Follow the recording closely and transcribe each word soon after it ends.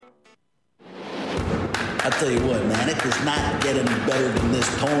I'll tell you what, man, it does not get any better than this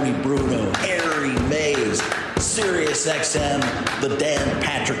Tony Bruno, Harry Mays, Sirius XM, the Dan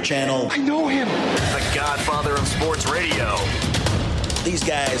Patrick Channel. I know him. The godfather of sports radio. These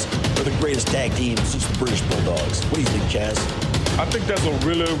guys are the greatest tag team since the British Bulldogs. What do you think, Chaz? I think that's a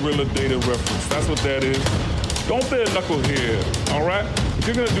really dated reference. That's what that is. Don't be a knucklehead, all right? If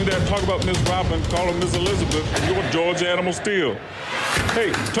you're going to do that, talk about Miss Robin, call her Miss Elizabeth, and you're a Georgia animal still.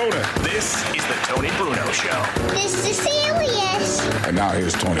 Hey, Tony. This is the Tony Bruno Show. This is serious. And now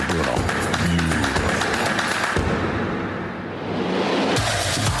here's Tony Bruno.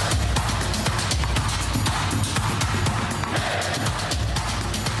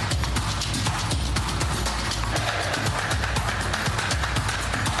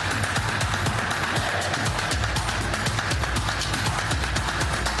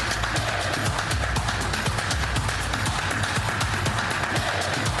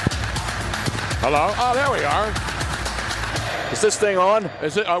 Hello? Oh, there we are. Is this thing on?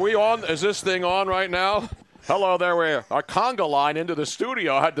 Are we on? Is this thing on right now? Hello, there we are. Our conga line into the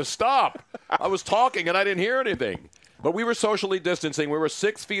studio had to stop. I was talking and I didn't hear anything. But we were socially distancing. We were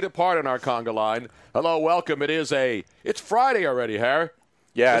 6 feet apart on our conga line. Hello, welcome. It's Friday already, Harry.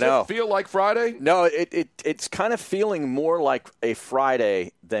 Yeah, Does I know. it feel like Friday? No, it's kind of feeling more like a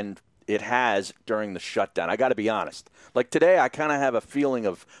Friday than it has during the shutdown. I got to be honest. Like today, I kind of have a feeling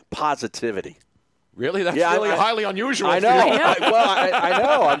of positivity. Really? That's really highly unusual. I know. I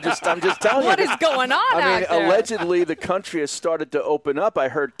know. I'm just telling you. What is going on out there? Allegedly, the country has started to open up. I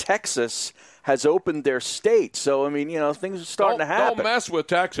heard Texas has opened their state. So, I mean, things are starting to happen. Don't mess with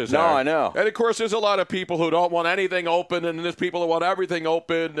Texas. No, Harry. I know. And, of course, there's a lot of people who don't want anything open, and there's people who want everything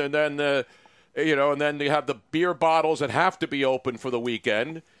open, and then, and then you have the beer bottles that have to be open for the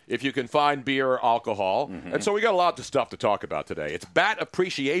weekend if you can find beer or alcohol. Mm-hmm. And so we got a lot of stuff to talk about today. It's Bat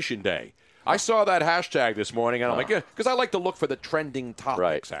Appreciation Day. I saw that hashtag this morning, and I'm like, yeah, because I like to look for the trending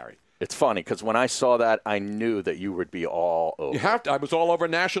topics, Harry. It's funny, because when I saw that, I knew that you would be all over. You have to. I was all over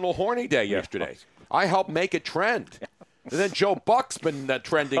National Horny Day yesterday. I helped make it trend. And then Joe Buck's been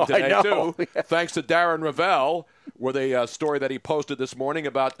trending today, too, thanks to Darren Ravel, with a story that he posted this morning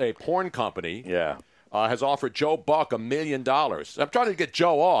about a porn company. Yeah. Has offered Joe Buck $1 million. I'm trying to get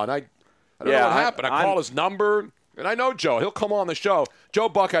Joe on. I don't know what happened. I call his number. And I know Joe. He'll come on the show. Joe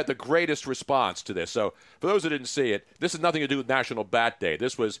Buck had the greatest response to this. So for those who didn't see it, this has nothing to do with National Bat Day.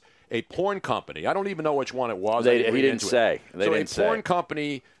 This was a porn company. I don't even know which one it was. He didn't say. A porn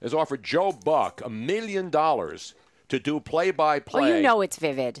company has offered Joe Buck $1 million to do play-by-play. Well, you know it's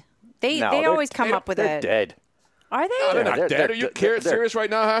vivid. They always come up with it. They're dead. Are they? No, they're not dead. Are you serious right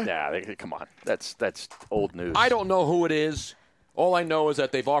now, huh? Yeah, come on. That's old news. I don't know who it is. All I know is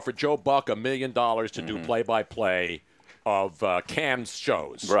that they've offered Joe Buck $1 million to do play-by-play of Cam's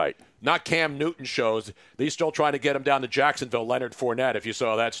shows. Right. Not Cam Newton shows. They're still trying to get him down to Jacksonville, Leonard Fournette, if you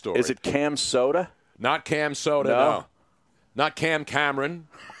saw that story. Is it Cam Soda? Not Cam Soda, no. Not Cam Cameron.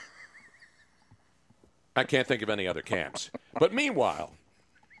 I can't think of any other Cams. But meanwhile,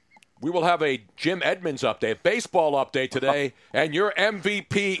 we will have a Jim Edmonds update, baseball update today, and your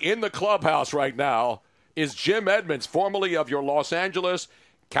MVP in the clubhouse right now is Jim Edmonds, formerly of your Los Angeles,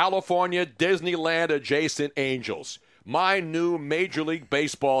 California, Disneyland adjacent Angels. My new Major League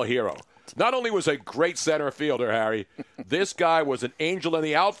Baseball hero. Not only was a great center fielder, Harry, this guy was an angel in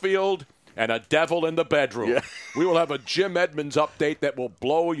the outfield and a devil in the bedroom. Yeah. We will have a Jim Edmonds update that will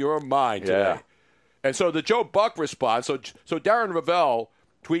blow your mind today. Yeah. And so the Joe Buck response, so Darren Ravel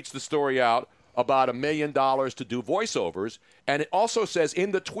tweets the story out about $1 million to do voiceovers, and it also says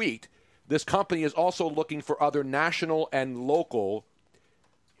in the tweet, this company is also looking for other national and local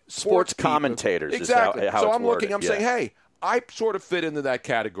sports commentators. Exactly. Is how so it's I'm looking, I'm worded. saying, hey, I sort of fit into that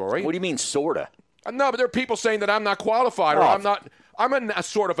category. What do you mean, sorta? No, but there are people saying that I'm not qualified or I'm not. I'm a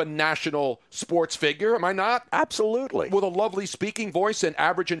sort of a national sports figure, am I not? Absolutely. With a lovely speaking voice and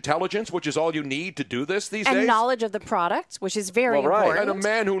average intelligence, which is all you need to do this these days. And knowledge of the product, which is very important. And a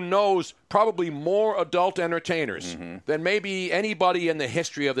man who knows probably more adult entertainers than maybe anybody in the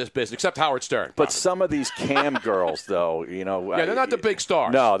history of this business, except Howard Stern. But some of these cam girls, though, Yeah, they're not the big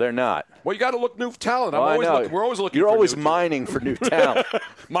stars. No, they're not. Well, you got to look new talent. We're always looking You're for always new mining for new talent.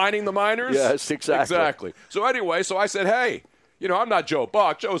 Mining the miners? Yes, exactly. Exactly. So anyway, I said, hey, I'm not Joe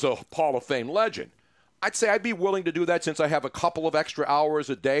Buck. Joe's a Hall of Fame legend. I'd say I'd be willing to do that since I have a couple of extra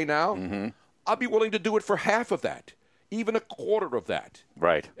hours a day now. I'd be willing to do it for half of that, even a quarter of that.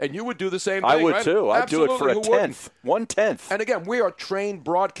 Right. And you would do the same thing, I would, right? too. I'd do it for a Absolutely. Who wouldn't? 1/10. And again, we are trained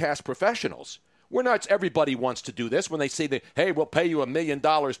broadcast professionals. We're not, everybody wants to do this. When they say that, hey, we'll pay you $1 million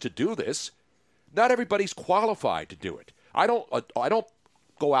to do this, not everybody's qualified to do it. I don't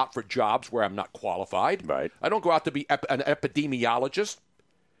go out for jobs where I'm not qualified. Right. I don't go out to be an epidemiologist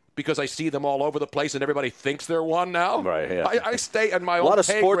because I see them all over the place and everybody thinks they're one now. Right, yeah. I stay in my own A lot of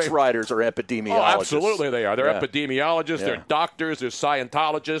pay sports grade. writers are epidemiologists. Oh, absolutely they are. They're Yeah. epidemiologists, Yeah. they're doctors, they're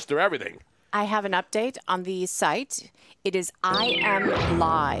Scientologists, they're everything. I have an update on the site. It is I Am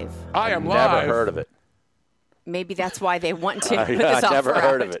Live. I Am Live. Never heard of it. Maybe that's why they want to put I this offer never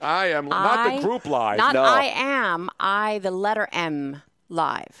heard out. of it. I Am not the group live. Not No. the letter M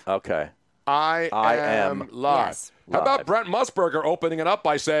Live. Okay. I am live. Yes. How about Live. Brent Musburger opening it up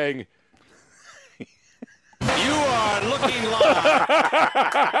by saying, You are looking live.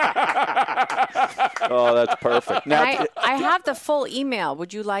 Oh, that's perfect. Now, I have the full email.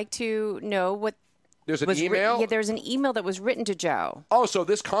 Would you like to know what there's an was email? Yeah, there's an email that was written to Joe. Oh, so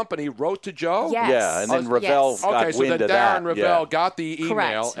this company wrote to Joe? Yes. yeah, and then Oh, Ravel yes. got Okay, so wind then of that. Darren Ravel Yeah. got the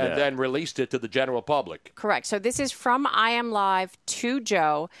email Correct. and Yeah. then released it to the general public. Correct. So this is from I Am Live to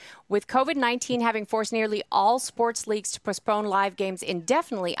Joe. With COVID-19 having forced nearly all sports leagues to postpone live games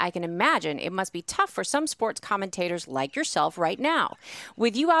indefinitely, I can imagine it must be tough for some sports commentators like yourself right now.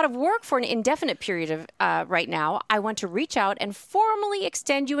 With you out of work for an indefinite period of right now, I want to reach out and formally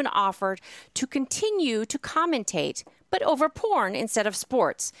extend you an offer to continue to commentate, but over porn instead of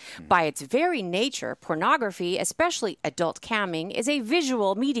sports. By its very nature, pornography, especially adult camming, is a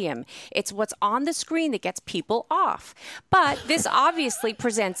visual medium. It's what's on the screen that gets people off. But this obviously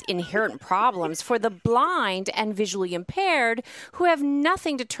presents inherent problems for the blind and visually impaired who have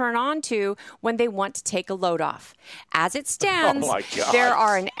nothing to turn on to when they want to take a load off. As it stands, Oh my God. there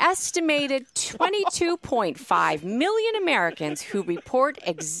are an estimated 22.5 million Americans who report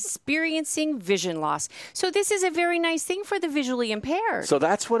experiencing vision loss. So this is a very nice thing for the visually impaired. So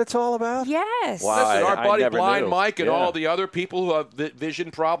that's what it's all about? Yes. Wow. Listen, our I buddy never Blind knew. Mike and Yeah. all the other people who have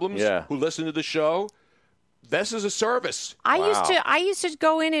vision problems Yeah. who listen to the show, this is a service. I used to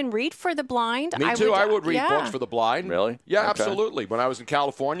go in and read for the blind. Me too. I would read books for the blind. Really? Yeah, Okay. absolutely. When I was in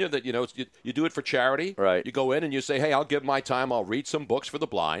California, that you do it for charity. Right. You go in and you say, "Hey, I'll give my time. I'll read some books for the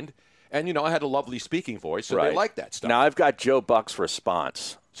blind." And I had a lovely speaking voice, so they Right. like that stuff. Now, I've got Joe Buck's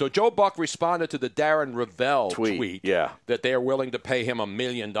response. So Joe Buck responded to the Darren Ravel Tweet, yeah. that they are willing to pay him $1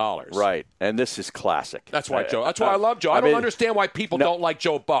 million. Right. And this is classic. That's why Joe. That's why I love Joe. I don't mean, understand why people no, don't like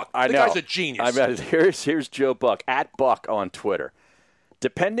Joe Buck. I The know. guy's a genius. I mean, here's Joe Buck, at Buck on Twitter.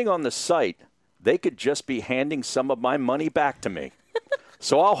 Depending on the site, they could just be handing some of my money back to me.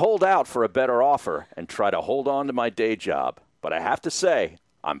 So I'll hold out for a better offer and try to hold on to my day job. But I have to say,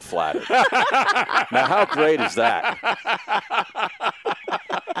 I'm flattered. Now, how great is that?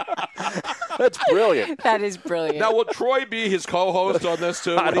 That's brilliant. That is brilliant. Now, will Troy be his co-host on this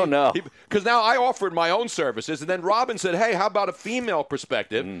too? I don't know. Because now I offered my own services, and then Robin said, "Hey, how about a female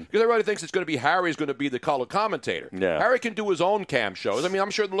perspective?" Because everybody thinks it's going to be Harry's going to be the color commentator. Yeah. Harry can do his own cam shows. I mean,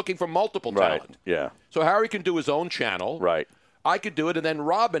 I'm sure they're looking for multiple Right. talent. Yeah. So Harry can do his own channel. Right. I could do it, and then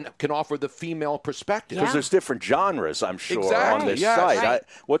Robin can offer the female perspective. Because Yeah. there's different genres, I'm sure, Exactly, on this yes. site. Right.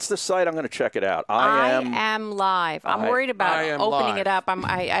 What's the site? I'm going to check it out. I am live. I'm worried about I am opening live. it up.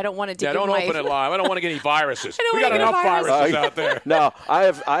 I don't want it to Yeah, give don't my open it live. I don't want to get any viruses. I don't We wanna got get enough viruses. viruses out there. No,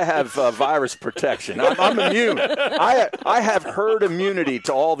 I have virus protection. I'm immune. I have herd immunity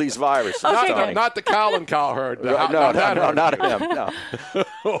to all these viruses. Okay, Tony. good. Not the Colin herd. No, not him. No.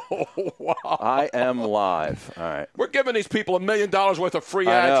 Wow. I am live. All right. We're giving these people $1 million worth of free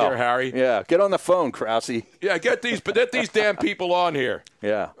I ads know. here, Harry. Yeah, get on the phone, Krause. Yeah, get these damn people on here.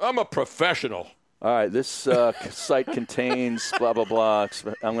 Yeah. I'm a professional. All right, this site contains blah, blah, blah.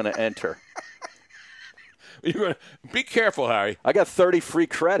 I'm going to enter. You're gonna be careful, Harry. I got 30 free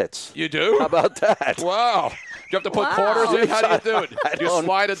credits. You do? How about that? Wow. Do you have to put quarters in? How do you do it? Do you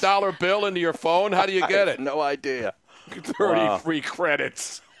slide a $1 bill into your phone? How do you get I it? have no idea. 30 free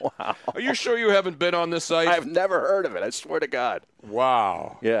credits. Wow. Are you sure you haven't been on this site? I've never heard of it. I swear to God.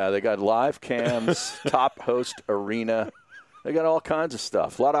 Wow. Yeah, they got live cams, top host arena. They got all kinds of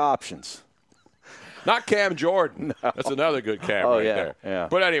stuff. A lot of options. Not Cam Jordan. No. That's another good Cam right there. Yeah.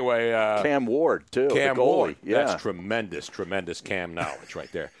 But anyway. Cam Ward, too. Cam the goalie. Ward. Yeah. That's tremendous Cam knowledge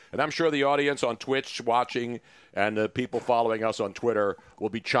right there. And I'm sure the audience on Twitch watching and the people following us on Twitter will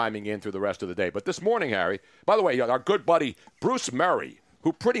be chiming in through the rest of the day. But this morning, Harry, by the way, our good buddy Bruce Murray,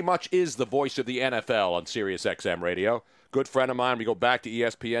 who pretty much is the voice of the NFL on Sirius XM radio. Good friend of mine. We go back to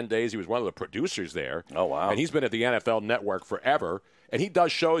ESPN days. He was one of the producers there. Oh, wow. And he's been at the NFL Network forever. And he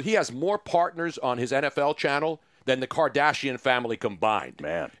does shows. He has more partners on his NFL channel than the Kardashian family combined.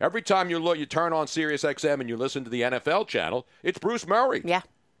 Man. Every time you turn on Sirius XM and you listen to the NFL channel, it's Bruce Murray. Yeah.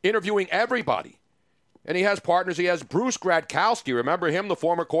 Interviewing everybody. And he has partners. He has Bruce Gradkowski. Remember him, the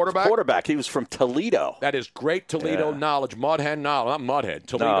former quarterback? He was from Toledo. That is great Toledo knowledge. Mudhead knowledge. Not Mudhead.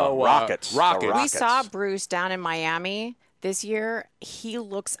 Toledo. No, Rockets. Rockets. We saw Bruce down in Miami this year. He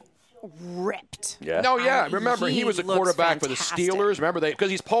looks ripped. Yeah. No, yeah. Remember, he was a quarterback for the Steelers. Remember,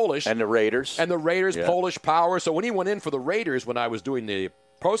 because he's Polish. And the Raiders. Polish power. So when he went in for the Raiders, when I was doing the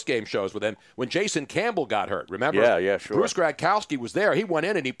post-game shows with him, when Jason Campbell got hurt, remember? Yeah, sure. Bruce Gradkowski was there. He went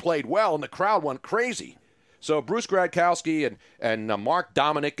in and he played well, and the crowd went crazy. So Bruce Gradkowski and Mark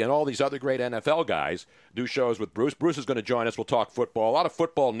Dominic and all these other great NFL guys do shows with Bruce. Bruce is going to join us. We'll talk football. A lot of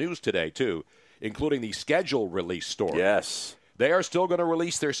football news today, too, including the schedule release story. Yes. They are still going to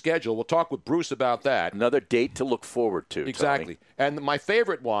release their schedule. We'll talk with Bruce about that. Another date to look forward to. Exactly. Tony. And my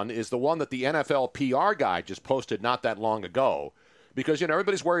favorite one is the one that the NFL PR guy just posted not that long ago. Because,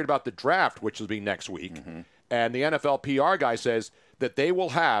 everybody's worried about the draft, which will be next week. Mm-hmm. And the NFL PR guy says that they will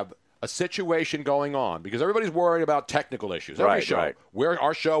have a situation going on because everybody's worried about technical issues. Every show. Right.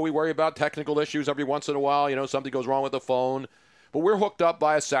 Our show, we worry about technical issues every once in a while. Something goes wrong with the phone. But we're hooked up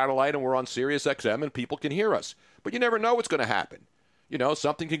by a satellite and we're on Sirius XM and people can hear us. But you never know what's going to happen.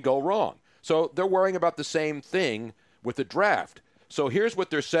 Something can go wrong. So they're worrying about the same thing with the draft. So here's what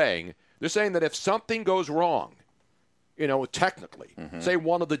they're saying. They're saying that if something goes wrong, technically, say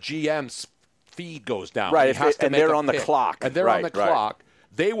one of the GM's feed goes down. Right, and they're on the clock. And they're on the clock.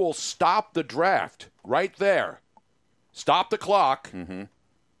 They will stop the draft right there. Stop the clock, and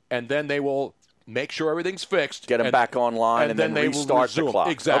then they will make sure everything's fixed. Get them back online, and then restart the clock.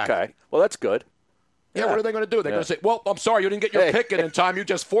 Exactly. Okay. Well, that's good. Yeah, what are they going to do? They're going to say, well, I'm sorry, you didn't get your pick in time. You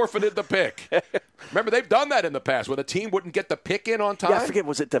just forfeited the pick. Remember, they've done that in the past where the team wouldn't get the pick in on time. Yeah, I forget.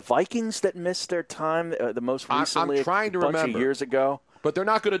 Was it the Vikings that missed their time the most recently? I'm trying to remember. remember. Of years ago. But they're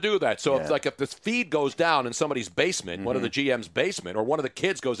not going to do that. So if this feed goes down in somebody's basement, one of the GM's basement, or one of the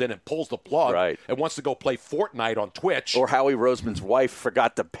kids goes in and pulls the plug and wants to go play Fortnite on Twitch. Or Howie Roseman's wife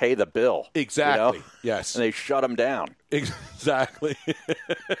forgot to pay the bill. Exactly. Yes. And they shut him down. Exactly.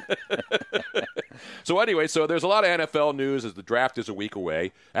 So anyway, there's a lot of NFL news as the draft is a week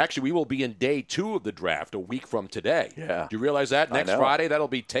away. Actually, we will be in day 2 of the draft a week from today. Yeah. Do you realize that? Next Friday, that'll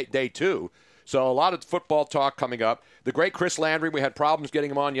be day 2. So a lot of football talk coming up. The great Chris Landry, we had problems getting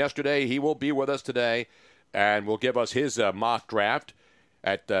him on yesterday. He will be with us today and will give us his mock draft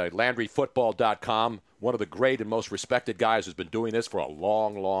at LandryFootball.com. One of the great and most respected guys who's been doing this for a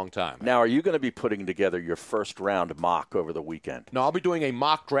long, long time. Now, are you going to be putting together your first round mock over the weekend? No, I'll be doing a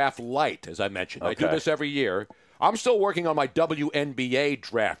mock draft light, as I mentioned. Okay. I do this every year. I'm still working on my WNBA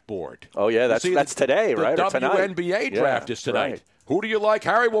draft board. Oh, yeah, that's today, right? The WNBA draft is tonight. Right. Who do you like?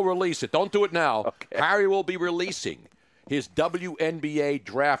 Harry will release it. Don't do it now. Okay. Harry will be releasing his WNBA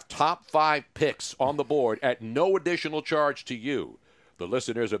draft top 5 picks on the board at no additional charge to you, the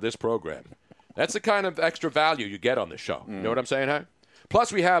listeners of this program. That's the kind of extra value you get on the show. You know what I'm saying, Harry?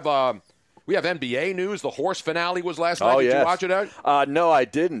 Plus, we have NBA news. The horse finale was last night. Did you watch it, Harry? No, I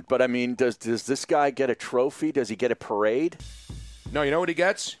didn't. But, I mean, does this guy get a trophy? Does he get a parade? No, you know what he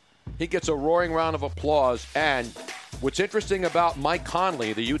gets? He gets a roaring round of applause. And what's interesting about Mike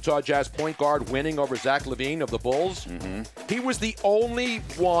Conley, the Utah Jazz point guard winning over Zach LaVine of the Bulls, he was the only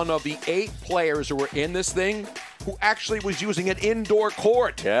one of the 8 players who were in this thing who actually was using an indoor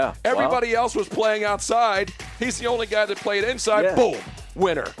court. Yeah. Everybody else was playing outside. He's the only guy that played inside. Yeah. Boom.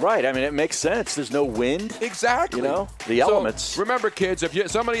 Winner. Right. I mean, it makes sense. There's no wind. Exactly. The elements. So, remember, kids, if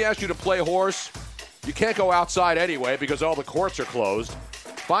somebody asks you to play horse, you can't go outside anyway because all the courts are closed.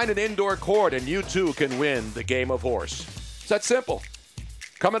 Find an indoor court and you too can win the game of horse. It's that simple.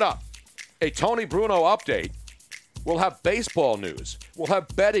 Coming up, a Tony Bruno update. We'll have baseball news. We'll have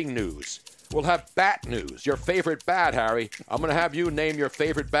betting news. We'll have bat news. Your favorite bat, Harry. I'm going to have you name your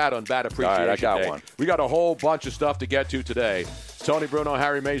favorite bat on Bat Appreciation Day. All right, I got Day. one. We got a whole bunch of stuff to get to today. It's Tony Bruno,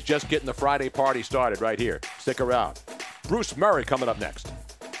 Harry Mays, just getting the Friday party started right here. Stick around. Bruce Murray coming up next.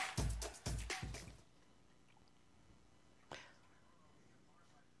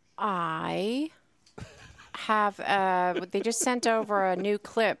 I have, they just sent over a new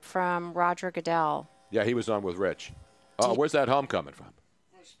clip from Roger Goodell. Yeah, he was on with Rich. Where's that hum coming from?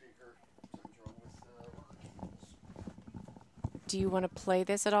 Do you want to play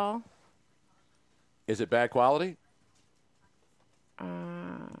this at all? Is it bad quality? Let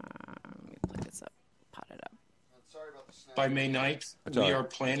me play this up. Pot it up. By May 9th, we are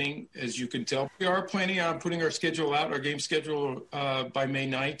planning, as you can tell, we are planning on putting our schedule out, our game schedule by May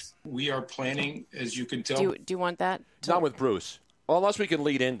 9th. We are planning, as you can tell. Do you want that? Not with Bruce. Well, unless we can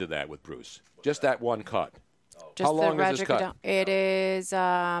lead into that with Bruce. Just that one cut. Just How long the is this cut? Roger Goodell. It is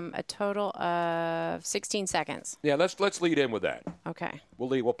a total of 16 seconds. Yeah, let's lead in with that. Okay.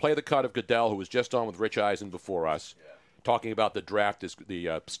 We'll play the cut of Goodell, who was just on with Rich Eisen before us, talking about the draft.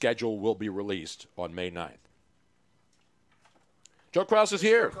 The schedule will be released on May 9th. Joe Krause is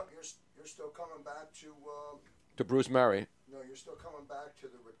here. You're still coming back To Bruce Murray. No, you're still coming back to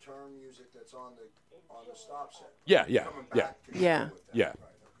the return music that's on the stop set. Yeah. Yeah.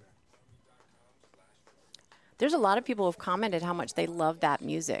 There's a lot of people who've commented how much they love that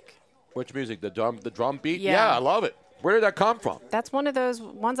music. Which music? The drum beat? Yeah. I love it. Where did that come from? That's one of those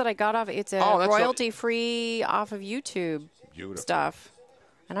ones that I got off. It's a royalty-free off of YouTube stuff,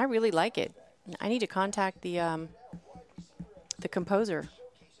 and I really like it. I need to contact the composer.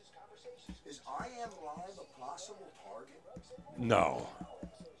 Is I Am Live a possible target? No.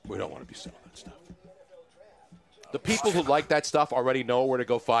 We don't want to be selling that stuff. The people who like that stuff already know where to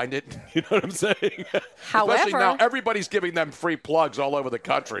go find it. You know what I'm saying? However, especially now, everybody's giving them free plugs all over the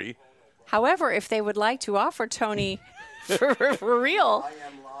country. However, if they would like to offer Tony for real.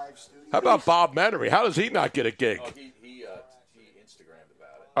 How about Bob Menery? How does he not get a gig? Oh, he Instagrammed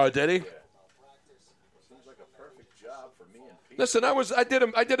about it. Oh, did he? Yeah. Seems like a perfect job for me and Pete. Listen,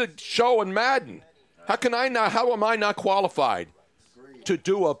 I did a show in Madden. How am I not qualified to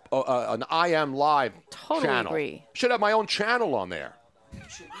do an I Am Live Totally channel? agree. Should have my own channel on there. I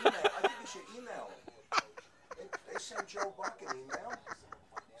think you should email them. They send Joe Buck an email.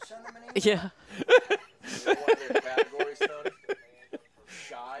 Send him an email. Yeah. You know what their categories, Tony?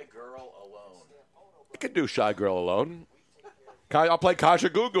 Shy girl alone. I could do Shy Girl Alone. I'll play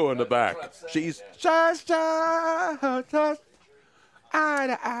Kasha Gugu in the back. She's shy, eye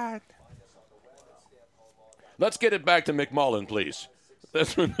to eye. Let's get it back to McMullen, please.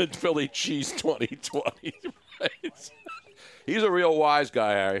 That's from the Philly Cheese 2020. He's a real wise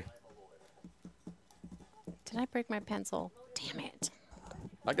guy, Harry. Did I break my pencil? Damn it.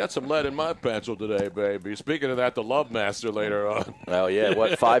 I got some lead in my pencil today, baby. Speaking of that, the Love Master later on. Oh, yeah.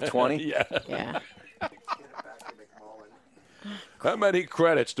 What, 520? Yeah. Yeah. How many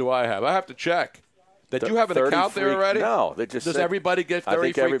credits do I have? I have to check. Did you have an account there already? No. They just Does said, everybody get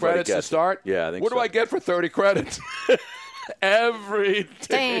 30 free credits to start? Yeah, I think What so. do I get for 30 credits? Everything.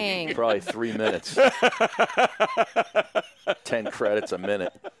 Dang. Probably 3 minutes. 10 credits a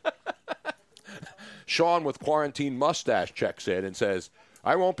minute. Sean with quarantine mustache checks in and says,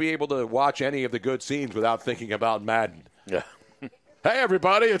 I won't be able to watch any of the good scenes without thinking about Madden. Yeah. Hey,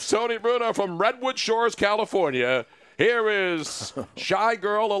 everybody, it's Tony Bruno from Redwood Shores, California. Here is Shy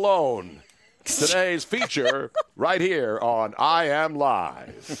Girl Alone. Today's feature right here on I Am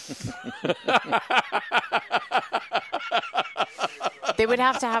Live. They would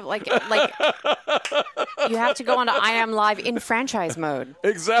have to have like you have to go on to I Am Live in franchise mode.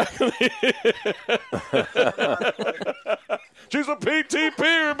 Exactly. She's a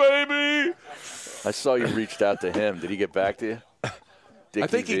PTPer, baby. I saw you reached out to him. Did he get back to you? I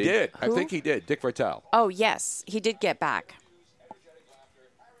think he did. I think he did. Dick Vertel. Oh, yes. He did get back.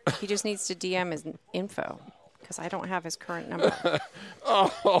 He just needs to DM his info because I don't have his current number.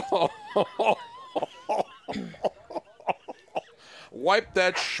 Wipe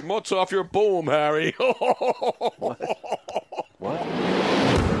that schmutz off your boom, Harry. What?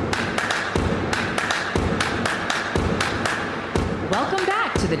 Welcome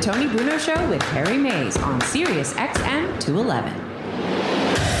back to the Tony Bruno Show with Harry Mays on Sirius XM 211.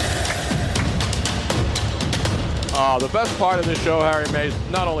 The best part of this show, Harry Mays,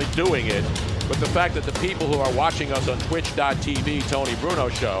 not only doing it, but the fact that the people who are watching us on twitch.tv, Tony Bruno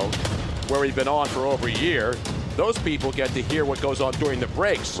Show, where we've been on for over a year, those people get to hear what goes on during the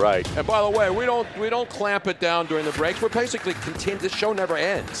breaks. Right. And by the way, we don't clamp it down during the breaks. We're basically the show never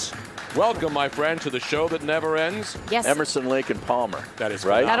ends. Welcome, my friend, to the show that never ends. Yes. Emerson, Lake, and Palmer. That is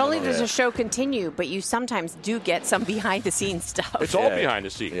right. Not only does the show continue, but you sometimes do get some behind-the-scenes stuff. It's all behind the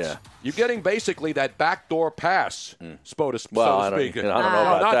scenes. Yeah. You're getting basically that backdoor pass, so to speak. I don't know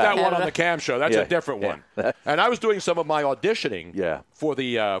about not that. that one on the Cam show. That's a different one. And I was doing some of my auditioning for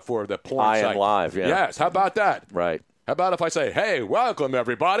the porn I site. Am Live, yeah. Yes, how about that? Right. How about if I say, hey, welcome,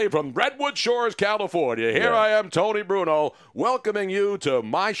 everybody, from Redwood Shores, California. Here I am, Tony Bruno, welcoming you to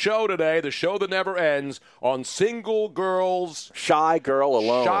my show today, the show that never ends, on Single Girls. Shy Girl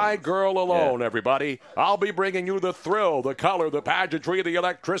Alone. Shy Girl Alone, everybody. I'll be bringing you the thrill, the color, the pageantry, the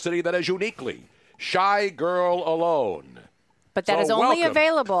electricity that is uniquely Shy Girl Alone. But that is only welcome.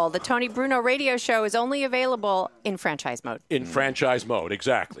 available. The Tony Bruno radio show is only available in franchise mode. In franchise mode,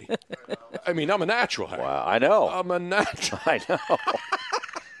 exactly. I mean, I'm a natural. Harry. Wow, I know. I'm a natural. I know.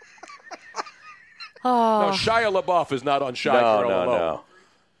 No, Shia LaBeouf is not on Shy Girl Alone. No.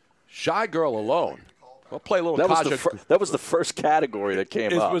 Shy Girl Alone. We'll play a little that was the first category that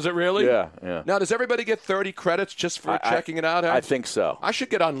came up. Was it really? Yeah. Now, does everybody get 30 credits just for checking it out? I think so. I should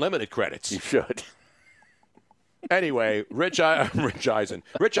get unlimited credits. You should. Anyway, Rich Eisen.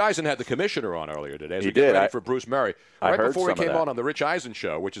 Rich Eisen had the commissioner on earlier today. As He we get did. ready for Bruce Murray. I Right heard before he some of came that. on the Rich Eisen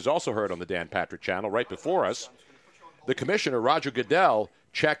show, which is also heard on the Dan Patrick channel right before us, the commissioner, Roger Goodell,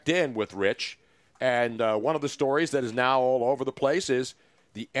 checked in with Rich. And one of the stories that is now all over the place is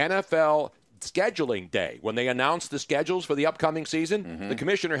the NFL scheduling day. When they announced the schedules for the upcoming season, the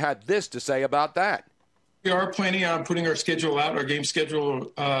commissioner had this to say about that. We are planning on putting our schedule out, our game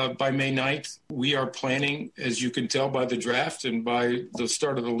schedule, by May 9th. We are planning, as you can tell by the draft and by the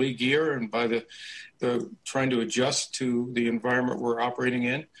start of the league year and by the trying to adjust to the environment we're operating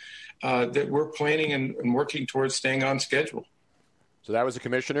in, that we're planning and working towards staying on schedule. So that was the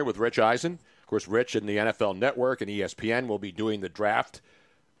commissioner with Rich Eisen. Of course, Rich and the NFL Network and ESPN will be doing the draft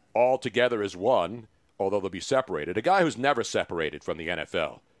all together as one, although they'll be separated. A guy who's never separated from the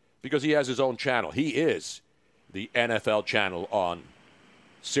NFL because he has his own channel. He is the NFL channel on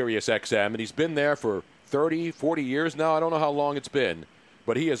Sirius XM, and he's been there for 30, 40 years now. I don't know how long it's been,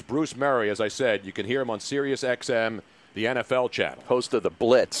 but he is Bruce Murray, as I said. You can hear him on Sirius XM, the NFL channel. Host of The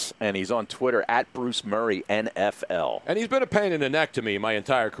Blitz, and he's on Twitter at Bruce Murray NFL. And he's been a pain in the neck to me my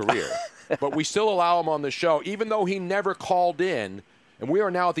entire career. But we still allow him on the show, even though he never called in. And we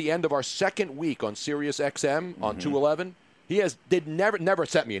are now at the end of our second week on Sirius XM on 211. He never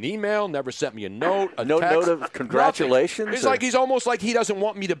sent me an email, never sent me a note, a No text, note of congratulations? Nothing. He's almost like he doesn't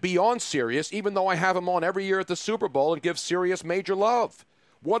want me to be on Sirius, even though I have him on every year at the Super Bowl and give Sirius major love.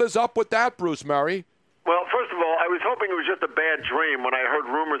 What is up with that, Bruce Murray? Well, first of all, I was hoping it was just a bad dream when I heard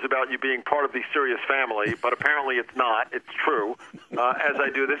rumors about you being part of the Sirius family, but apparently it's not. It's true, as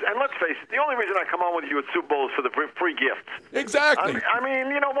I do this. And let's face it, the only reason I come on with you at Super Bowl is for the free gifts. Exactly. I mean,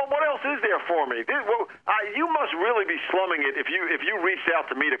 you know, what else is there for me? You must really be slumming it if you reached out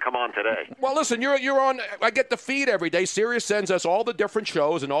to me to come on today. Well, listen, you're on. I get the feed every day. Sirius sends us all the different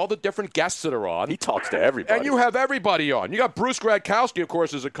shows and all the different guests that are on. He talks to everybody. And you have everybody on. You got Bruce Gradkowski, of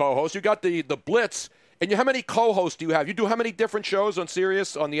course, as a co-host. You got the Blitz. And how many co-hosts do you have? You do how many different shows on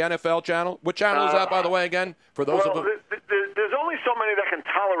Sirius on the NFL channel? What channel is that, by the way, again? For those of us. There's only so many that can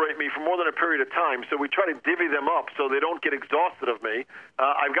tolerate me for more than a period of time, so we try to divvy them up so they don't get exhausted of me.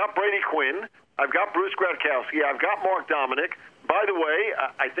 I've got Brady Quinn. I've got Bruce Gradkowski. I've got Mark Dominic. By the way,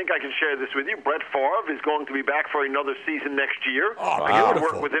 I think I can share this with you. Brett Favre is going to be back for another season next year. Oh, I get to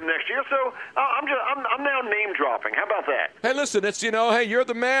work with him next year. So I'm now name dropping. How about that? Hey, listen, it's, hey, you're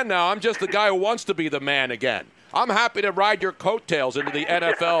the man now. I'm just the guy who wants to be the man again. I'm happy to ride your coattails into the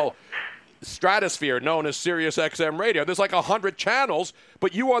NFL stratosphere known as Sirius XM Radio. There's like 100 channels,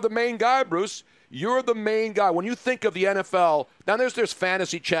 but you are the main guy, Bruce. You're the main guy. When you think of the NFL, now there's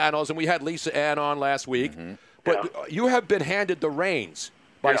fantasy channels, and we had Lisa Ann on last week, but you have been handed the reins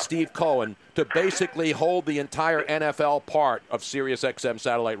by Steve Cohen to basically hold the entire NFL part of Sirius XM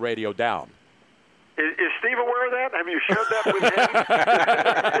satellite radio down. Is Steve aware of that? Have you shared that with him?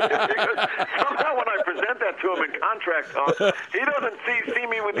 Because somehow when I present that to him in contract talk, he doesn't see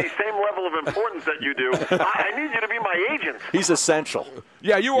me with the same level of importance that you do. I need you to be my agent. He's essential.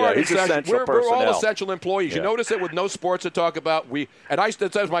 Yeah, you are. He's essential we're personnel. all essential employees. You notice it with no sports to talk about. That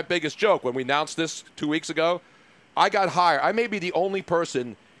was my biggest joke when we announced this 2 weeks ago. I got hired. I may be the only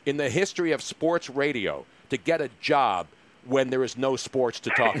person in the history of sports radio to get a job when there is no sports to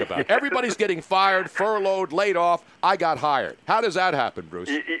talk about. Everybody's getting fired, furloughed, laid off. I got hired. How does that happen, Bruce?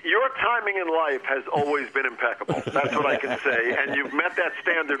 Your timing in life has always been impeccable. That's what I can say. And you've met that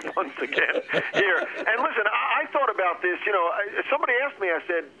standard once again here. And listen, I thought about this. You know, somebody asked me,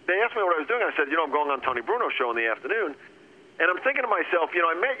 they asked me what I was doing. I said, I'm going on Tony Bruno show in the afternoon. And I'm thinking to myself,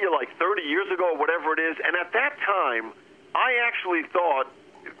 I met you like 30 years ago or whatever it is. And at that time, I actually thought,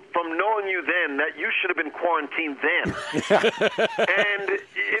 from knowing you then, that you should have been quarantined then. And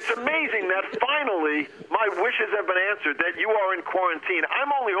it's amazing that finally my wishes have been answered, that you are in quarantine.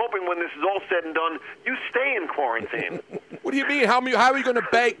 I'm only hoping when this is all said and done, you stay in quarantine. What do you mean? How are we going to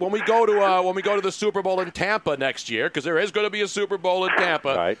bake when we go to the Super Bowl in Tampa next year? Because there is going to be a Super Bowl in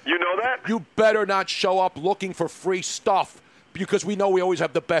Tampa. Right. You know that? You better not show up looking for free stuff, because we know we always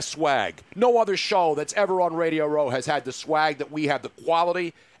have the best swag. No other show that's ever on Radio Row has had the swag that we have, the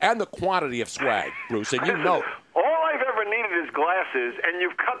quality and the quantity of swag, Bruce, and you know it. All I've ever needed is glasses, and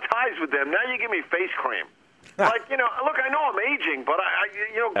you've cut ties with them. Now you give me face cream. Like, look, I know I'm aging, but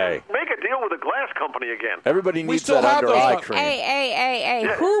make a deal with a glass company again. Everybody needs that under eye cream.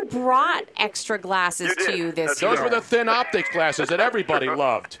 Hey. Who brought extra glasses to you this year? Those were the thin optics glasses that everybody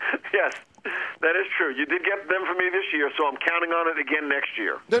loved. Yes. That is true. You did get them for me this year, so I'm counting on it again next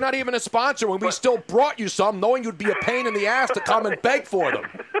year. They're not even a sponsor when we still brought you some, knowing you'd be a pain in the ass to come and beg for them.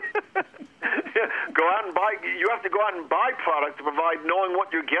 Go out and buy. You have to go out and buy product to provide, knowing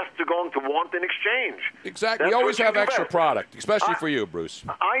what your guests are going to want in exchange. Exactly. That's We always what you have do extra best. product, especially for you, Bruce.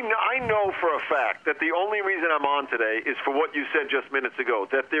 I know for a fact that the only reason I'm on today is for what you said just minutes ago,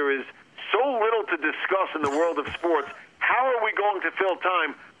 that there is so little to discuss in the world of sports. How are we going to fill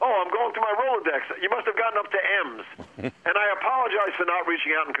time? Oh, I'm going through my Rolodex. You must have gotten up to M's. And I apologize for not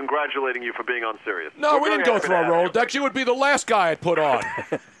reaching out and congratulating you for being on Sirius. No, We're we didn't very go happy through to our have you. Rolodex. You would be the last guy I'd put on.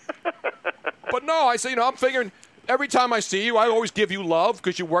 But no, I say, I'm figuring every time I see you, I always give you love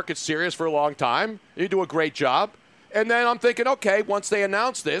because you work at Sirius for a long time. You do a great job. And then I'm thinking, okay, once they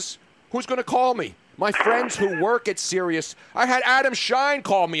announce this, who's going to call me? My friends who work at Sirius. I had Adam Shine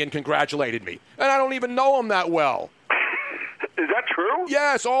call me and congratulated me. And I don't even know him that well. Is that true?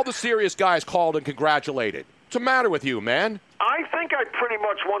 Yes, all the Sirius guys called and congratulated. What's the matter with you, man? I think I pretty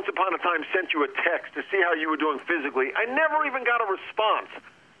much once upon a time sent you a text to see how you were doing physically. I never even got a response.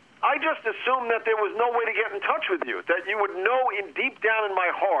 I just assumed that there was no way to get in touch with you, that you would know deep down in my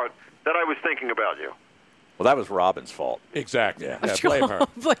heart that I was thinking about you. Well, that was Robin's fault. Exactly. Yeah, blame her.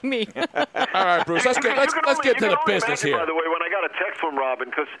 Blame me. All right, Bruce, let's get to the business here. By the way, when I got a text from Robin,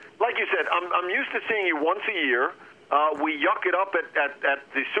 because, like you said, I'm used to seeing you once a year. We yuck it up at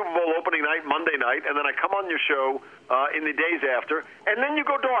the Super Bowl opening night, Monday night, and then I come on your show in the days after, and then you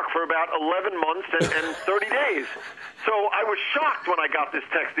go dark for about 11 months and 30 days. So I was shocked when I got this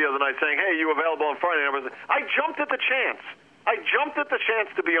text the other night saying, hey, you available on Friday? And I jumped at the chance. I jumped at the chance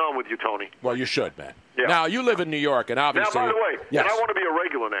to be on with you, Tony. Well, you should, man. Yeah. Now, you live in New York, and obviously... Now, by the way, yes. and I want to be a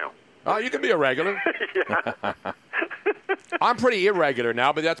regular now. Oh, you can be a regular. Yeah. I'm pretty irregular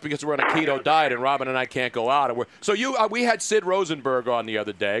now, but that's because we're on a keto diet, and Robin and I can't go out. And we had Sid Rosenberg on the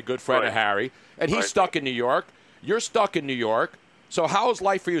other day, good friend of Harry, and he's stuck in New York. You're stuck in New York. So how is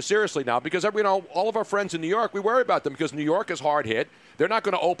life for you seriously now? Because all of our friends in New York, we worry about them because New York is hard hit. They're not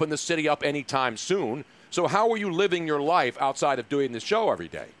going to open the city up anytime soon. So how are you living your life outside of doing this show every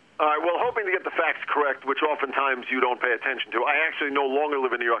day? All right, well, hoping to get the facts correct, which oftentimes you don't pay attention to. I actually no longer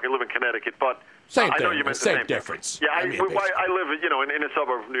live in New York. I live in Connecticut, but same I know thing, you meant same the same difference. Yeah, I live, in a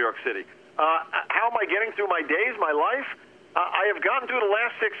suburb of New York City. How am I getting through my days, my life? I have gotten through the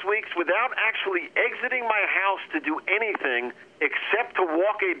last 6 weeks without actually exiting my house to do anything except to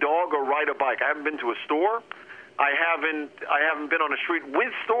walk a dog or ride a bike. I haven't been to a store. I haven't been on a street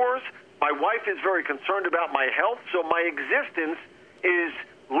with stores. My wife is very concerned about my health, so my existence is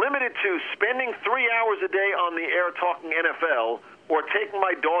limited to spending 3 hours a day on the air talking NFL or taking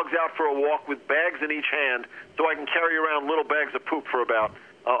my dogs out for a walk with bags in each hand so I can carry around little bags of poop for about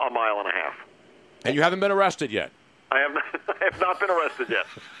a mile and a half. And you haven't been arrested yet? I have not been arrested yet.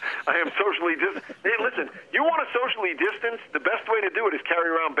 I am socially Hey, listen, you want to socially distance? The best way to do it is carry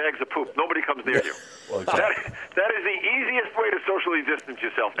around bags of poop. Nobody comes near you. Well, exactly. That is the easiest way to socially distance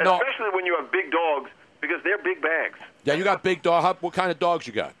yourself, especially when you have big dogs, because they're big bags. Yeah, you got big dog. What kind of dogs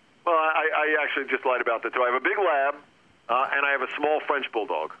you got? Well, I actually just lied about that, too. I have a big lab, and I have a small French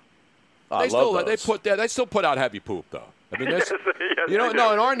bulldog. They still put out heavy poop, though. I mean, Yes, in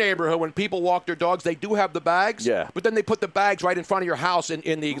our neighborhood, when people walk their dogs, they do have the bags. Yeah. But then they put the bags right in front of your house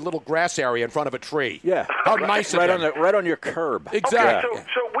in the little grass area in front of a tree. Yeah. How nice of them. right on your curb. Exactly. Okay,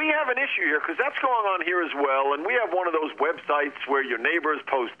 so we have an issue here, because that's going on here as well, and we have one of those websites where your neighbors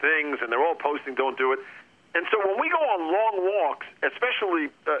post things, and they're all posting, don't do it. And so when we go on long walks, especially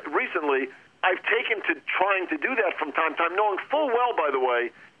recently, I've taken to trying to do that from time to time, knowing full well, by the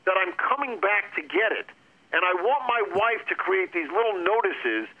way, that I'm coming back to get it. And I want my wife to create these little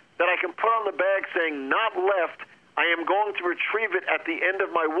notices that I can put on the bag saying, not left. I am going to retrieve it at the end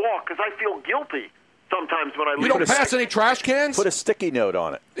of my walk, because I feel guilty sometimes when I leave. You don't pass any trash cans? Put a sticky note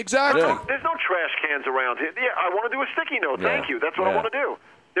on it. Exactly. There's no trash cans around here. Yeah, I want to do a sticky note. Thank you. That's what I want to do.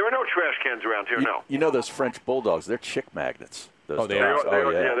 There are no trash cans around here, no. You know those French bulldogs, they're chick magnets. Oh, they are.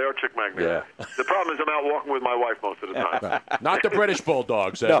 Yeah, they are chick magnets. Yeah. The problem is I'm out walking with my wife most of the time. Not the British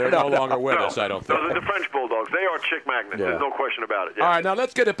bulldogs. They're no longer with us, I don't think. No, the French bulldogs. They are chick magnets. Yeah. There's no question about it. Yeah. All right, now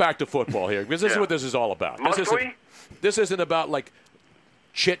let's get it back to football here, because this is what this is all about. This isn't about, like,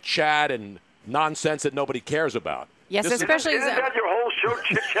 chit-chat and nonsense that nobody cares about. Yes, especially... Isn't that your whole show,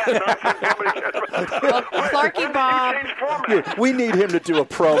 chit-chat nonsense nobody cares about? Clarky Bob... We need him to do a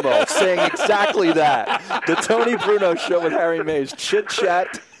promo saying exactly that. The Tony Bruno Show with Harry Mays.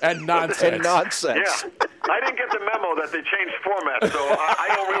 Chit-chat and nonsense. Yeah. I didn't get the memo that they changed format, so I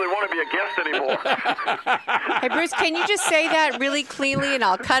don't really want to be a guest anymore. Hey, Bruce, can you just say that really cleanly, and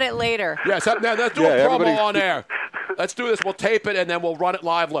I'll cut it later? Yes, let's do a promo on air. Let's do this. We'll tape it, and then we'll run it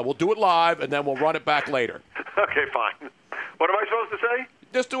live. We'll do it live, and then we'll run it back later. Okay, fine. What am I supposed to say?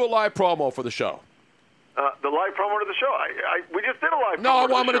 Just do a live promo for the show. The live promo to the show. We just did a live promo. No,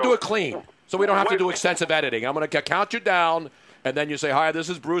 to I'm the going to show. do it clean, so we don't have to do extensive editing. I'm going to count you down, and then you say, "Hi, this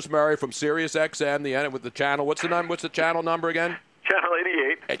is Bruce Murray from Sirius XM, with the channel. What's the channel number again?" Channel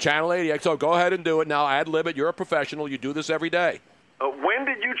 88. Channel 88. So go ahead and do it now. Ad-lib it. You're a professional. You do this every day. When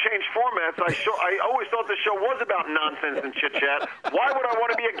did you change formats? I always thought the show was about nonsense and chit-chat. Why would I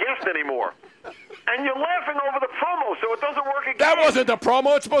want to be a guest anymore? And you're laughing over the promo, so it doesn't work again. That wasn't the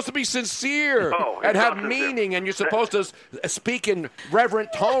promo. It's supposed to be sincere and have not sincere. meaning, and you're supposed to speak in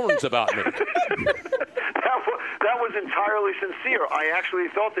reverent tones about me. That was entirely sincere. I actually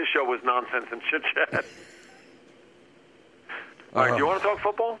thought this show was nonsense and chit-chat. All right, do you want to talk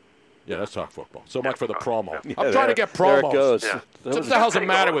football? Yeah, let's talk football. So much for the promo. Yeah, I'm trying to get promos. There it goes. Yeah. What the hell's the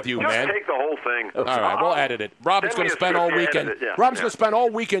matter with you, man? Just take the whole thing. All right, we'll edit it. Robin's going to spend all weekend. Robin's going to spend all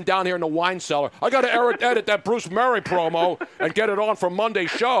weekend down here in the wine cellar. I got to edit that Bruce Murray promo and get it on for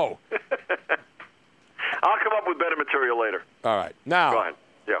Monday's show. I'll come up with better material later. All right, now. Go ahead.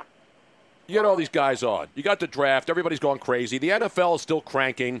 Yeah. You get all these guys on. You got the draft. Everybody's going crazy. The NFL is still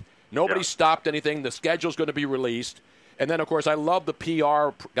cranking. Nobody stopped anything. The schedule's going to be released. And then, of course, I love the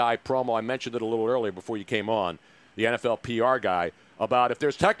PR guy promo. I mentioned it a little earlier before you came on, the NFL PR guy, about if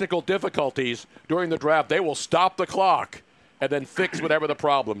there's technical difficulties during the draft, they will stop the clock and then fix whatever the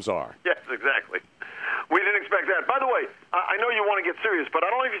problems are. Yes, exactly. We didn't expect that. By the way, I know you want to get serious, but I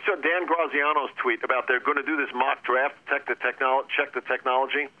don't know if you saw Dan Graziano's tweet about they're going to do this mock draft, check the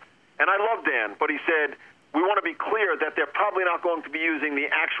technology. And I love Dan, but he said, we want to be clear that they're probably not going to be using the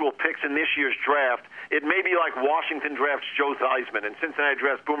actual picks in this year's draft. It may be like Washington drafts Joe Theismann and Cincinnati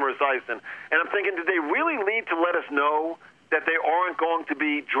drafts Boomer Esiason. And I'm thinking, did they really need to let us know that they aren't going to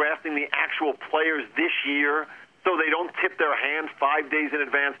be drafting the actual players this year so they don't tip their hand 5 days in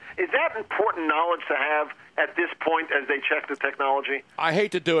advance? Is that important knowledge to have at this point as they check the technology? I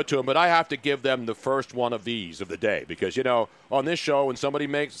hate to do it to them, but I have to give them the first one of these of the day because, on this show, when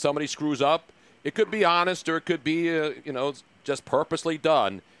somebody screws up, it could be honest or it could be, just purposely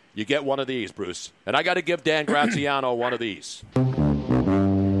done. You get one of these, Bruce. And I got to give Dan Graziano one of these.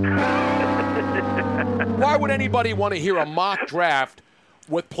 Why would anybody want to hear a mock draft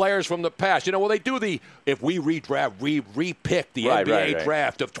with players from the past? They do if we redraft, re-pick the NBA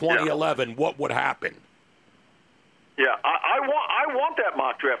draft of 2011, what would happen? Yeah, I want that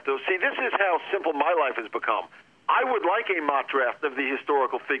mock draft, though. See, this is how simple my life has become. I would like a mock draft of the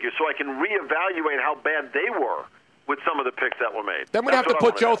historical figures so I can reevaluate how bad they were with some of the picks that were made. Then we'd have to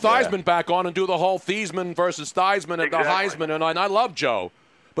put Joe Theismann back on and do the whole Theismann versus Theismann and the Heisman, and I love Joe.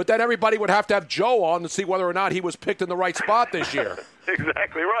 But then everybody would have to have Joe on to see whether or not he was picked in the right spot this year.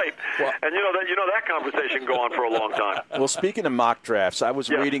 Exactly right. Well, and that conversation can go on for a long time. Well, speaking of mock drafts, I was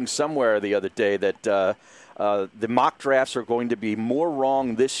reading somewhere the other day that the mock drafts are going to be more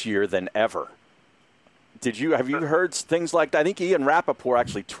wrong this year than ever. Have you heard things like that? I think Ian Rappaport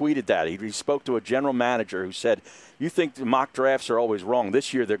actually tweeted that. He spoke to a general manager who said, you think the mock drafts are always wrong.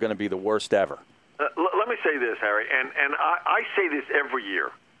 This year they're going to be the worst ever. Let me say this, Harry, and I say this every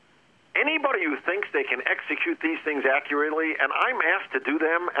year. Anybody who thinks they can execute these things accurately, and I'm asked to do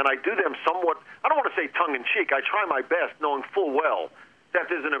them, and I do them somewhat, I don't want to say tongue-in-cheek, I try my best knowing full well that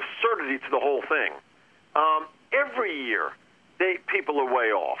there's an absurdity to the whole thing. Every year, people are way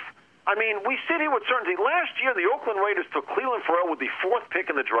off. I mean, we sit here with certainty. Last year, the Oakland Raiders took Cleveland Farrell with the 4th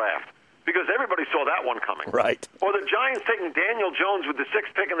pick in the draft because everybody saw that one coming. Right. Or the Giants taking Daniel Jones with the 6th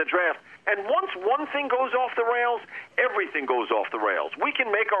pick in the draft. And once one thing goes off the rails, everything goes off the rails. We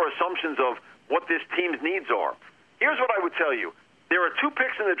can make our assumptions of what this team's needs are. Here's what I would tell you. There are 2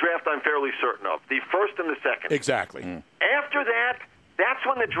 picks in the draft I'm fairly certain of, the 1st and the 2nd. Exactly. After that, that's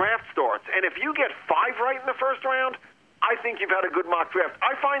when the draft starts. And if you get 5 right in the first round, I think you've had a good mock draft.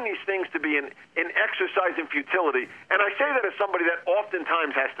 I find these things to be an exercise in futility, and I say that as somebody that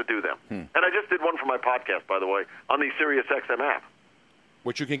oftentimes has to do them. And I just did one for my podcast, by the way, on the Sirius XM app.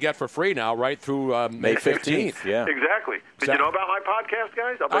 Which you can get for free now, right through May 15th. Yeah. Exactly. Did you know about my podcast,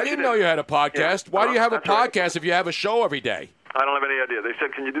 guys? I didn't know you had a podcast. Why do you have a podcast if you have a show every day? I don't have any idea. They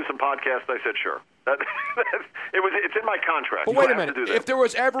said, can you do some podcasts? I said, sure. It's in my contract. But wait a minute. If there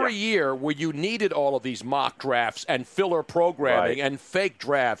was ever a year where you needed all of these mock drafts and filler programming and fake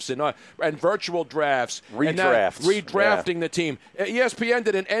drafts and virtual drafts, redrafting the team, ESPN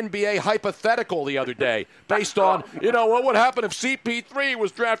did an NBA hypothetical the other day based on what would happen if CP3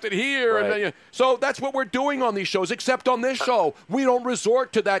 was drafted here, and so that's what we're doing on these shows. Except on this show, we don't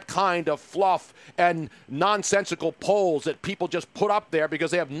resort to that kind of fluff and nonsensical polls that people just put up there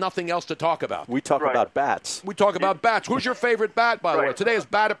because they have nothing else to talk about. We talk about bats. We talk about bats. Who's your favorite bat, by the way? Today is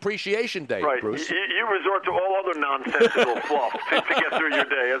Bat Appreciation Day, Right. Bruce. You resort to all other nonsensical fluff to get through your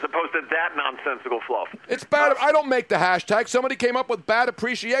day, as opposed to that nonsensical fluff. It's bad. I don't make the hashtag. Somebody came up with Bat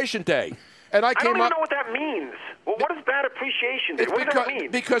Appreciation Day. And I don't even know what that means. Well, what is Bad Appreciation Day? What does that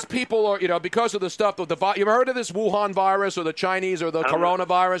mean? Because people are, because of the stuff with the you ever heard of this Wuhan virus or the Chinese or the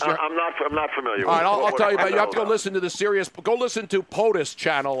coronavirus? I'm not familiar. All right, with I'll tell you about it. You have to go listen to go listen to POTUS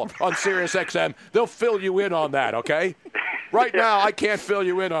channel on Sirius XM. They'll fill you in on that, okay? Right now, I can't fill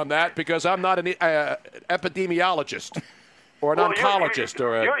you in on that because I'm not an epidemiologist. Or an oncologist,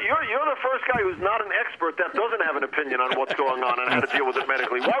 you're the first guy who's not an expert that doesn't have an opinion on what's going on and how to deal with it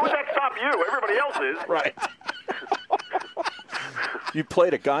medically. Why would that stop you? Everybody else is. Right. You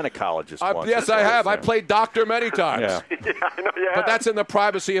played a gynecologist once. Yes, I have. I played doctor many times. Yeah. Yeah, I know you have. But that's in the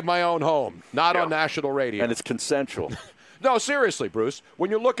privacy of my own home, not on national radio. And it's consensual. No, seriously, Bruce.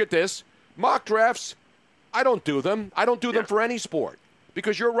 When you look at this, mock drafts, I don't do them. I don't do them for any sport.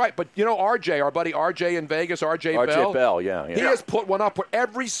 Because you're right, but RJ, our buddy RJ in Vegas, RJ Bell, yeah. He has put one up for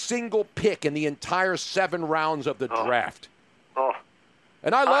every single pick in the entire 7 rounds of the draft. Oh.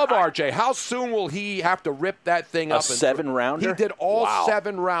 And I love RJ. How soon will he have to rip that thing up? A 7-rounder? He did all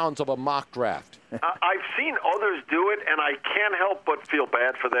 7 rounds of a mock draft. I've seen others do it, and I can't help but feel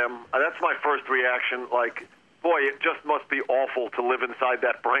bad for them. That's my first reaction. Like, boy, it just must be awful to live inside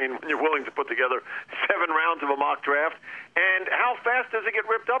that brain when you're willing to put together 7 rounds of a mock draft. And how fast does it get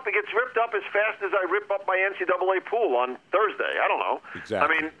ripped up? It gets ripped up as fast as I rip up my NCAA pool on Thursday. I don't know. Exactly.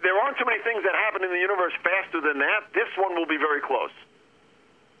 I mean, there aren't too many things that happen in the universe faster than that. This one will be very close.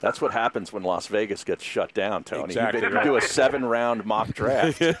 That's what happens when Las Vegas gets shut down, Tony. Exactly. You do a 7-round mock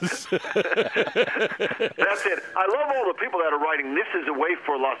draft. That's it. I love all the people that are writing, this is a way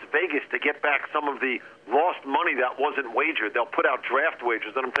for Las Vegas to get back some of the lost money that wasn't wagered. They'll put out draft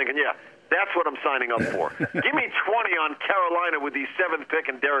wagers. And I'm thinking, yeah, that's what I'm signing up for. Give me 20 on Carolina with the 7th pick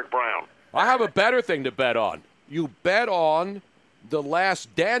and Derek Brown. I have a better thing to bet on. You bet on the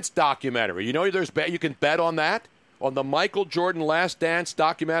Last Dance documentary. You know, you can bet on that. On the Michael Jordan Last Dance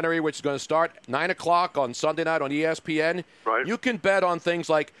documentary, which is going to start 9 o'clock on Sunday night on ESPN. Right. You can bet on things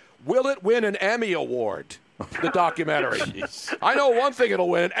like, will it win an Emmy Award, the documentary? I know one thing it'll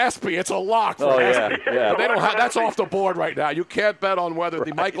win, an ESPY. It's a lock for ESPY. Yeah. They don't have, that's off the board right now. You can't bet on whether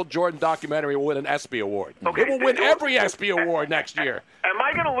the Michael Jordan documentary will win an ESPY Award. Okay. It will win every ESPY Award next year. Am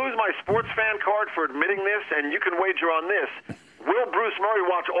I going to lose my sports fan card for admitting this? And you can wager on this. Will Bruce Murray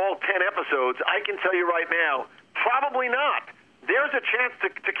watch all 10 episodes? I can tell you right now, probably not. There's a chance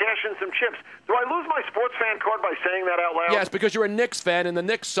to cash in some chips. Do I lose my sports fan card by saying that out loud? Yes, because you're a Knicks fan, and the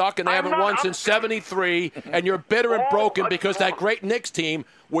Knicks suck, and they haven't won since '73, and you're bitter and broken because that great Knicks team,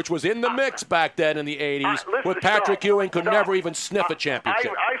 which was in the mix back then in the '80s, with Patrick Ewing, could never even sniff a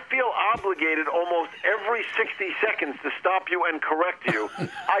championship. I feel obligated almost every 60 seconds to stop you and correct you.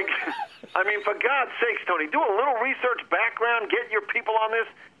 I mean, for God's sakes, Tony, do a little research background, get your people on this.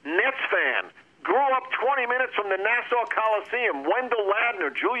 Nets fan. Grew up 20 minutes from the Nassau Coliseum, Wendell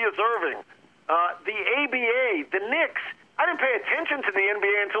Ladner, Julius Erving, the ABA, the Knicks. I didn't pay attention to the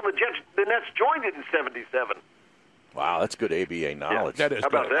NBA until the Nets joined it in '77. Wow, that's good ABA knowledge. Yeah, that is How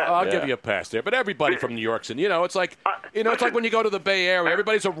about good. that? I'll give you a pass there. But everybody from New York's, and it's like it's like when you go to the Bay Area,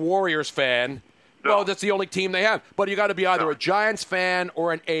 everybody's a Warriors fan. Well, that's the only team they have. But you got to be either a Giants fan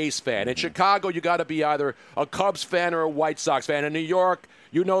or an A's fan. In Chicago, you got to be either a Cubs fan or a White Sox fan. In New York,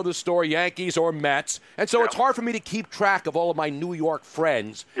 you know the story, Yankees or Mets. And so it's hard for me to keep track of all of my New York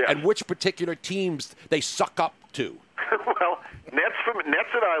friends and which particular teams they suck up to. Well, Nets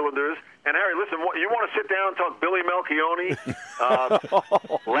and Islanders. And, Harry, listen, you want to sit down and talk Billy Melchioni,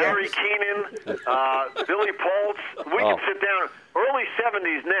 Larry Keenan, Billy Poltz. We can sit down. Early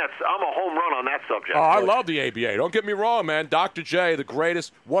 70s Nets, I'm a home run on that subject. Oh, I love the ABA. Don't get me wrong, man. Dr. J, the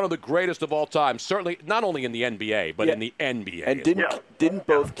greatest, one of the greatest of all time. Certainly, not only in the NBA, but in the NBA. And didn't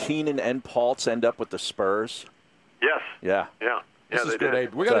both Keenan and Poltz end up with the Spurs? Yes. Yeah. This is good.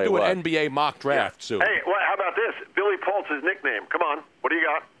 Did. We're going to do an NBA mock draft soon. Hey, how about this? Billy Poltz's nickname. Come on. What do you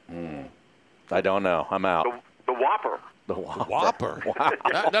got? I don't know. I'm out. The Whopper. The Whopper. Whopper.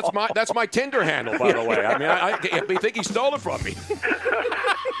 Wow. That's my Tinder handle, by the way. I mean, I think he stole it from me. There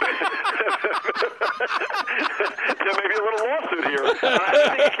may be a little lawsuit here.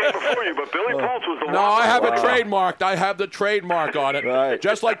 I think it came before you, but Billy Poltz was the Whopper. No, I have it trademarked. I have the trademark on it. Right.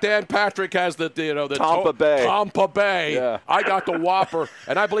 Just like Dan Patrick has the Tampa Bay. Tampa Bay. Yeah. I got the Whopper,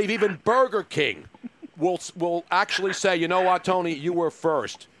 and I believe even Burger King will actually say, you know what, Tony, you were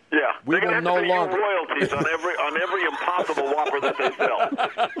first. Yeah, we they're will going to no have to pay longer you royalties on every impossible Whopper that they sell,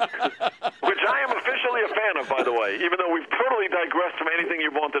 which I am officially a fan of, by the way. today, even though we've totally digressed from anything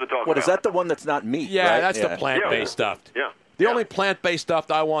you wanted to talk What, about. is that the one that's not meat, Yeah, right? that's the plant-based stuff. Yeah. The only plant-based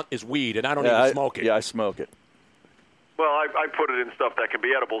stuff I want is weed, and I don't even smoke it. Yeah, I smoke it. Well, I put it in stuff that can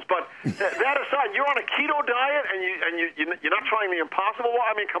be edibles. But that aside, you're on a keto diet, and you're not trying the impossible.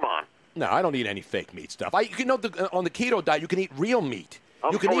 I mean, come on. No, I don't eat any fake meat stuff. On the keto diet, you can eat real meat.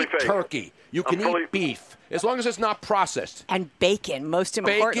 I'm You can fully eat fake. turkey. You can eat beef, as long as it's not processed. And bacon, most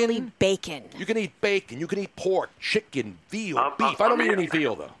importantly, bacon. You can eat bacon. You can eat pork, chicken, veal, beef. I don't eat any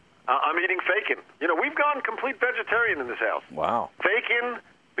veal, though. I'm eating bacon. You know, we've gone complete vegetarian in this house. Wow. Bacon,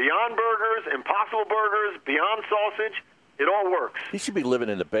 Beyond Burgers, Impossible Burgers, Beyond Sausage. It all works. You should be living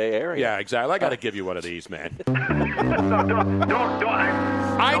in the Bay Area. Yeah, exactly. I got to give you one of these, man.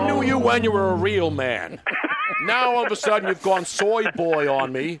 I knew you when you were a real man. Now, all of a sudden, you've gone soy boy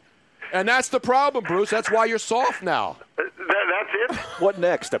on me. And that's the problem, Bruce. That's why you're soft now. That's it? What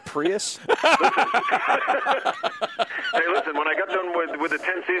next, a Prius? Hey, listen, when I got done with the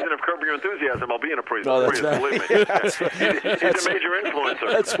 10th season of Curb Your Enthusiasm, I'll be in a Prius. No, that's believe me. That's right. He's a major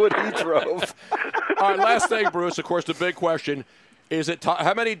influencer. That's what he drove. All right, last thing, Bruce. Of course, the big question is: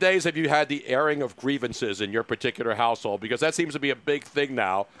 how many days have you had the airing of grievances in your particular household? Because that seems to be a big thing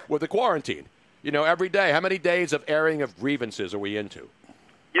now with the quarantine. You know, every day. How many days of airing of grievances are we into?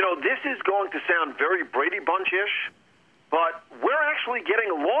 You know, this is going to sound very Brady Bunch-ish, but we're actually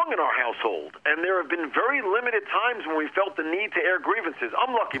getting along in our household, and there have been very limited times when we felt the need to air grievances.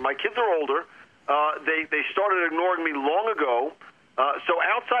 I'm lucky. My kids are older. They started ignoring me long ago. So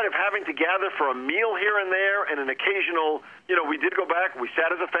outside of having to gather for a meal here and there and an occasional, you know, we did go back. We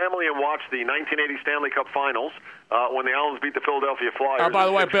sat as a family and watched the 1980 Stanley Cup Finals when the Islanders beat the Philadelphia Flyers. By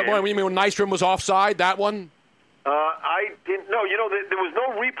the way, you mean when Nystrom was offside, that one? I didn't know. You know, there was no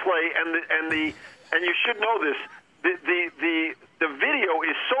replay, and you should know this. The video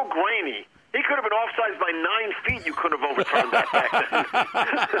is so grainy. He could have been offsides by 9 feet. You couldn't have overturned that back then.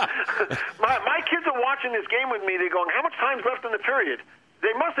 my kids are watching this game with me. They're going, how much time's left in the period?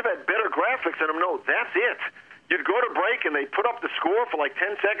 They must have had better graphics. And I'm, no, that's it. You'd go to break, and they'd put up the score for like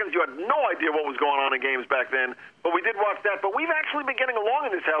 10 seconds. You had no idea what was going on in games back then. But we did watch that. But we've actually been getting along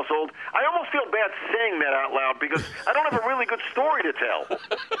in this household. I almost feel bad saying that out loud because I don't have a really good story to tell.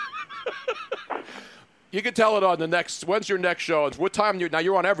 You can tell it on the next. When's your next show? What time? Now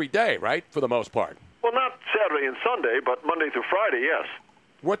you're on every day, right? For the most part. Well, not Saturday and Sunday, but Monday through Friday, yes.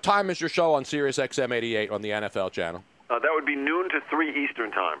 What time is your show on Sirius XM 88 on the NFL channel? That would be noon to 3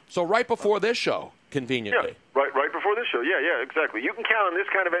 Eastern time. So right before this show, conveniently. Yeah, right before this show. Yeah, exactly. You can count on this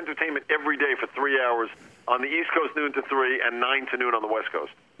kind of entertainment every day for 3 hours on the East Coast, noon to 3, and 9 to noon on the West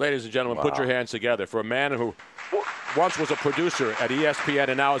Coast. Ladies and gentlemen, put your hands together for a man who once was a producer at ESPN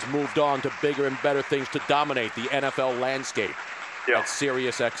and now has moved on to bigger and better things to dominate the NFL landscape at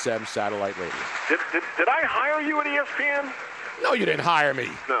Sirius XM Satellite Radio. Did I hire you at ESPN? No, you didn't hire me.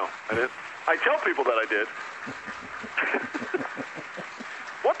 No, I didn't. I tell people that I did.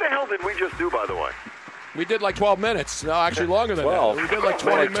 What the hell did we just do, by the way? We did like 12 minutes. No, actually longer than 12. that. We did like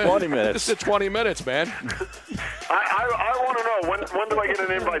 20 minutes. 20 minutes. Just did 20 minutes, man. I want to know, when do I get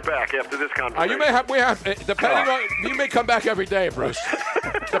an invite back after this conversation? You may come back every day, Bruce.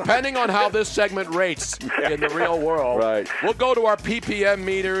 Depending on how this segment rates in the real world. Right. We'll go to our PPM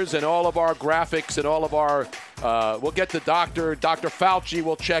meters and all of our graphics and all of our, we'll get to Dr. Fauci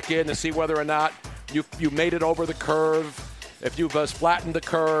will check in to see whether or not you made it over the curve. If you've flattened the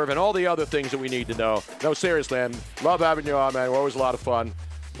curve and all the other things that we need to know. No, seriously, man. Love having you on, man. We're always a lot of fun.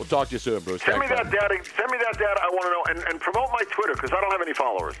 We'll talk to you soon, Bruce. Send me that data. I want to know. And promote my Twitter because I don't have any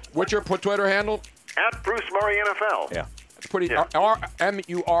followers. What's your Twitter handle? At Bruce Murray NFL. Yeah. It's pretty.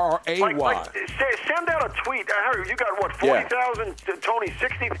 R-M-U-R-A-Y. Send out a tweet. Harry, you got what, 40,000? Tony,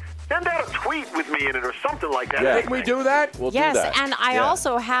 60? Send out a tweet with me in it or something like that. Yeah. Can we do that? We'll yes, do that. And I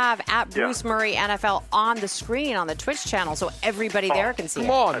also have at Bruce Murray NFL on the screen on the Twitch channel, so everybody there can see it.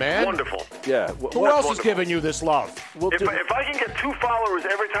 Come on, man. Wonderful. Yeah. Who else is giving you this love? If I can get 2 followers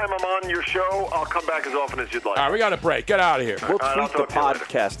every time I'm on your show, I'll come back as often as you'd like. All right, we got a break. Get out of here. We'll tweet the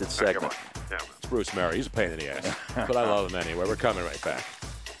podcasted segment. It's Bruce Murray. He's a pain in the ass. But I love him anyway. We're coming right back.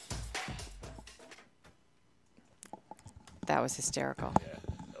 That was hysterical. Yeah,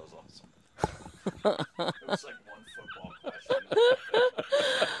 that was awesome. It was like one football question.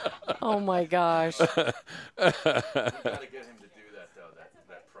 Oh, my gosh. We got to get him to do that, though,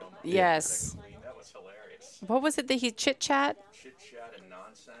 that promo. Yes. That was hilarious. What was it that he chit-chat? Chit-chat and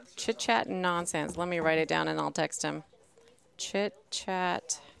nonsense. Chit-chat and nonsense. Let me write it down and I'll text him.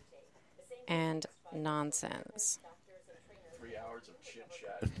 Chit-chat and nonsense. 3 hours of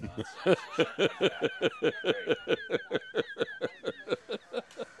chit-chat and nonsense.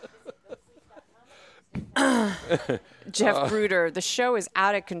 Jeff Bruder, the show is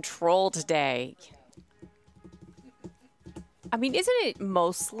out of control today. I mean, isn't it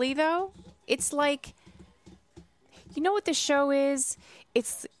mostly, though? It's like, you know what the show is?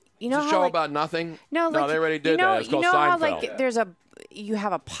 It's, you know, it's a show about nothing. No, like, they already did that. It's called Seinfeld. How, you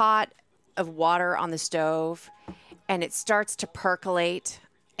have a pot of water on the stove, and it starts to percolate,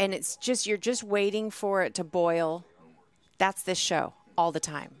 and you're just waiting for it to boil. That's this show all the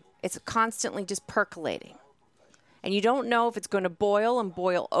time. It's constantly just percolating. And you don't know if it's going to boil and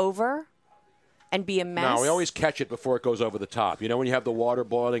boil over and be a mess. No, we always catch it before it goes over the top. You know when you have the water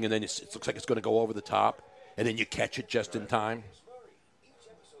boiling and then it looks like it's going to go over the top, and then you catch it just in time?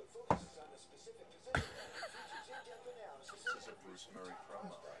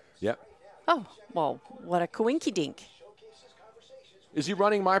 Yep. Oh, well, what a coinky-dink. Is he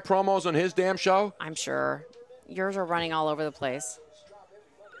running my promos on his damn show? I'm sure. Yours are running all over the place.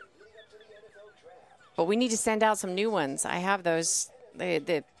 But we need to send out some new ones. I have those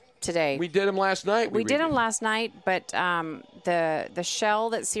today. We did them last night. We did them last night, but the shell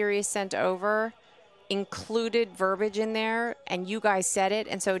that Sirius sent over included verbiage in there, and you guys said it,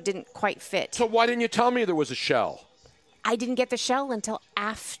 and so it didn't quite fit. So why didn't you tell me there was a shell? I didn't get the shell until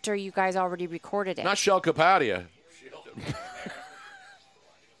after you guys already recorded it. Not Shell Capadia.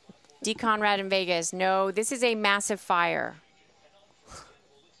 D. Conrad in Vegas. No, this is a massive fire.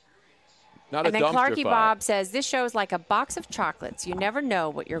 Not and a then dumpster Clarky fire. Bob says, this show is like a box of chocolates. You never know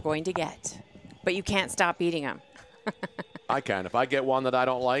what you're going to get, but you can't stop eating them. I can. If I get one that I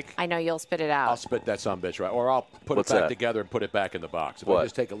don't like, I know you'll spit it out. I'll spit that sumbitch, right? Or I'll put What's it back that? together and put it back in the box. If What? I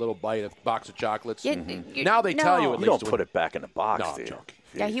just take a little bite of box of chocolates. Yeah, Now they tell you at You least. don't put it back in the box, No, do I'm you? joking.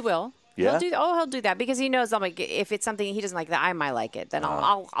 Yeah, he will. Yeah? He'll do that because he knows I'm like, if it's something he doesn't like that I might like it, then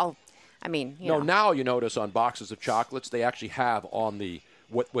I'll I mean, you know. Now you notice on boxes of chocolates they actually have on the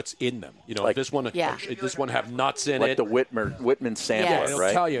what's in them. You know, Like- this one have nuts in Like it. the Whitman sampler, Yes. It'll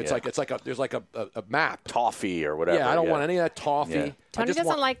right? tell you. Yeah. There's like a map. Toffee or whatever. Yeah, I don't want any of that toffee. Yeah. I Tony just doesn't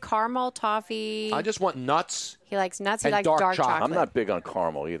want, like caramel, toffee. I just want nuts. He likes nuts. He and likes dark dark chocolate. chocolate. I'm not big on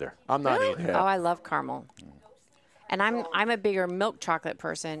caramel either. I'm not Really? eating. Oh, I love caramel. And I'm a bigger milk chocolate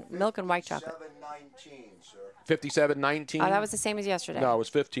person. Milk and white chocolate. 719, sir. 57.19. Oh, that was the same as yesterday. No, it was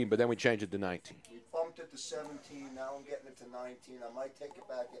 15, but then we changed it to 19. We bumped it to 17. Now I'm getting it to 19. I might take it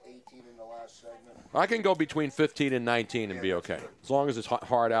back to 18 in the last segment. I can go between 15 and 19 and be okay, as long as it's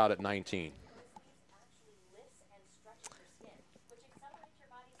hard out at 19.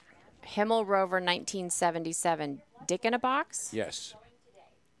 Himmel Rover 1977. Dick in a box? Yes.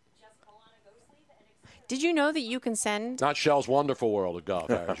 Did you know that you can send? Not Shell's Wonderful World of Golf,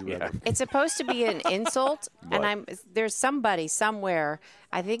 as you remember. It's supposed to be an insult, What? and there's somebody somewhere.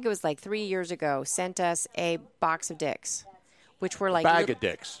 I think it was like 3 years ago. Sent us a box of dicks, which were like Bag of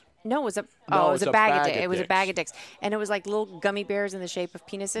dicks. No, it was a No, it was it's a bag of bag dicks. of It was a dicks. bag of dicks, and it was like little gummy bears in the shape of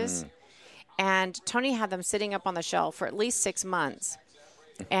penises. And Tony had them sitting up on the shelf for at least 6 months.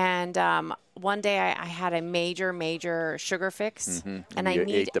 And one day I had a major sugar fix, and I You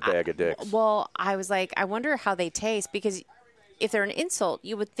need ate the bag of dicks. Well, I was like, I wonder how they taste, because if they're an insult,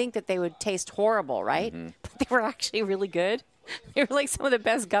 you would think that they would taste horrible, right? But they were actually really good. They were like some of the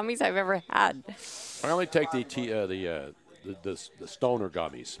best gummies I've ever had. I only take the stoner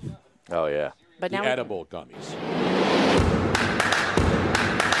gummies, Oh, yeah. But the now edible gummies.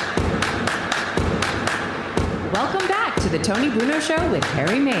 Welcome back to the Tony Bruno Show with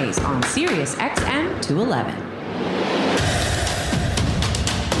Harry Mays on Sirius XM 211.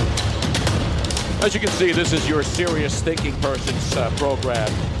 As you can see, this is your serious thinking person's program.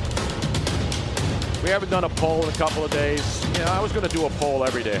 We haven't done a poll in a couple of days. Yeah, I was going to do a poll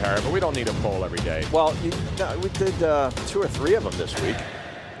every day, Harry, but we don't need a poll every day. Well, we did 2 or 3 of them this week.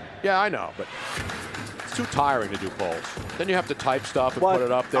 Yeah, I know, but it's too tiring to do polls. Then you have to type stuff and Well, put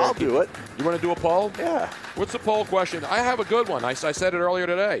it up there. I'll do it. You want to do a poll? Yeah. What's the poll question? I have a good one. I said it earlier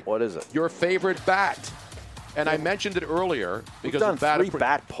today. What is it? Your favorite bat. And I mentioned it earlier We've because done the bat 3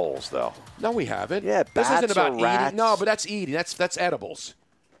 bat polls, though. No, we haven't. Yeah, this bats isn't about or rats. eating. No, but that's eating. That's edibles.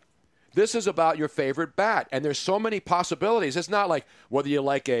 This is about your favorite bat, and there's so many possibilities. It's not like whether you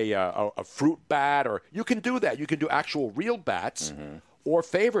like a fruit bat, or you can do that. You can do actual real bats or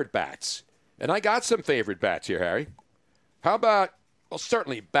favorite bats. And I got some favorite bats here, Harry. How about, well,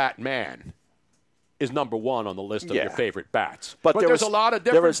 certainly Batman is number 1 on the list of Yeah. your favorite bats. But there there's was, a lot of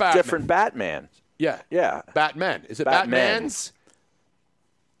there different was Batman. different Batman. Yeah. Yeah. Batman. Is it Batman. Batman's?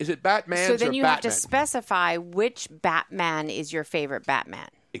 Is it Batman's So then or you Batman? have to specify which Batman is your favorite Batman.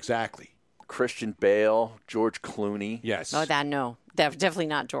 Exactly. Christian Bale, George Clooney. Yes. Oh, that no. Definitely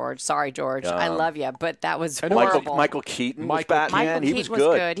not George. Sorry, George. I love you, but that was And horrible. Michael Keaton was Batman. Michael He Keaton was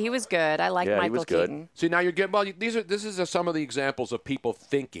good. He was good. I like Michael he was good. Keaton. See, now you're getting, well, this is some of the examples of people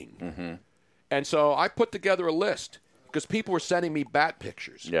thinking. And so I put together a list because people were sending me bat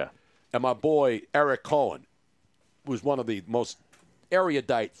pictures. Yeah. And my boy, Eric Cohen, was one of the most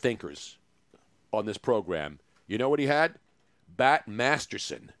erudite thinkers on this program. You know what he had? Bat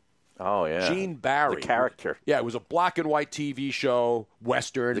Masterson. Oh, yeah. Gene Barry. The character. Yeah, it was a black and white TV show,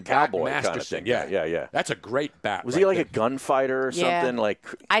 Western. The Bat cowboy kind of Masterson. thing. Yeah. That's a great bat. Was right he like there. a gunfighter or something? Like,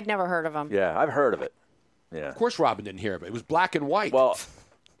 I'd never heard of him. yeah, I've heard of it. Yeah. Of course Robin didn't hear of it. It was black and white. Well,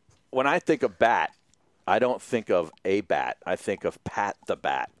 when I think of bat, I don't think of a bat. I think of Pat the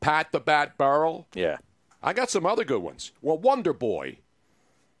Bat. Pat the Bat Burrell. Yeah. I got some other good ones. Well, Wonder Boy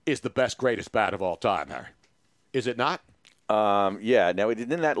is the best, greatest bat of all time, Harry. Is it not? Yeah. Now,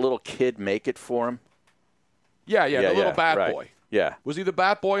 didn't that little kid make it for him? Yeah, the little bat right. boy. Yeah. Was he the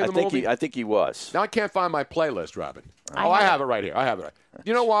bat boy in the movie? I think he was. Now I can't find my playlist, Robin. I have it right here. I have it right.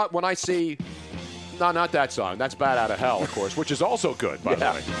 You know what? When I see... No, not that song. That's Bat Out of Hell, of course, which is also good, by the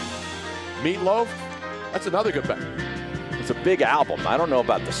way. Meatloaf? That's another good band. It's a big album. I don't know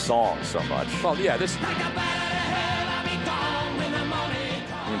about the song so much. Well, yeah, this... I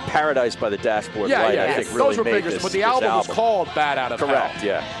mean, Paradise by the Dashboard Light, I think, really those were made bigger, this but the this album was called Bat Out of Hell. Correct,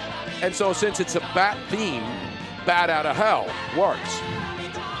 yeah. And so since it's a bat theme, Bat Out of Hell works.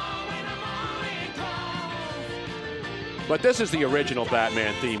 But this is the original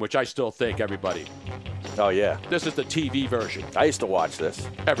Batman theme, which I still think everybody. Oh, yeah. This is the TV version. I used to watch this.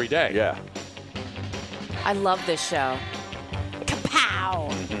 Every day. Yeah. I love this show. Kapow!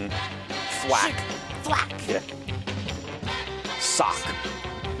 Thwack. Thwack. Yeah. Sock.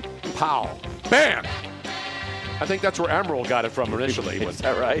 Pow. Bam! I think that's where Emerald got it from initially. Is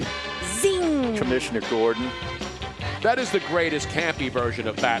that right? Zing! Commissioner Gordon. That is the greatest campy version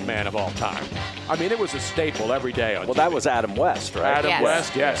of Batman of all time. I mean, it was a staple every day on TV. That was Adam West, right? Adam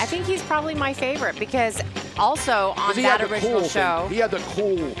West, yes. I think he's probably my favorite because also on he that had the original cool show. He had the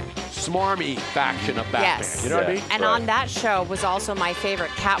cool, smarmy faction of Batman. Yes. You know what I mean? And on that show was also my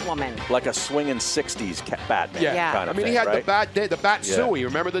favorite Catwoman. Like a swinging 60s Batman kind of I mean, he thing, had right? the Bat Yeah. Suey.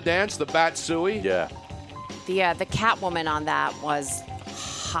 Remember the dance? The Bat Suey? Yeah. The Catwoman on that was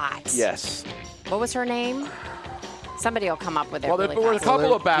hot. Yes. What was her name? Somebody will come up with it. Well, really there were a fast.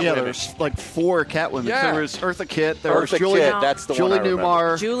 couple of Batwomen. Yeah, there was like 4 Catwomen. Yeah. There was Eartha Kitt. There Eartha was Julie, Kitt, that's the Julie one I remember.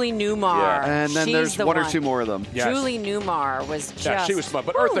 Newmar. Julie Newmar. And then She's there's the one or two more of them. Yes. Julie Newmar was just. Yeah, she was smart.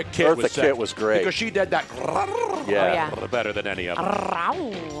 But Eartha Kitt was Kitt was great. Because she did that Yeah. better than any of them.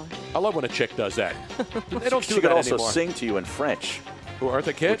 Row. I love when a chick does that. They don't She do could that also anymore. sing to you in French, Who,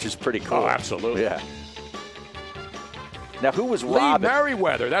 Eartha Kitt? which is pretty cool. Oh, absolutely. Yeah. Now, who was Lee Robin?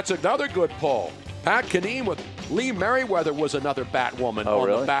 Merriweather. That's another good poll. Pat Kineen with Lee Merriweather was another Batwoman on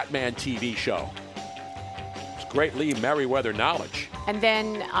really? the Batman TV show. It's great Lee Merriweather knowledge. And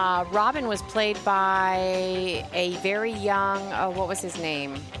then Robin was played by a very young, what was his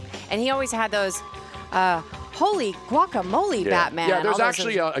name? And he always had those holy guacamole Batman. Yeah, there's all those-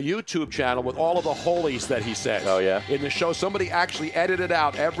 actually a YouTube channel with all of the holies that he says. Oh, yeah? In the show, somebody actually edited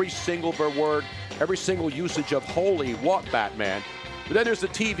out every single word, every single usage of holy what Batman. But then there's the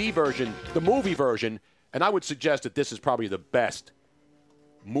TV version, the movie version, and I would suggest that this is probably the best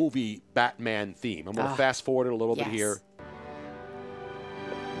movie Batman theme. I'm going to fast forward it a little bit here.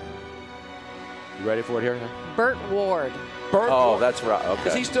 You ready for it here? Burt Ward. Burt Ward. That's right. Okay.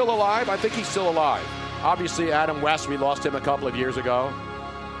 Is he still alive? I think he's still alive. Obviously, Adam West, we lost him a couple of years ago.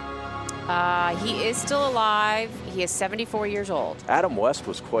 He is still alive. He is 74 years old. Adam West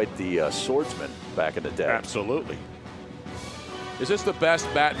was quite the swordsman back in the day. Absolutely. Is this the best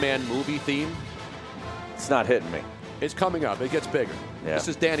Batman movie theme? It's not hitting me. It's coming up. It gets bigger. Yeah. This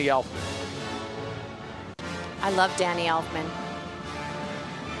is Danny Elfman. I love Danny Elfman.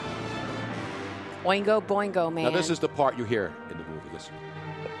 Oingo boingo, man. Now, this is the part you hear in the movie. Listen.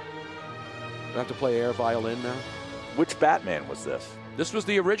 I have to play air violin now. Which Batman was this? This was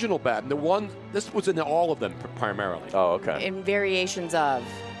the original Batman. The one. This was in all of them primarily. Oh, okay. In variations of.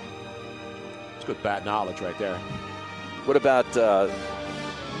 It's good bat knowledge right there. What about the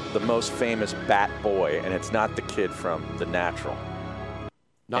most famous Bat Boy? And it's not the kid from The Natural.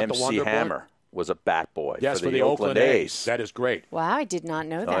 Not the MC Wonder Boy? Hammer was a Bat Boy Yes, for the Oakland A's. That is great. Wow, I did not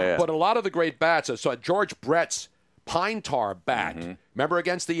know that. yeah. But a lot of the great bats. So George Brett's Pine Tar bat. Remember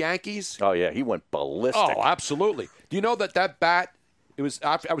against the Yankees? Oh, yeah. He went ballistic. Oh, absolutely. Do you know that bat? It was.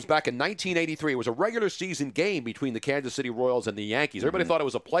 I was back in 1983. It was a regular season game between the Kansas City Royals and the Yankees. Everybody thought it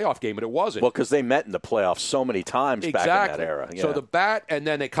was a playoff game, but it wasn't. Well, because they met in the playoffs so many times back in that era. Yeah. So the bat, and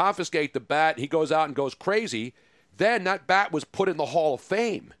then they confiscate the bat. He goes out and goes crazy. Then that bat was put in the Hall of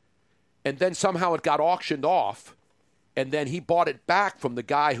Fame, and then somehow it got auctioned off, and then he bought it back from the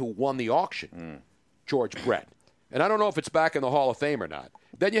guy who won the auction, George Brett. And I don't know if it's back in the Hall of Fame or not.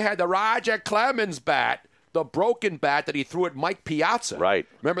 Then you had the Roger Clemens bat, the broken bat that he threw at Mike Piazza. Right.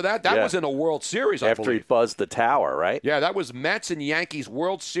 Remember that? That was in a World Series, I After believe. he buzzed the tower, right? Yeah, that was Mets and Yankees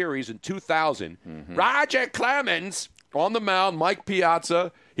World Series in 2000. Roger Clemens on the mound, Mike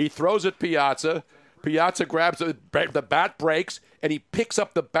Piazza. He throws at Piazza. Piazza grabs the bat breaks, and he picks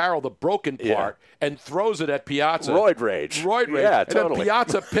up the barrel, the broken part, and throws it at Piazza. Roid rage. Yeah, totally. And then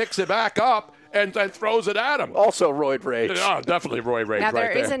Piazza picks it back up and throws it at him. Also roid rage. Oh, definitely roid rage Now, right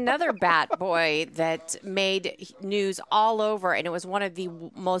there is another bat boy that made news all over, and it was one of the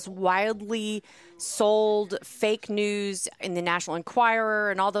most wildly sold fake news in the National Enquirer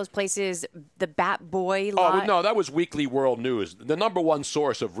and all those places, the Bat Boy lot. Oh, no, that was Weekly World News, the number one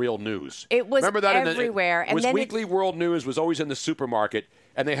source of real news. It was Remember that everywhere. It was Weekly World News was always in the supermarket,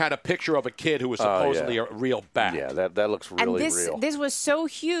 and they had a picture of a kid who was supposedly a real bat. Yeah, that looks really real. This was so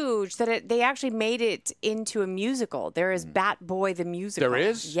huge that they actually made it into a musical. There is Bat Boy the musical. There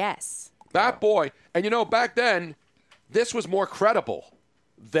is? Yes. Bat Boy. And, back then, this was more credible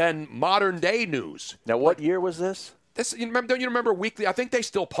than modern-day news. Now, what year was this? Don't you remember Weekly? I think they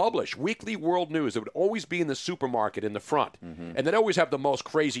still publish Weekly World News. It would always be in the supermarket in the front. And they'd always have the most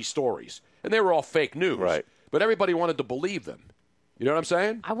crazy stories. And they were all fake news. Right. But everybody wanted to believe them. You know what I'm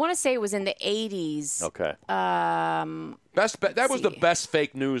saying? I want to say it was in the 80s. Okay. That was the best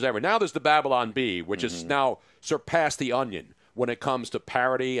fake news ever. Now there's the Babylon Bee, which has now surpassed the Onion when it comes to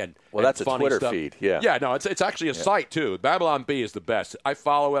parody and that's and funny a Twitter stuff. feed. Yeah. Yeah, no, it's actually a site too. Babylon Bee is the best. I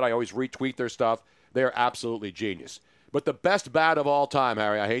follow it. I always retweet their stuff. They're absolutely genius. But the best bat of all time,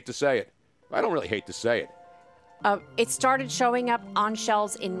 Harry, I hate to say it. I don't really hate to say it. It started showing up on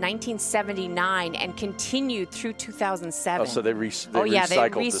shelves in 1979 and continued through 2007. Oh, so they they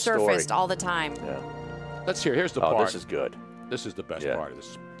recycled the story. resurfaced all the time. Yeah. Let's hear. Here's the part. This is good. This is the best part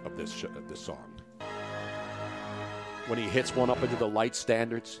of this song. When he hits one up into the light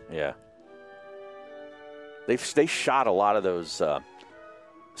standards. Yeah. They shot a lot of those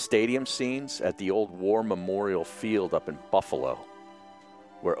stadium scenes at the old War Memorial Field up in Buffalo,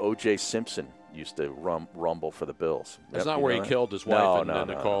 where O.J. Simpson used to rumble for the Bills. That's not where he killed his wife and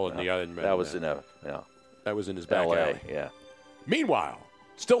Nicole and the other. That was in that was in his back LA, alley. yeah. Meanwhile,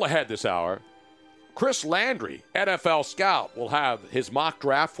 still ahead this hour, Chris Landry, NFL scout, will have his mock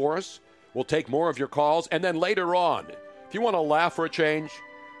draft for us. We'll take more of your calls, and then later on, if you want to laugh for a change,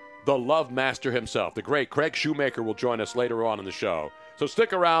 the love master himself, the great Craig Shoemaker, will join us later on in the show. So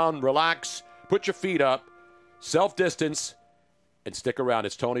stick around, relax, put your feet up, self-distance, and stick around.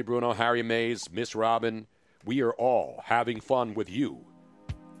 It's Tony Bruno, Harry Mays, Miss Robin. We are all having fun with you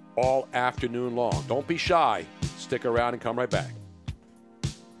all afternoon long. Don't be shy. Stick around and come right back.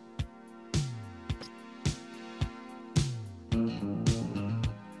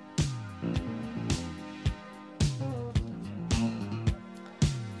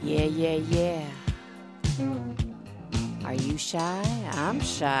 Yeah. Are you shy? I'm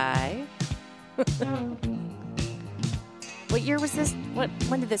shy. What year was this?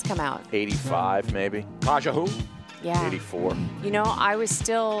 When did this come out? 85, maybe. Kaja who? Yeah. 84. I was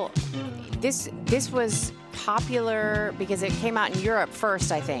still. This was popular because it came out in Europe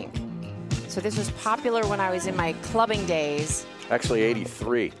first, I think. So this was popular when I was in my clubbing days. Actually,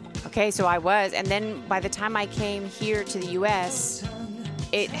 83. Okay, so I was. And then by the time I came here to the U.S.,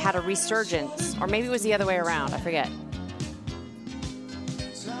 it had a resurgence. Or maybe it was the other way around. I forget.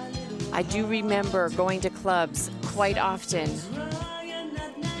 I do remember going to clubs quite often.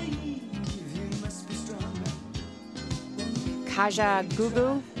 Kaja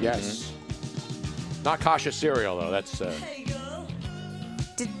Gugu? Yes. Not Kasha cereal, though. That's.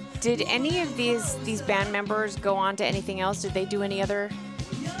 Did any of these band members go on to anything else? Did they do any other?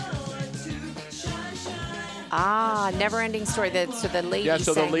 Never Ending Story. So the lady. Yeah,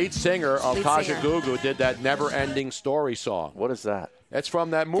 so the lead singer of Kaja singer. Gugu did that Never Ending Story song. What is that? That's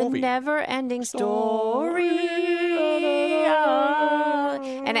from that movie. The Never Ending Story.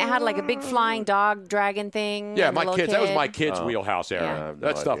 And it had like a big flying dog dragon thing. Yeah, and the my little kids. Kid. That was my kids' wheelhouse era. I have no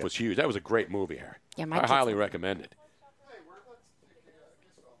That stuff idea. was huge. That was a great movie, Harry. Yeah, my I kids highly love it. recommend it.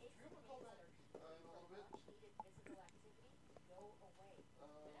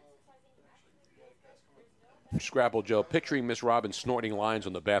 Scrabble Joe, picturing Miss Robin snorting lines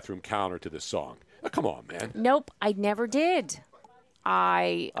on the bathroom counter to this song. Oh, come on, man. Nope, I never did.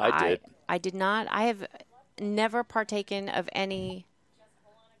 I did. I did not. I have never partaken of any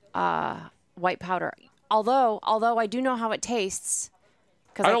white powder. Although I do know how it tastes.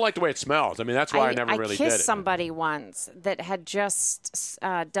 I don't like the way it smells. I mean, that's why I never really did it. I kissed somebody once that had just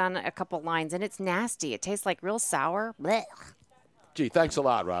done a couple lines, and it's nasty. It tastes like real sour. Blech. Gee, thanks a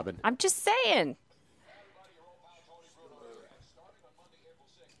lot, Robin. I'm just saying.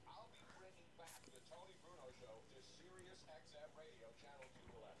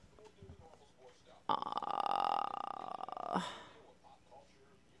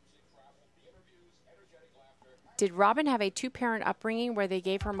 Did Robin have a two-parent upbringing where they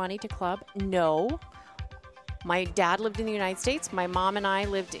gave her money to club? No. My dad lived in the United States. My mom and I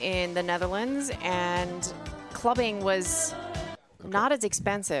lived in the Netherlands, and clubbing was not as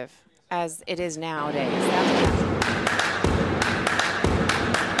expensive as it is nowadays.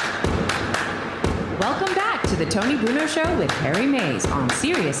 Welcome back to the Tony Bruno Show with Harry Mays on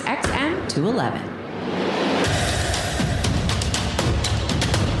Sirius XM 211.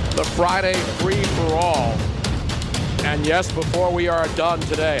 The Friday free-for-all. And yes, before we are done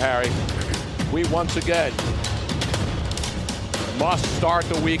today, Harry, we once again must start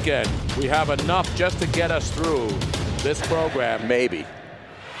the weekend. We have enough just to get us through this program. Maybe.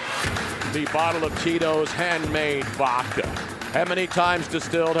 The bottle of Tito's handmade vodka. How many times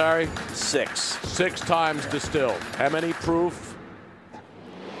distilled, Harry? 6. 6 times distilled. How many proof?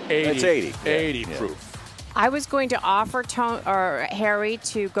 80. That's 80. 80 proof. I was going to offer Harry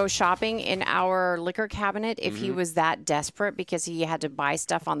to go shopping in our liquor cabinet if he was that desperate because he had to buy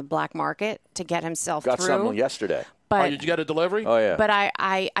stuff on the black market to get himself Got through. someone yesterday. But, did you get a delivery? Oh, yeah. But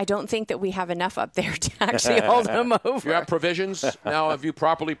I don't think that we have enough up there to actually hold him over. You have provisions? Now, have you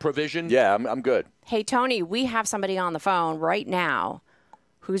properly provisioned? Yeah, I'm good. Hey, Tony, we have somebody on the phone right now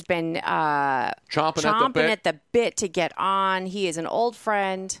who's been chomping at the bit to get on. He is an old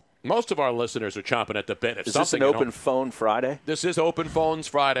friend. Most of our listeners are chomping at the bit. Is this an open phone Friday? This is Open Phones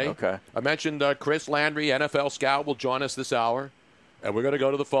Friday. Okay. I mentioned Chris Landry, NFL scout, will join us this hour. And we're going to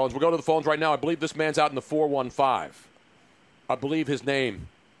go to the phones. We'll go to the phones right now. I believe this man's out in the 415. I believe his name.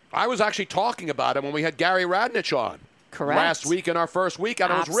 I was actually talking about him when we had Gary Radnich on. Correct. Last week in our first week,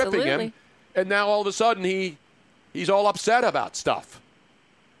 and I was ripping him. And now all of a sudden he's all upset about stuff.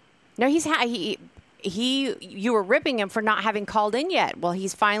 No, you were ripping him for not having called in yet. Well,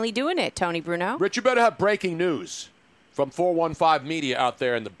 he's finally doing it, Tony Bruno. Rich, you better have breaking news from 415 Media out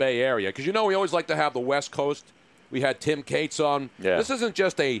there in the Bay Area. Because, we always like to have the West Coast. We had Tim Cates on. Yeah. This isn't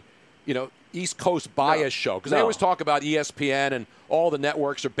just a, East Coast bias show. Because they always talk about ESPN and all the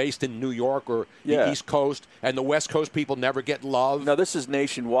networks are based in New York or the East Coast. And the West Coast people never get love. No, this is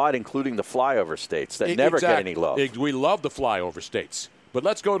nationwide, including the flyover states that never get any love. We love the flyover states. But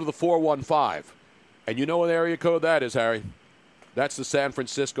let's go to the 415. And you know what area code that is, Harry? That's the San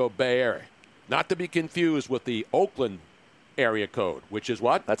Francisco Bay Area. Not to be confused with the Oakland area code, which is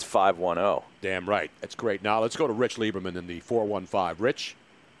what? That's 510. Damn right. That's great. Now let's go to Rich Lieberman in the 415. Rich,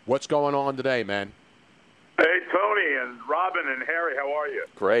 what's going on today, man? Hey, Tony and Robin and Harry, how are you?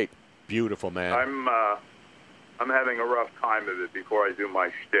 Great. Beautiful, man. I'm having a rough time of it before I do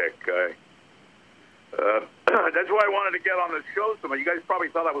my shtick. That's why I wanted to get on the show so much. You guys probably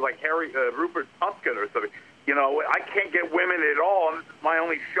thought I was like Rupert Pumpkin or something. I can't get women at all, and this is my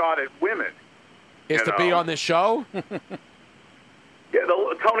only shot at women. Is to be on this show? Yeah,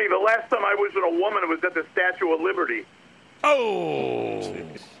 Tony, the last time I was with a woman, it was at the Statue of Liberty. Oh!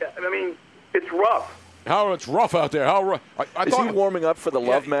 I mean, it's rough. How it's rough out there. How rough. Is he warming up for the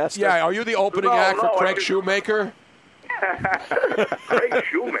Love Master? Yeah, are you the opening act for Craig Shoemaker? Craig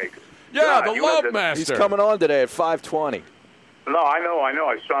Shoemaker? Yeah, the Love Master. He's coming on today at 5:20. No, I know.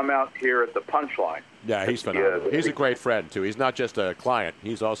 I saw him out here at the Punchline. Yeah, he's phenomenal. He's a great friend, too. He's not just a client.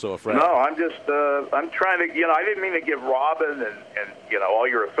 He's also a friend. No, I'm just, I'm trying to, I didn't mean to give Robin and all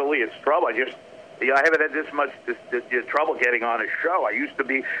your affiliates trouble. I just, I haven't had this much trouble getting on a show. I used to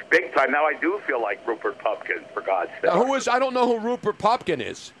be big time. Now I do feel like Rupert Pupkin, for God's sake. Now, I don't know who Rupert Pupkin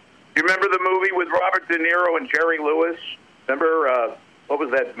is. You remember the movie with Robert De Niro and Jerry Lewis? Remember, what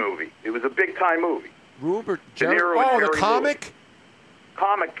was that movie? It was a big time movie. Rupert De Niro and Jerry the comic? Lewis.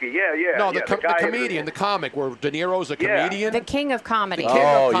 Comic, yeah. No, the comedian, the comic where De Niro's a comedian. The king of comedy. The king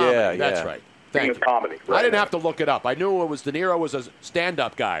of comedy. Yeah. That's right. King of comedy. Right. I didn't have to look it up. I knew it was De Niro was a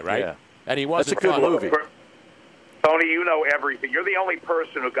stand-up guy, right? Yeah. And he wasn't That's a good movie. Tony, you know everything. You're the only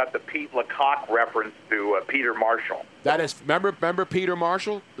person who got the Pete Lecoq reference to Peter Marshall. That is, remember Peter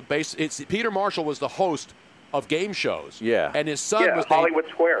Marshall? Peter Marshall was the host of game shows. Yeah. And his son was Hollywood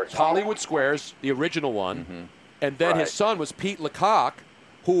Squares. Hollywood Squares, the original one. Mm-hmm. And then his son was Pete Lecoq,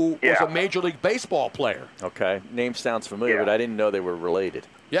 who was a Major League Baseball player. Okay. Name sounds familiar, but I didn't know they were related.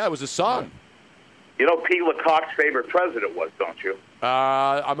 Yeah, it was his son. You know Pete Lecoq's favorite president was, don't you?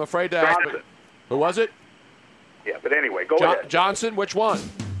 I'm afraid to ask. Johnson. Who was it? Yeah, but anyway, go ahead. Johnson, which one?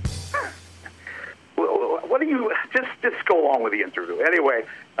 What do you just go along with the interview? Anyway,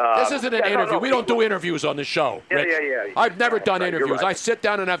 this isn't an interview. We don't do interviews on the show. Yeah, Rich. yeah. I've never done Right, you're interviews. right. I sit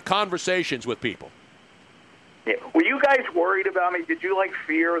down and have conversations with people. Yeah. Were you guys worried about me? Did you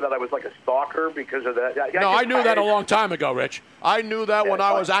fear that I was like a stalker because of that? I knew that a long time ago, Rich. I knew that when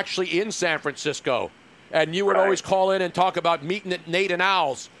I was actually in San Francisco, and you would always call in and talk about meeting at Nate and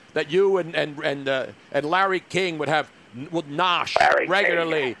Al's. That you and Larry King would have nosh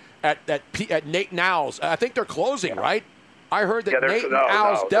regularly at Nate and Al's. I think they're closing, right? I heard that Nate and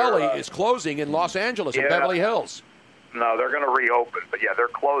Al's Deli is closing in Los Angeles in Beverly Hills. No, they're going to reopen, but they're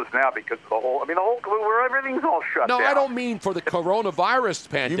closed now because of the whole. Where everything's all shut down. No, I don't mean for the coronavirus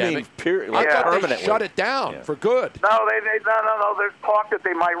pandemic. You mean period? I thought permanently. they shut it down for good. No, no. There's talk that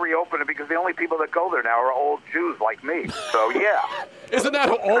they might reopen it because the only people that go there now are old Jews like me. So yeah. Isn't that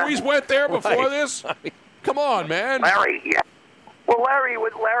who always went there before this? Come on, man. Larry, yeah. Well,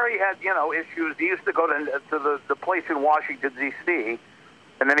 Larry had issues. He used to go to the place in Washington D.C.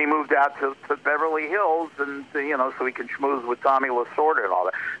 and then he moved out to Beverly Hills, and so he could schmooze with Tommy Lasorda and all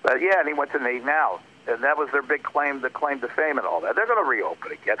that. But and he went to Nate now, and that was their big claim to fame and all that. They're going to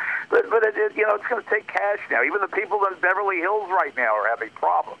reopen again, but it's going to take cash now. Even the people in Beverly Hills right now are having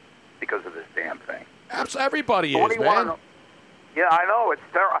problems because of this damn thing. Everybody What is, do you man. want? Yeah, I know it's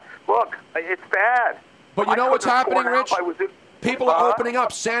terrible. Look, it's bad. But you know what's happening, Rich? I was in, People are opening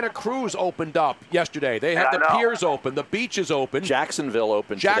up. Santa Cruz opened up yesterday. They had the piers open, the beaches open. Jacksonville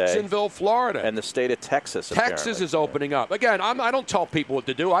opened today. Jacksonville, Florida. And the state of Texas, Texas apparently. is opening up. Again, I don't tell people what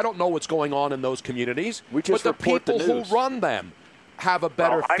to do. I don't know what's going on in those communities. We just but the report the people news. who run them have a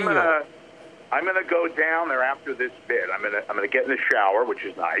better feel. I'm gonna go down there after this bit. I'm gonna get in the shower, which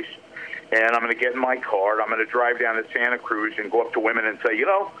is nice, and I'm gonna get in my car. And I'm gonna drive down to Santa Cruz and go up to women and say,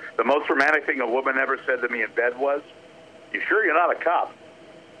 the most romantic thing a woman ever said to me in bed was, "You sure you're not a cop?"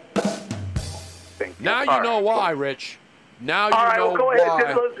 Now you know why, Rich. Now you All right, know well, go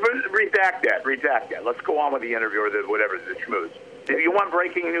ahead. why. Let's redact that. Let's go on with the interview or whatever, the schmooze. Do you want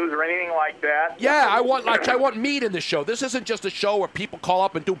breaking news or anything like that? Yeah, I want meat in the show. This isn't just a show where people call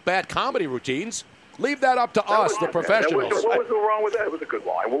up and do bad comedy routines. Leave that up to us, the professionals. What was wrong with that? It was a good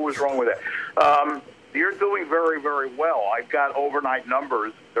line. What was wrong with that? You're doing very, very well. I've got overnight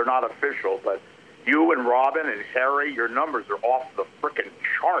numbers. They're not official, but you and Robin and Harry, your numbers are off the frickin'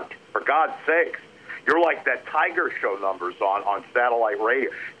 chart, for God's sakes. You're like that Tiger Show numbers on satellite radio.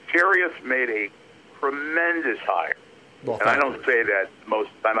 Sirius made a tremendous hire. Well, and I don't say that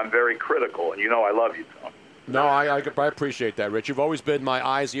most of the time. I'm very critical, and I love you, Tom. No, I appreciate that, Rich. You've always been my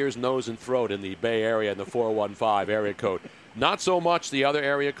eyes, ears, nose, and throat in the Bay Area and the 415 area code. Not so much the other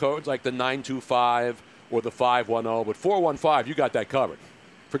area codes like the 925 or the 510, but 415, you got that covered.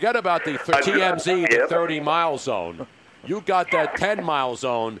 Forget about the TMZ, the 30-mile zone. You got that 10-mile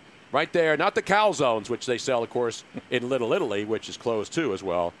zone right there. Not the Cal zones, which they sell, of course, in Little Italy, which is closed too as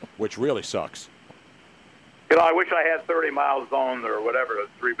well, which really sucks. I wish I had 30-mile zone or whatever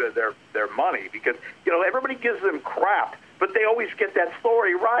their money because everybody gives them crap, but they always get that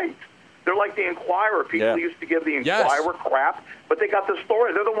story right. They're like the Inquirer. People used to give the Inquirer crap, but they got the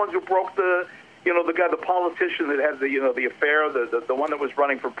story. They're the ones who broke the guy, the politician that had the affair, the one that was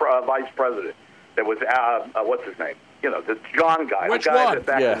running for vice president. That was what's his name? The John guy. Which the guy one? That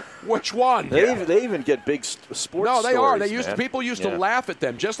back Which one? They even get big sports. No, they are. stories, People used to laugh at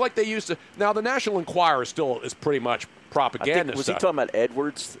them, just like they used to. Now the National Enquirer still is pretty much propaganda. Was he talking about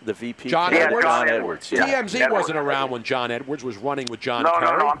Edwards, the VP? John Edwards. John Edwards. Yeah. TMZ wasn't around when John Edwards was running with John Kerry.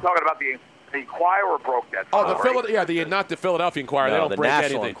 No. I'm talking about the Enquirer broke that story. Not the Philadelphia Enquirer. No, they don't the break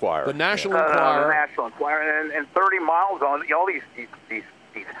National anything. Enquirer. The National Enquirer. The National Enquirer and 30 miles on all these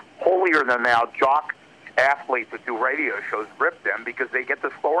holier than thou jock athletes that do radio shows rip them because they get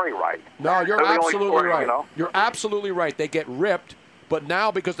the story right. No, you're absolutely right. You know? You're absolutely right. They get ripped, but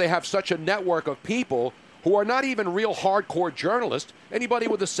now because they have such a network of people who are not even real hardcore journalists, anybody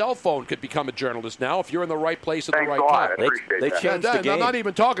with a cell phone could become a journalist now if you're in the right place at the right time. They changed the game. I'm not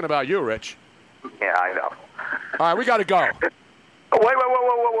even talking about you, Rich. Yeah, I know. All right, we got to go. Oh,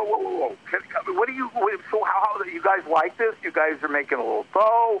 whoa. What do you? So how do you guys like this? You guys are making a little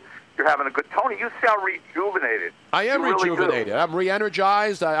dough. You're having a good Tony. You sound rejuvenated. I am rejuvenated. I'm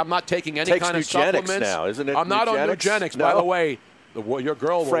re-energized. I'm not taking any kind of supplements now, isn't it? I'm not on Nugenics, by the way. Your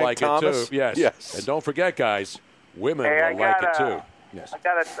girl will like Thomas? it too. Yes. And don't forget, guys, women will like it too. Yes.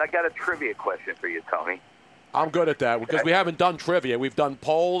 I got a trivia question for you, Tony. I'm good at that because we haven't done trivia. We've done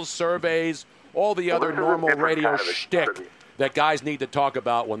polls, surveys, all the other normal radio shtick that guys need to talk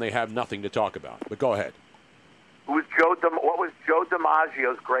about when they have nothing to talk about. But go ahead. What was Joe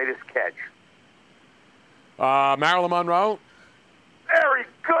DiMaggio's greatest catch? Marilyn Monroe. Very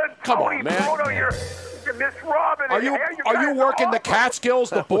good. Come Tony on, man. Bruno, you're Miss Robin. Are you working the Catskills,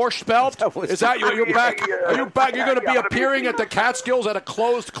 the Borscht Belt? Is that you? You're back. Are you back? You're going to be appearing at the Catskills at a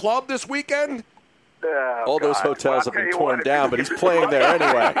closed club this weekend? All those hotels have been torn down, but he's playing there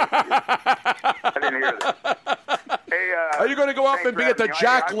anyway. I didn't hear that. Hey, Are you going to go up and be at the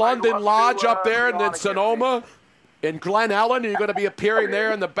Jack London Lodge up there in Sonoma? In Glen Ellen? Are you going to be appearing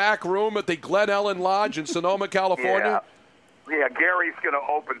there in the back room at the Glen Ellen Lodge in Sonoma, California? Yeah, Gary's going to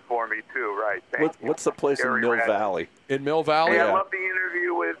open for me, too, right. What's the place in Mill Valley? In Mill Valley? Hey, I love the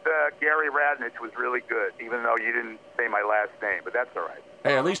interview with Gary Radnich. Was really good, even though you didn't say my last name, but that's all right.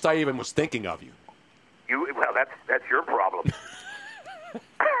 Hey, at least I even was thinking of you. Well, that's your problem. All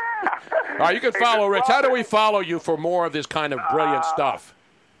right, you can follow Rich. How do we follow you for more of this kind of brilliant stuff?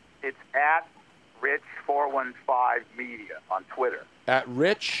 It's at Rich415 Media on Twitter. At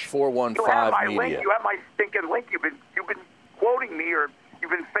Rich415 You have my Media. link. You have my stinking link. You've been quoting me, or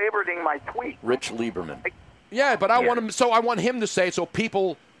you've been favoriting my tweet. Rich Lieberman. Yeah, but I want him to say it so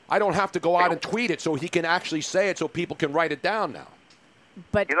people. I don't have to go out and tweet it, so he can actually say it, so people can write it down now.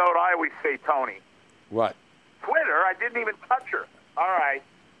 But you know what I always say, Tony? What? Twitter. I didn't even touch her. All right.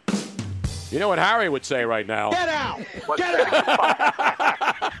 You know what Harry would say right now? Get out!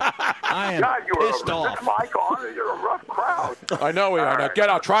 I am God, pissed off. This mic on. You're a rough crowd. I know we are. Now get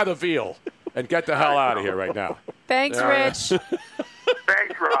out. Try the veal and get the hell out of here right now. Thanks, All right. Rich.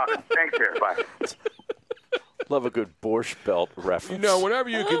 Thanks, Robin. Thanks, here. Bye. Love a good Borscht Belt reference. You know, whenever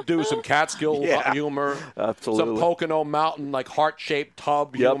you can do some Catskill humor, absolutely. some Pocono Mountain, like heart-shaped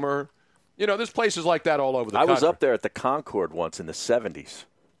tub humor. You know, there's places like that all over the country. I was up there at the Concord once in the 70s.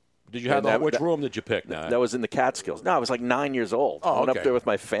 Did you have which room did you pick now? That was in the Catskills. No, I was like 9 years old. Oh, I went okay. up there with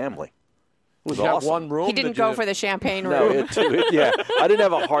my family. It was Did you have awesome. one room? He didn't go for the champagne room. No, yeah. I didn't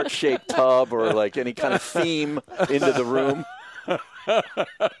have a heart-shaped tub or like any kind of theme into the room.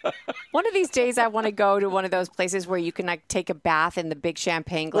 One of these days, I want to go to one of those places where you can like take a bath in the big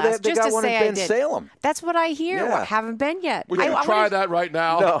champagne Well, glass, they just got to one say in I Ben did. Salem. That's what I hear. Yeah. Well, haven't been yet. Would you try that right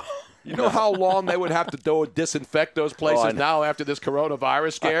now? No. You know how long they would have to disinfect those places now after this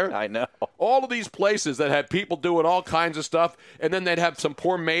coronavirus scare? I know. All of these places that had people doing all kinds of stuff, and then they'd have some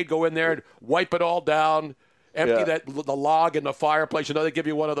poor maid go in there and wipe it all down, empty the log in the fireplace. You know, they give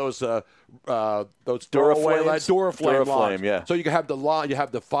you one of those Duraflame logs. Yeah. So you can have you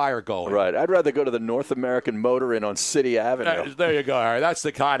have the fire going. Right. I'd rather go to the North American Motor Inn on City Avenue. There you go, Harry. That's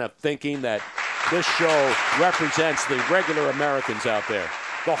the kind of thinking that this show represents the regular Americans out there.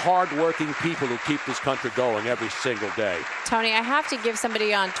 The hard-working people who keep this country going every single day. Tony, I have to give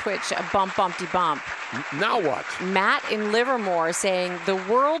somebody on Twitch a bumpty bump. Now what? Matt in Livermore saying the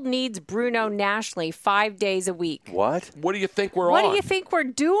world needs Bruno nationally 5 days a week. What? What do you think we're What on? do you think we're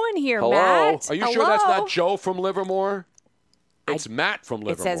doing here, Hello? Matt? Are you sure that's not Joe from Livermore? It's Matt from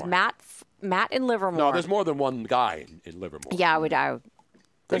Livermore. It says Matt in Livermore. No, there's more than one guy in Livermore. Yeah, I would.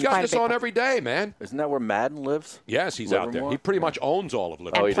 They got this on every day, man. Isn't that where Madden lives? Yes, he's out there. He pretty much owns all of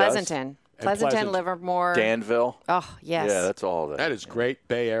Livermore. And Pleasanton. Pleasanton, Livermore. Danville. Oh, yes. Yeah, that's all that. That is great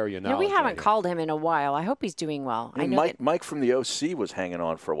Bay Area knowledge. No, we haven't called him in a while. I hope he's doing well. I know Mike from the OC was hanging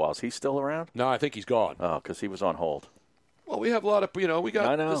on for a while. Is he still around? No, I think he's gone. Oh, because he was on hold. Well, we have a lot of, we got,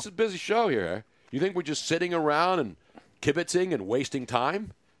 I know. This is a busy show here. You think we're just sitting around and kibitzing and wasting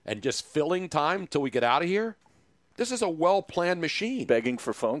time and just filling time till we get out of here? This is a well-planned machine. Begging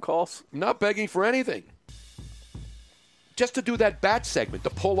for phone calls? Not begging for anything. Just to do that bat segment, to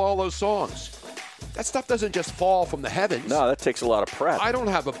pull all those songs. That stuff doesn't just fall from the heavens. No, that takes a lot of prep. I don't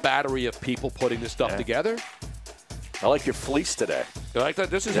have a battery of people putting this stuff together. I like your fleece today. You like that?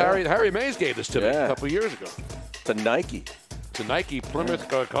 This is Harry Mays gave this to me Yeah. a couple of years ago. It's a Nike. It's a Nike Plymouth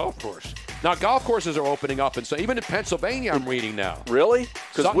golf course. Now, golf courses are opening up, and so even in Pennsylvania, I'm reading now. Really?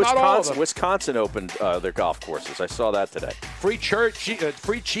 Because Not all of them. Wisconsin opened their golf courses. I saw that today. Free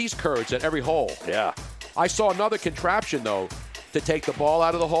cheese curds at every hole. Yeah. I saw another contraption, though, to take the ball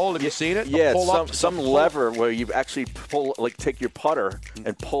out of the hole. Have you seen it? Yeah, Pull up, some lever where you actually pull, like take your putter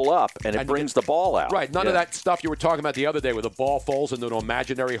and pull up, and it brings the ball out. Right, none of that stuff you were talking about the other day where the ball falls into an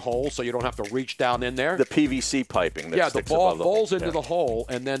imaginary hole so you don't have to reach down in there. The PVC piping that the sticks ball above the falls hole. into the hole,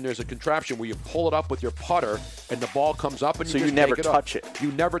 and then there's a contraption where you pull it up with your putter, and the ball comes up, and So you you just never take touch up. it.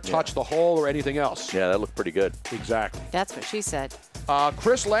 You never touch the hole or anything else. Yeah, that looked pretty good. Exactly. That's what she said.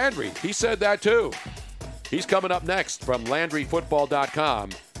 Chris Landry, he said that too. He's coming up next from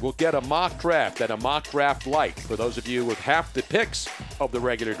LandryFootball.com. We'll get a mock draft and a mock draft light for those of you with half the picks of the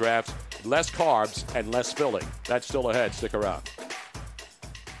regular drafts, less carbs and less filling. That's still ahead. Stick around.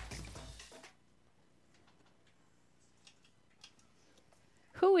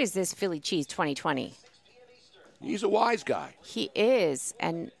 Who is this Philly Cheese 2020? He's a wise guy. He is,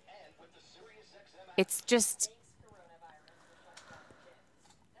 and it's just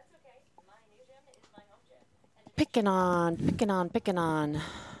picking on.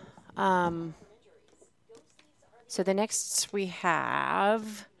 So the next we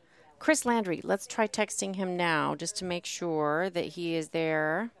have Chris Landry. Let's try texting him now just to make sure that he is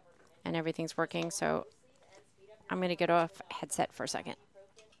there and everything's working. So I'm going to get off headset for a second.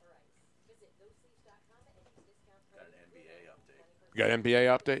 You got an NBA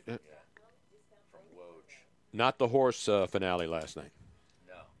update? Yeah. From Woj. Not the horse finale last night.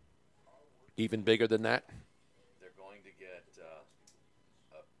 No. Even bigger than that? They're going to get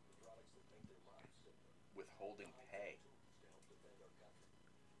withholding pay.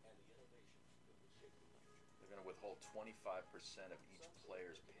 They're going to withhold 25% of each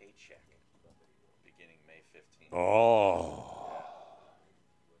player's paycheck beginning May 15th. Oh.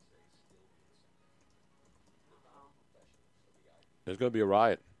 There's going to be a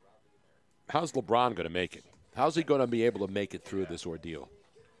riot. How's LeBron going to make it? How's he going to be able to make it through this ordeal?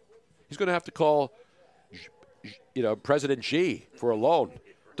 He's going to have to call, President Xi for a loan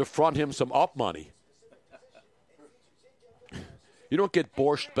to front him some up money. You don't get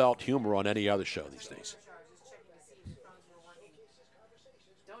Borscht Belt humor on any other show these days.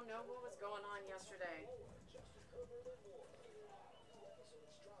 Don't know what was going on yesterday.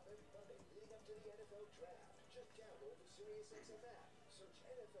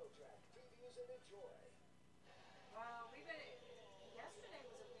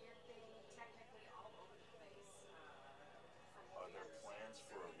 Are there plans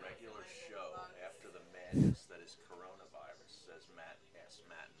for a regular show after the madness that is coronavirus, says Matt in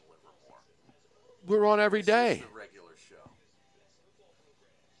Livermore. We're on every day. This is the regular show.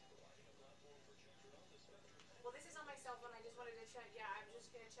 Well, this is on my cell phone. I just wanted to check. Yeah, I'm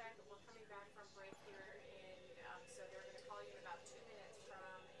just going to check. We're coming back from break here, so they're going to call you in about 2 minutes from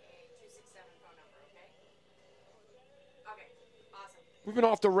a 267 phone number, okay? Okay, awesome. We've been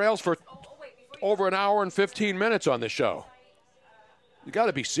off the rails for over an hour and 15 minutes on this show. You got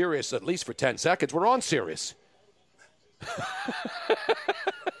to be serious at least for 10 seconds. We're on serious.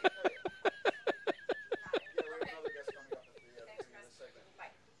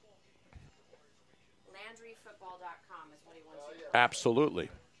 LandryFootball.com is what he wants you to know. Absolutely.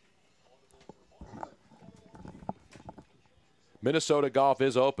 Minnesota golf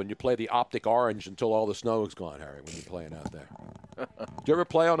is open. You play the Optic Orange until all the snow is gone, Harry, when you're playing out there. Do you ever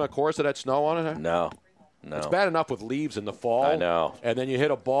play on a course that had snow on it? No. It's bad enough with leaves in the fall. I know. And then you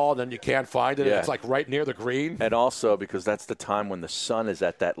hit a ball, and then you can't find it. Yeah. And it's like right near the green. And also because that's the time when the sun is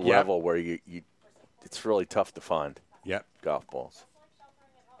at that level where you it's really tough to find. Yep. Golf balls.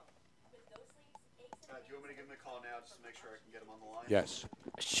 Do you want me to give him a call now just to make sure I can get him on the line? Yes.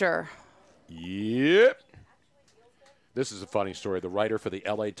 Sure. Yep. This is a funny story. The writer for the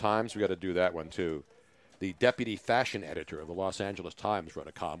L.A. Times, we got to do that one too. The deputy fashion editor of the Los Angeles Times wrote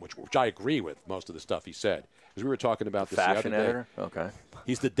a column, which I agree with most of the stuff he said. Because we were talking about this the other day. Fashion editor? Okay.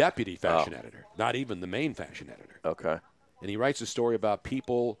 He's the deputy fashion editor, not even the main fashion editor. Okay. And he writes a story about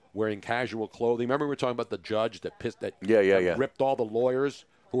people wearing casual clothing. Remember we were talking about the judge that ripped all the lawyers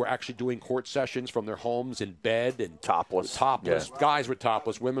who were actually doing court sessions from their homes in bed and topless. Topless. Yeah. Guys were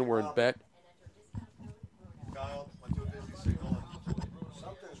topless. Women were in bed.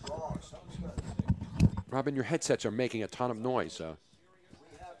 Something's wrong. Something's good. Robin, your headsets are making a ton of noise. We have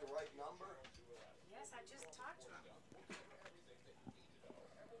the right number. Yes, I just talked to him.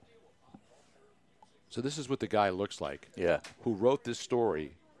 So this is what the guy looks like. Yeah. Who wrote this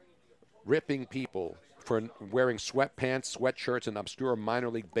story, ripping people for wearing sweatpants, sweatshirts, and obscure minor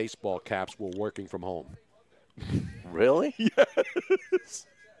league baseball caps while working from home. Really? Yes.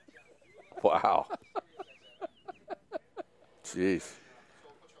 Wow. Jeez.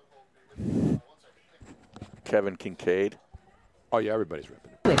 Kevin Kincaid. Oh, yeah, everybody's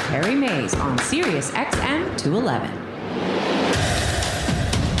ripping. With Harry Mays on Sirius XM 211.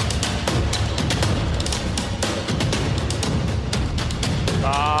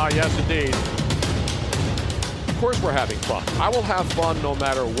 Ah, yes, indeed. Of course we're having fun. I will have fun no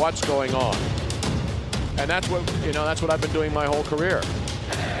matter what's going on. And that's what I've been doing my whole career.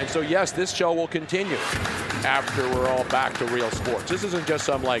 And so, yes, this show will continue after we're all back to real sports. This isn't just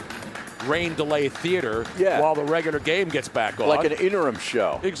some, rain delay theater while the regular game gets back on. Like an interim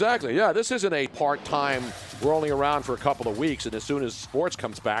show. Exactly, yeah. This isn't a part-time, we're only around for a couple of weeks, and as soon as sports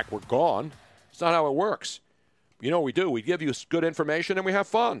comes back, we're gone. It's not how it works. You know what we do? We give you good information, and we have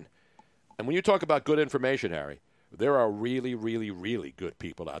fun. And when you talk about good information, Harry, there are really, really, really good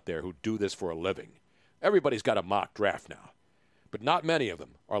people out there who do this for a living. Everybody's got a mock draft now. But not many of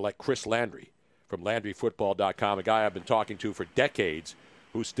them are like Chris Landry from LandryFootball.com, a guy I've been talking to for decades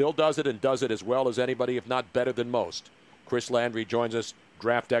who still does it and does it as well as anybody, if not better than most. Chris Landry joins us,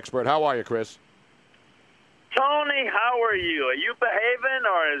 draft expert. How are you, Chris? Tony, how are you? Are you behaving,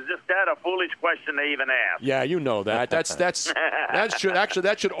 or is just that a foolish question to even ask? Yeah, you know that.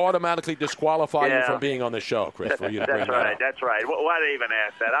 That should automatically disqualify you from being on the show, Chris. For you to bring that up. That's right. Why do you even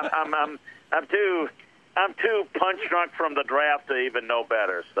ask that? I'm too punch drunk from the draft to even know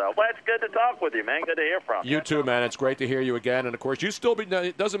better. So, well, it's good to talk with you, man. Good to hear from you. You too, man. It's great to hear you again. And of course,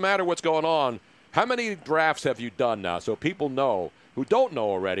 it doesn't matter what's going on. How many drafts have you done now, so people know who don't know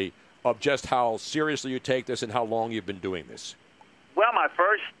already of just how seriously you take this and how long you've been doing this? Well, my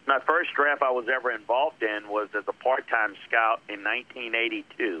first draft I was ever involved in was as a part-time scout in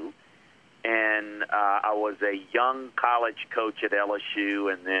 1982, and I was a young college coach at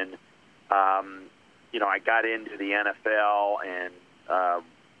LSU, and then I got into the NFL and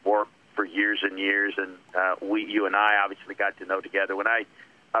worked for years and years, and you and I obviously got to know together. When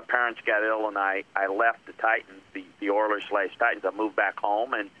my parents got ill and I left the Titans, the Oilers/Titans, I moved back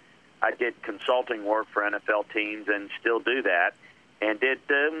home, and I did consulting work for NFL teams and still do that, and did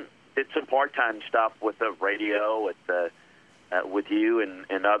some part-time stuff with the radio, with you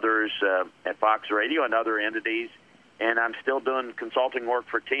and others at Fox Radio and other entities, and I'm still doing consulting work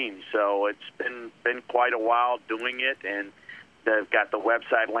for teams. So it's been quite a while doing it, and they've got the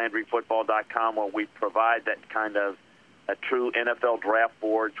website LandryFootball.com where we provide that kind of a true NFL draft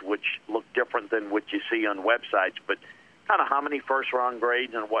boards, which look different than what you see on websites, but kind of how many first-round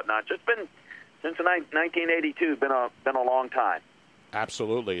grades and whatnot. Just been since 1982. Been a long time.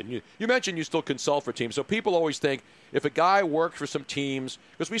 Absolutely. And you mentioned you still consult for teams. So people always think if a guy worked for some teams,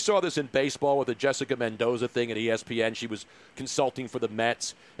 because we saw this in baseball with the Jessica Mendoza thing at ESPN. She was consulting for the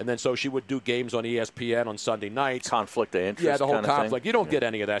Mets, and then so she would do games on ESPN on Sunday nights. Conflict of interest. Yeah, the whole kind of conflict. thing. You don't get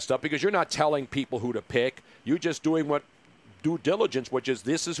any of that stuff because you're not telling people who to pick. You're just doing what due diligence, which is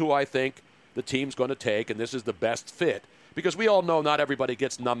this is who I think the team's going to take, and this is the best fit. Because we all know not everybody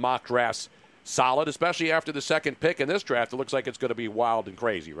gets mock drafts solid, especially after the second pick in this draft. It looks like it's going to be wild and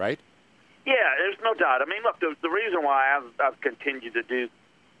crazy, right? Yeah, there's no doubt. I mean, look, the reason why I've continued to do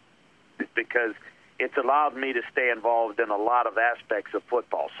is because it's allowed me to stay involved in a lot of aspects of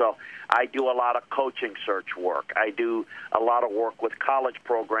football. So I do a lot of coaching search work. I do a lot of work with college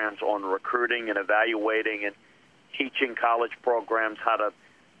programs on recruiting and evaluating and teaching college programs how to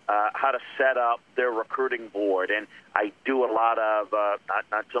set up their recruiting board. And I do a lot of,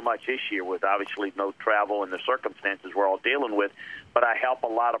 not so much this year with obviously no travel and the circumstances we're all dealing with, but I help a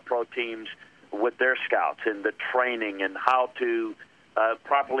lot of pro teams with their scouts and the training and how to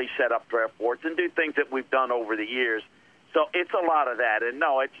properly set up draft boards and do things that we've done over the years. So it's a lot of that. And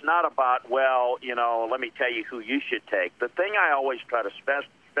no, it's not about, well, let me tell you who you should take. The thing I always try to stress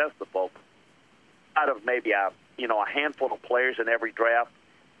to folks, out of maybe a handful of players in every draft,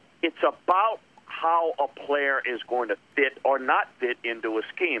 it's about how a player is going to fit or not fit into a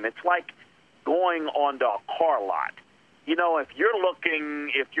scheme. It's like going onto a car lot.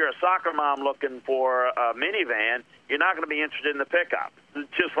 If you're a soccer mom looking for a minivan, you're not going to be interested in the pickup. It's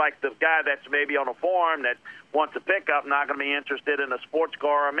just like the guy that's maybe on a farm that wants a pickup, not going to be interested in a sports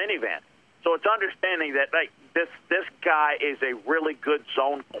car or a minivan. So it's understanding that this guy is a really good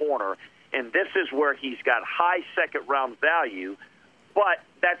zone corner, and this is where he's got high second-round value. But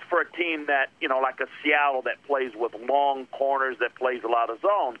that's for a team that, like a Seattle that plays with long corners, that plays a lot of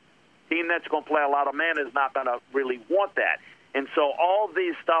zone. Team that's going to play a lot of man is not going to really want that. And so all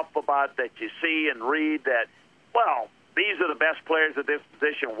these stuff about that you see and read that, well, these are the best players at this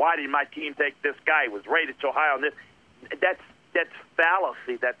position. Why did my team take this guy? He was rated so high on this. That's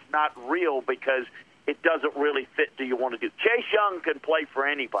fallacy. That's not real because it doesn't really fit do you want to do. Chase Young can play for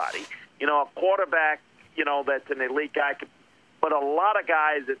anybody. A quarterback, that's an elite guy can. But a lot of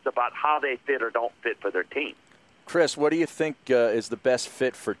guys, it's about how they fit or don't fit for their team. Chris, what do you think is the best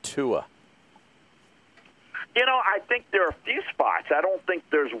fit for Tua? I think there are a few spots. I don't think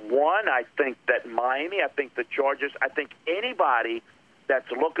there's one. I think that Miami, I think the Chargers, I think anybody that's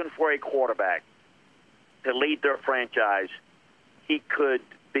looking for a quarterback to lead their franchise, he could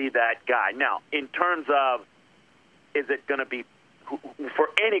be that guy. Now, in terms of is it going to be for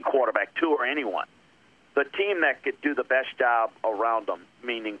any quarterback, Tua or anyone, the team that could do the best job around them,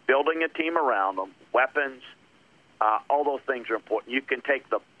 meaning building a team around them, weapons, all those things are important. You can take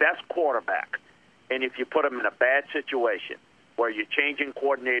the best quarterback, and if you put them in a bad situation where you're changing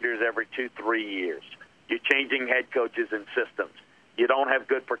coordinators every 2-3 years, you're changing head coaches and systems, you don't have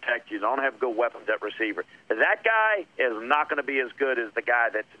good protection, you don't have good weapons at receiver, that guy is not going to be as good as the guy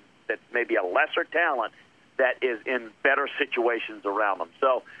that's maybe a lesser talent that is in better situations around them.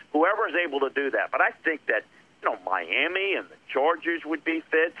 So whoever is able to do that. But I think that, Miami and the Chargers would be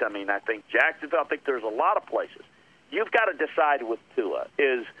fits. I mean, I think Jacksonville. I think there's a lot of places. You've got to decide with Tua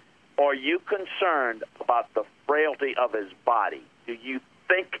are you concerned about the frailty of his body? Do you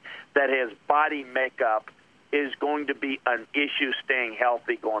think that his body makeup is going to be an issue staying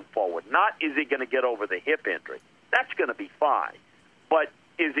healthy going forward? Not is he going to get over the hip injury. That's going to be fine. But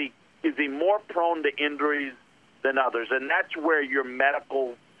is he more prone to injuries than others? And that's where your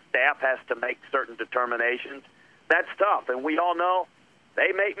medical staff has to make certain determinations. That's tough. And we all know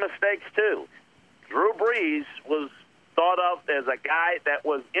they make mistakes too. Drew Brees was thought of as a guy that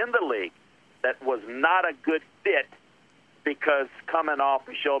was in the league that was not a good fit because coming off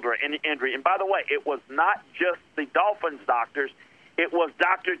a shoulder injury. And by the way, it was not just the Dolphins doctors. It was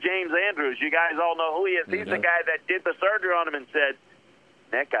Dr. James Andrews. You guys all know who he is. He's the guy that did the surgery on him and said,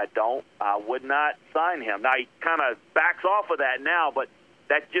 Nick, I would not sign him. Now, he kind of backs off of that now, but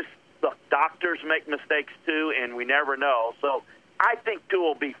that just, the doctors make mistakes too, and we never know. So I think Tua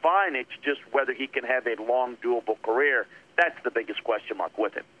will be fine. It's just whether he can have a long, doable career. That's the biggest question mark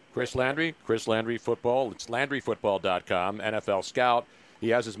with him. Chris Landry Football. It's LandryFootball.com, NFL Scout. He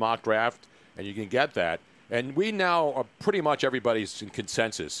has his mock draft, and you can get that. And we now are pretty much everybody's in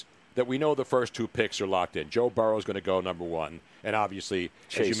consensus that we know the first two picks are locked in. Joe Burrow is going to go number one. And obviously,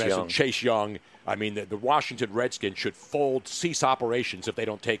 as you mentioned, Chase Young. I mean, the Washington Redskins should cease operations if they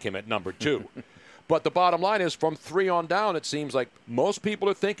don't take him at number two. But the bottom line is, from 3 on down, it seems like most people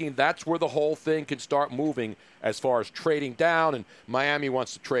are thinking that's where the whole thing can start moving as far as trading down, and Miami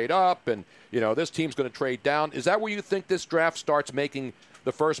wants to trade up, and, this team's going to trade down. Is that where you think this draft starts making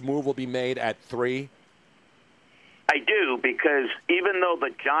the first move will be made at 3? I do, because even though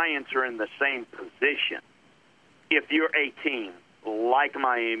the Giants are in the same position, if you're a team like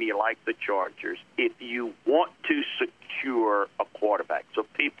Miami, like the Chargers, if you want to secure a quarterback, so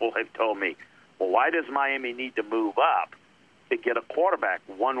people have told me, well, why does Miami need to move up to get a quarterback?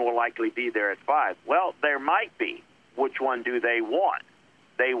 One will likely be there at 5. Well, there might be. Which one do they want?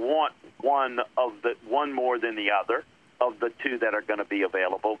 They want one more than the other of the two that are going to be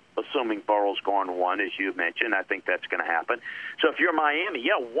available, assuming Burrow's going 1, as you mentioned. I think that's going to happen. So if you're Miami,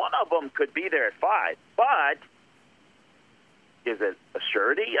 one of them could be there at 5. But is it a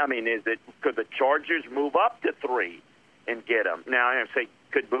surety? I mean, could the Chargers move up to 3 and get him? Now, I'm say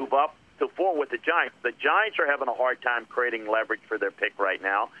could move up to 4 with the Giants. The Giants are having a hard time creating leverage for their pick right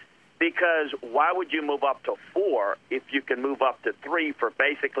now, because why would you move up to 4 if you can move up to 3 for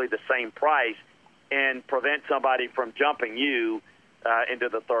basically the same price and prevent somebody from jumping you into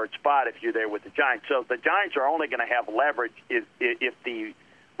the 3rd spot if you're there with the Giants? So the Giants are only going to have leverage if the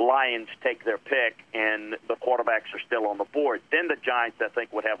Lions take their pick and the quarterbacks are still on the board. Then the Giants, I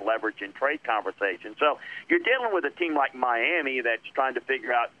think, would have leverage in trade conversations. So you're dealing with a team like Miami that's trying to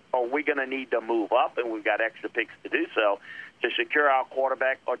figure out, are we going to need to move up, and we've got extra picks to do so, to secure our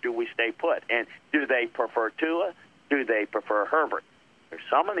quarterback, or do we stay put? And do they prefer Tua? Do they prefer Herbert? There's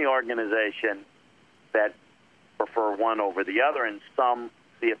some in the organization that prefer one over the other, and some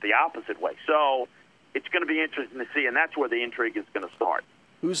see it the opposite way. So it's going to be interesting to see, and that's where the intrigue is going to start.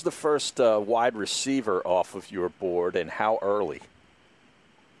 Who's the first wide receiver off of your board, and how early?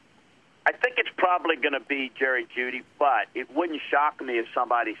 I think it's probably going to be Jerry Jeudy, but it wouldn't shock me if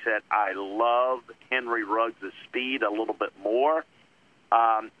somebody said, I love Henry Ruggs' speed a little bit more.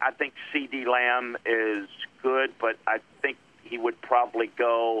 I think C.D. Lamb is good, but I think he would probably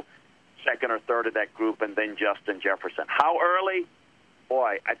go 2nd or 3rd of that group, and then Justin Jefferson. How early?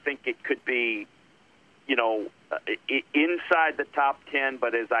 Boy, I think it could be, inside the top 10,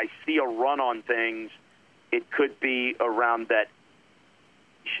 but as I see a run on things, it could be around that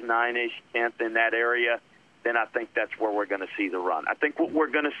 9-ish, 10th, in that area. Then I think that's where we're going to see the run. I think what we're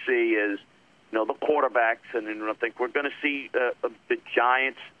going to see is, the quarterbacks, and then I think we're going to see the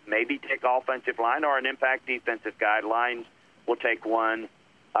Giants maybe take offensive line or an impact defensive guy. Lions will take one,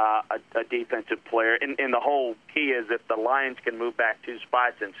 a defensive player. And the whole key is if the Lions can move back 2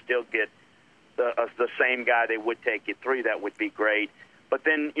 spots and still get the same guy they would take at 3, that would be great. But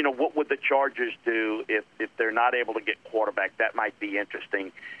then, what would the Chargers do if they're not able to get quarterback? That might be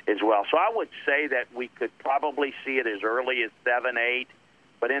interesting as well. So I would say that we could probably see it as early as 7, 8,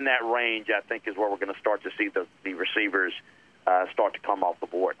 but in that range, I think, is where we're going to start to see the receivers start to come off the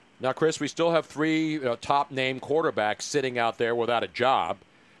board. Now, Chris, we still have 3 top-name quarterbacks sitting out there without a job.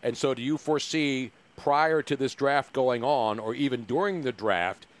 And so do you foresee, prior to this draft going on, or even during the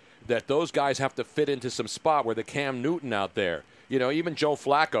draft, that those guys have to fit into some spot where the Cam Newton out there, even Joe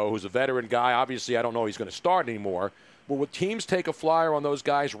Flacco, who's a veteran guy, obviously I don't know he's going to start anymore, but would teams take a flyer on those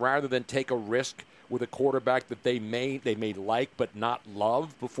guys rather than take a risk with a quarterback that they may like but not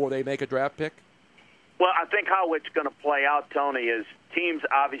love before they make a draft pick? Well, I think how it's going to play out, Tony, is teams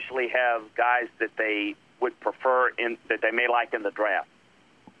obviously have guys that they would prefer that they may like in the draft.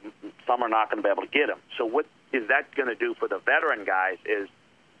 Some are not going to be able to get them. So what is that going to do for the veteran guys is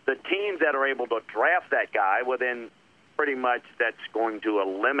the teams that are able to draft that guy, well, then pretty much that's going to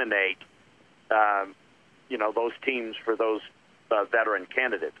eliminate, those teams for those veteran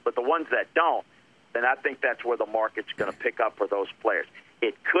candidates. But the ones that don't, then I think that's where the market's going to pick up for those players.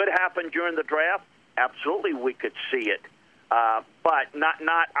 It could happen during the draft. Absolutely, we could see it. But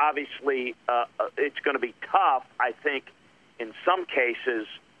not obviously, it's going to be tough, I think, in some cases.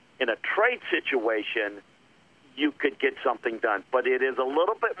 In a trade situation, you could get something done. But it is a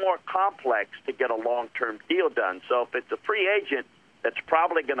little bit more complex to get a long-term deal done. So if it's a free agent, that's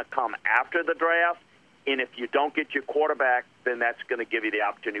probably going to come after the draft. And if you don't get your quarterback, then that's going to give you the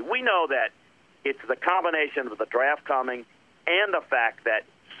opportunity. We know that it's the combination of the draft coming and the fact that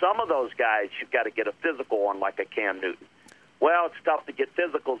some of those guys you've got to get a physical on, like a Cam Newton. Well, it's tough to get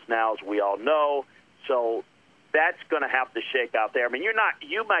physicals now, as we all know. So that's going to have to shake out there. I mean,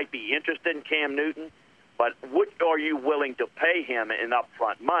 you might be interested in Cam Newton, but what are you willing to pay him in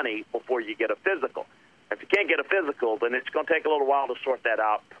upfront money before you get a physical? If you can't get a physical, then it's going to take a little while to sort that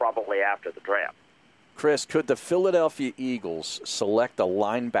out, probably after the draft. Chris, could the Philadelphia Eagles select a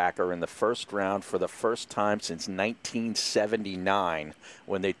linebacker in the first round for the first time since 1979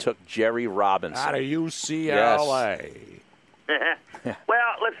 when they took Jerry Robinson? Out of UCLA. Yes.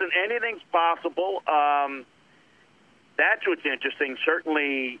 Well, listen, anything's possible. That's what's interesting.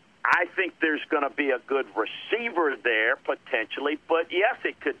 Certainly, I think there's going to be a good receiver there potentially, but yes,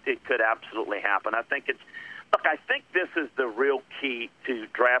 it could absolutely happen. I think I think this is the real key to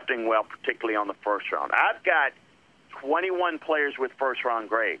drafting well, particularly on the first round. I've got 21 players with first-round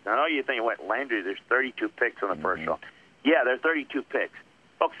grades. I know you think, Landry, there's 32 picks in the first round. Yeah, there are 32 picks.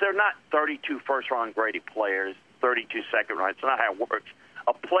 Folks, they're not 32 first-round graded players, 32 second-round. It's not how it works.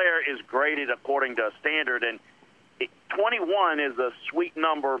 A player is graded according to a standard, and 21 is a sweet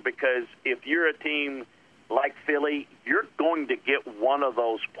number because if you're a team like Philly, you're going to get one of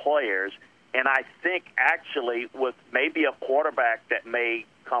those players. And I think actually with maybe a quarterback that may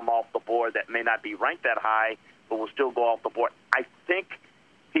come off the board that may not be ranked that high but will still go off the board, I think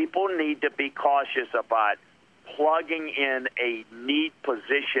people need to be cautious about plugging in a need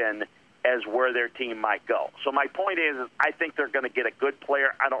position as where their team might go. So my point is I think they're going to get a good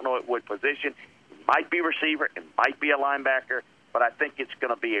player. I don't know at what position. It might be receiver. It might be a linebacker. But I think it's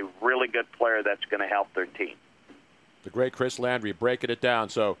going to be a really good player that's going to help their team. The great Chris Landry breaking it down.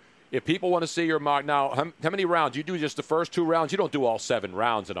 So if people want to see your mock, now, how many rounds? You do just the first 2 rounds? You don't do all 7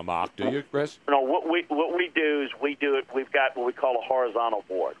 rounds in a mock, do you, Chris? No, what we do is we do it. We've got what we call a horizontal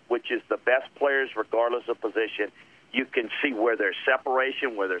board, which is the best players regardless of position. You can see where there's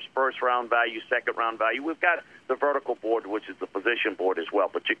separation, where there's first-round value, second-round value. We've got the vertical board, which is the position board as well.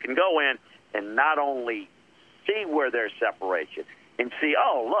 But you can go in and not only see where there's separation and see,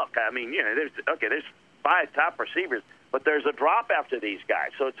 there's 5 top receivers, but there's a drop after these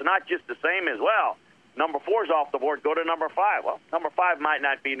guys. So it's not just the same as, number 4 is off the board, go to number 5. Well, number 5 might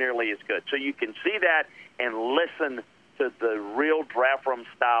not be nearly as good. So you can see that and listen to the real draft room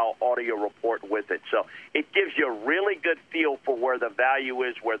style audio report with it. So it gives you a really good feel for where the value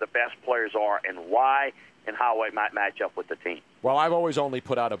is, where the best players are, and why, and how it might match up with the team. Well, I've always only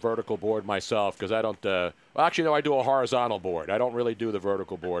put out a vertical board myself because I don't I do a horizontal board. I don't really do the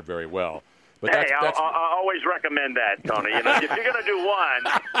vertical board very well. But I always recommend that, Tony. If you're going to do one,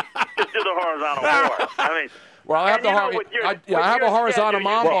 just do the horizontal board. I mean, well, I have a horizontal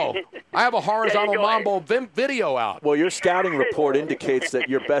mambo. I have a horizontal mambo video out. Well, your scouting report indicates that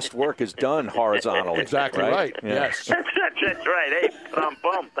your best work is done horizontally. Exactly right. Yeah. Yes. That's right. Hey,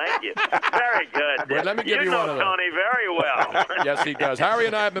 boom. Thank you. Very good. Well, let me give you one of those. Tony very well. Yes, he does. Harry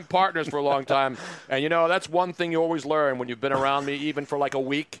and I have been partners for a long time, and that's one thing you always learn when you've been around me, even for like a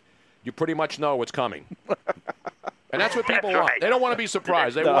week. You pretty much know what's coming. And that's what people want. They don't want to be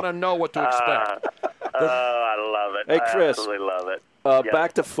surprised. They want to know what to expect. I love it. Hey, Chris. I absolutely love it.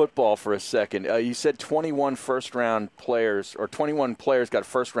 Back to football for a second. You said 21 first-round players, or 21 players got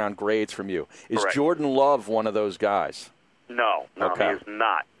first-round grades from you. Is Correct. Jordan Love one of those guys? No, Okay. he is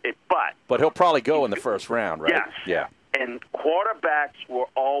not. But he'll probably go in the first round, right? Yes. Yeah. And quarterbacks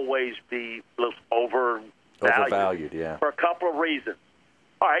will always be Overvalued, yeah. for a couple of reasons.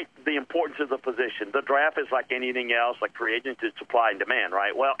 All right, the importance of the position. The draft is like anything else, like free agency, it's supply and demand,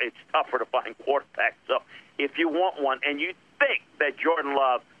 right? Well, it's tougher to find quarterbacks. So if you want one, and you think that Jordan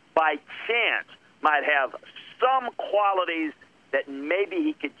Love, by chance, might have some qualities that maybe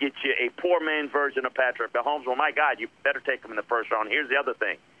he could get you a poor man's version of Patrick Mahomes. Well, my God, you better take him in the first round. Here's the other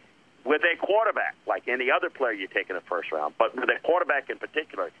thing. With a quarterback, like any other player you take in the first round, but with a quarterback in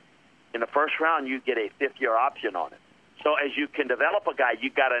particular, in the first round you get a fifth-year option on it. So as you can develop a guy, you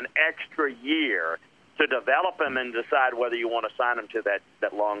got an extra year to develop him and decide whether you want to sign him to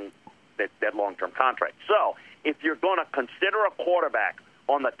that long-term contract. So if you're going to consider a quarterback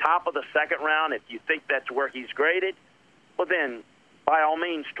on the top of the second round, if you think that's where he's graded, well then, by all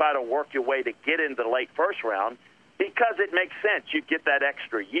means, try to work your way to get into the late first round because it makes sense. You get that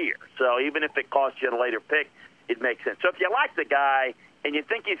extra year. So even if it costs you a later pick, it makes sense. So if you like the guy and you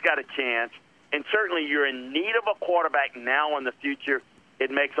think he's got a chance, and certainly you're in need of a quarterback now in the future,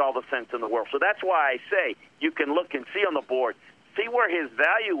 it makes all the sense in the world. So that's why I say you can look and see on the board, see where his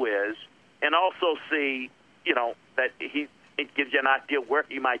value is, and also see, that it gives you an idea where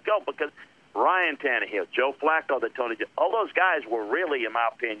he might go because Ryan Tannehill, Joe Flacco, all those guys were really, in my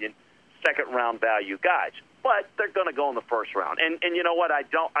opinion, second-round value guys. But they're going to go in the first round. And you know what? I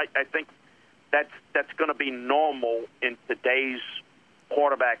think that's going to be normal in today's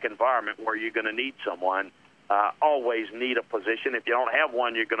quarterback environment where you're going to need someone, always need a position. If you don't have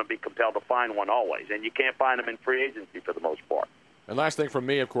one, you're going to be compelled to find one always. And you can't find them in free agency for the most part. And last thing from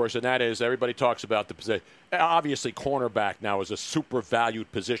me, of course, and that is everybody talks about the position. Obviously, cornerback now is a super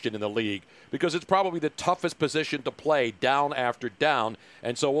valued position in the league because it's probably the toughest position to play down after down.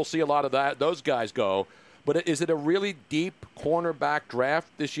 And so we'll see a lot of those guys go. But is it a really deep cornerback draft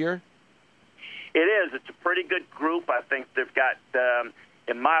this year? It is. It's a pretty good group. I think they've got,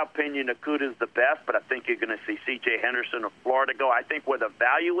 in my opinion, Nakuta's the best, but I think you're going to see C.J. Henderson of Florida go. I think where the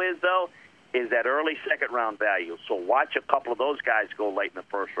value is, though, is that early second-round value. So watch a couple of those guys go late in the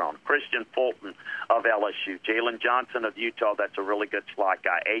first round. Christian Fulton of LSU, Jalen Johnson of Utah, that's a really good slot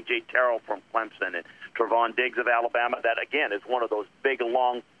guy, A.J. Terrell from Clemson, and Trevon Diggs of Alabama. That, again, is one of those big,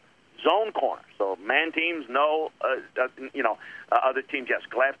 long zone corners. So man teams know, other teams, yes,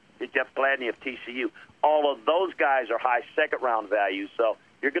 Jeff Gladney of TCU. All of those guys are high second-round values, so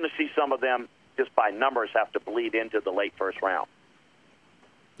you're going to see some of them just by numbers have to bleed into the late first round.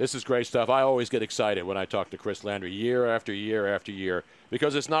 This is great stuff. I always get excited when I talk to Chris Landry year after year after year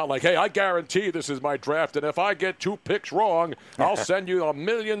because it's not like, hey, I guarantee this is my draft, and if I get 2 picks wrong, I'll send you $1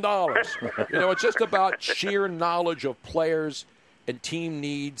 million. It's just about sheer knowledge of players and team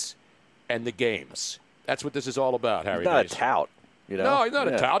needs and the games. That's what this is all about, Harry. He's not a tout. No, he's not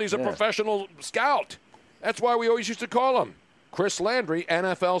a tout. He's a professional scout. That's why we always used to call him Chris Landry,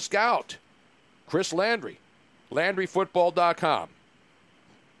 NFL scout. Chris Landry, LandryFootball.com.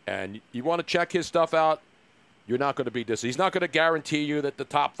 And you want to check his stuff out, you're not going to be this. He's not going to guarantee you that the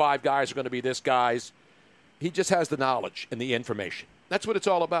top 5 guys are going to be this guys. He just has the knowledge and the information. That's what it's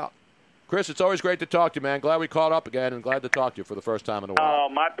all about. Chris, it's always great to talk to you, man. Glad we caught up again and glad to talk to you for the first time in a while. Oh,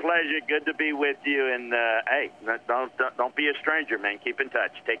 my pleasure. Good to be with you. And, hey, don't be a stranger, man. Keep in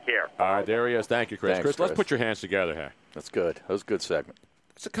touch. Take care. All right, there he is. Thank you, Chris. Thanks, Chris, let's put your hands together here. That's good. That was a good segment.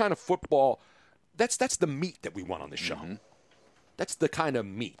 It's the kind of football. That's the meat that we want on the show. Mm-hmm. That's the kind of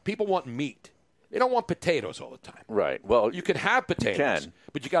meat. People want meat. They don't want potatoes all the time. Right. Well, you can have potatoes,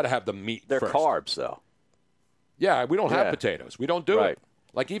 but you got to have the meat They're first. carbs, though. Yeah, we don't have potatoes. We don't do right. it.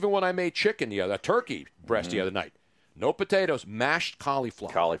 Like even when I made chicken turkey breast the other night, no potatoes, mashed cauliflower.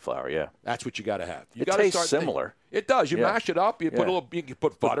 Cauliflower, yeah. That's what you got to have. You it tastes similar. It does. You mash it up. You put a little. You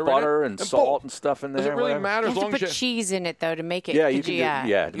put butter in it. And salt and stuff in there. Does it really matter? You have to put cheese in it though to make it. Yeah, you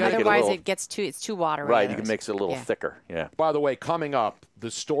can. Otherwise, it's too watery. Right. You can mix it a little thicker. Yeah. By the way, coming up,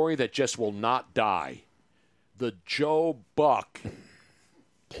 the story that just will not die, the Joe Buck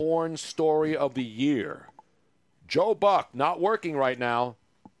porn story of the year. Joe Buck not working right now.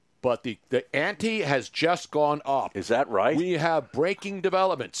 But the ante has just gone up. Is that right? We have breaking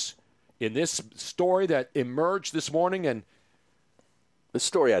developments in this story that emerged this morning. And this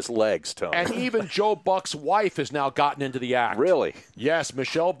story has legs, Tony. And even Joe Buck's wife has now gotten into the act. Really? Yes,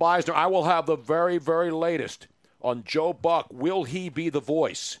 Michelle Beisner. I will have the very, very latest on Joe Buck. Will he be the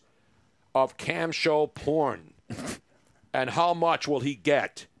voice of cam show porn? And how much will he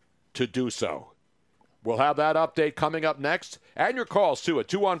get to do so? We'll have that update coming up next. And your calls, too, at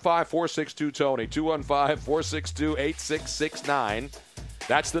 215-462-TONY, 215-462-8669.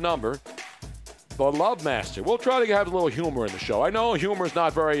 That's the number. The Love Master. We'll try to have a little humor in the show. I know humor is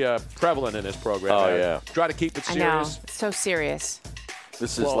not very prevalent in this program. Oh, yeah. Try to keep it serious. I know. It's so serious.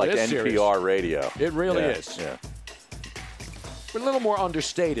 This is like NPR serious. radio. It really is. Yeah. We're a little more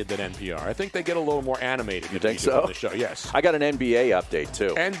understated than NPR. I think they get a little more animated. You think so? On the show. Yes. I got an NBA update,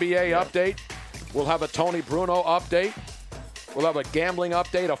 too. NBA update. We'll have a Tony Bruno update. We'll have a gambling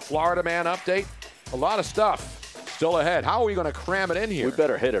update, a Florida man update. A lot of stuff. Still ahead. How are we going to cram it in here? We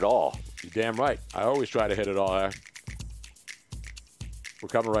better hit it all. You're damn right. I always try to hit it all, Harry. We're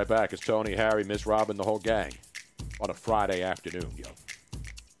coming right back. It's Tony, Harry, Miss Robin, the whole gang on a Friday afternoon,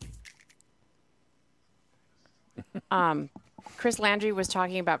 yo. Chris Landry was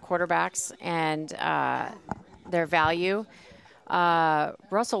talking about quarterbacks and their value.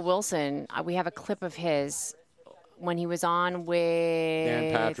 Russell Wilson, we have a clip of his when he was on with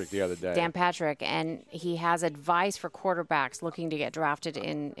Dan Patrick the other day. Dan Patrick, and he has advice for quarterbacks looking to get drafted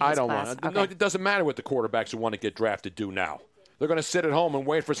in his I don't class. want to. Okay. No, it doesn't matter what the quarterbacks who want to get drafted do now. They're going to sit at home and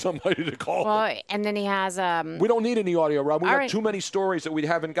wait for somebody to call. Well, and then he has. We don't need any audio, Rob. We All got right. too many stories that we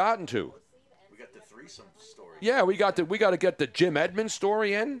haven't gotten to. We got the threesome story. Yeah, we got to get the Jim Edmonds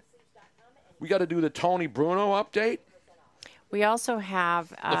story in. We got to do the Tony Bruno update. We also have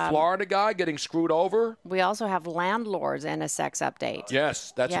The Florida guy getting screwed over. We also have landlords and a sex update.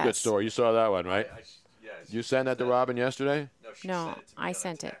 Yes, that's a good Yes. story. You saw that one, right? You sent that to Robin yesterday? No, I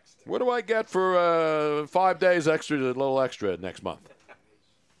sent it. What do I get for 5 days extra, a little extra next month?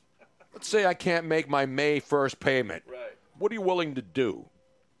 Let's say I can't make my May 1st payment. Right. What are you willing to do?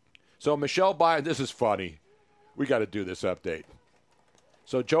 So Michelle Byer, this is funny. We got to do this update.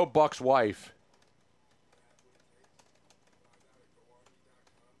 So Joe Buck's wife.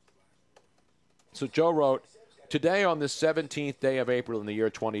 So Joe wrote, today on the 17th day of April in the year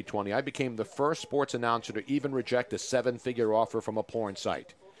 2020, I became the first sports announcer to even reject a 7-figure offer from a porn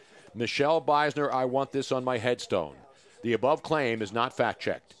site. Michelle Beisner, I want this on my headstone. The above claim is not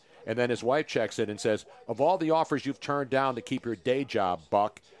fact-checked. And then his wife checks it and says, of all the offers you've turned down to keep your day job,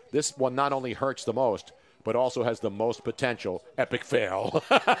 Buck, this one not only hurts the most, but also has the most potential. Epic fail.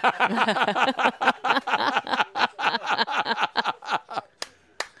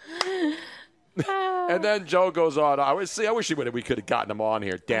 And then Joe goes on. I wish we could have gotten him on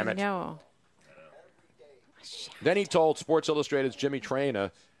here. Damn it. No. Then he told Sports Illustrated's Jimmy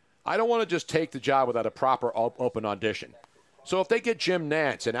Traina, I don't want to just take the job without a proper open audition. So if they get Jim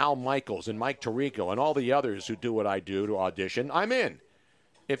Nantz and Al Michaels and Mike Tirico and all the others who do what I do to audition, I'm in.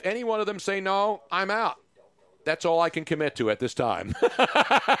 If any one of them say no, I'm out. That's all I can commit to at this time.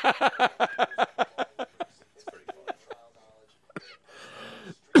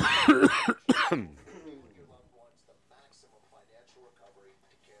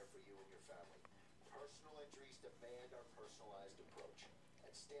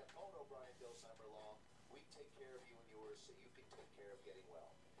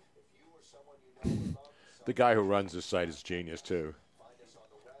 The guy who runs this site is genius, too.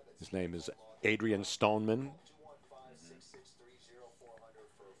 His name is Adrian Stoneman.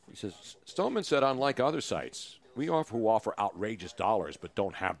 He says, Stoneman said, unlike other sites, who offer outrageous dollars but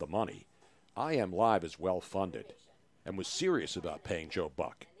don't have the money, I Am Live is well-funded and was serious about paying Joe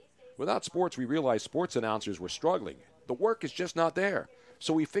Buck. Without sports, we realized sports announcers were struggling. The work is just not there.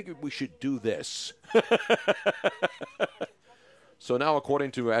 So we figured we should do this. So now,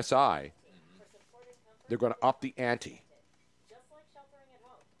 according to SI, they're going to up the ante.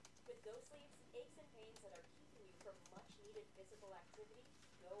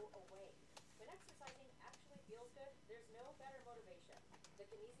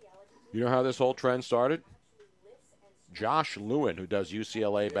 You know how this whole trend started? Josh Lewin, who does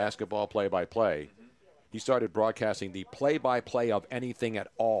UCLA basketball play-by-play, he started broadcasting the play-by-play of anything at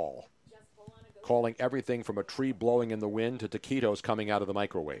all, calling everything from a tree blowing in the wind to taquitos coming out of the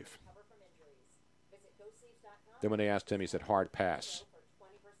microwave. Then when they asked him, he said, hard pass.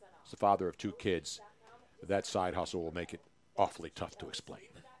 He's the father of 2 kids. That side hustle will make it awfully tough to explain.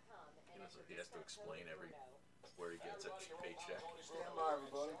 He has to explain where he gets a paycheck.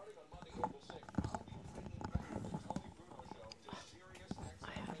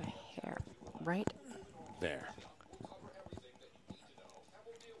 I have a hair right there.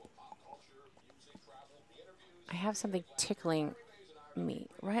 I have something tickling me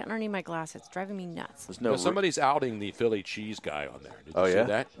right underneath my glasses. It's driving me nuts. Somebody's outing the Philly cheese guy on there. Did you see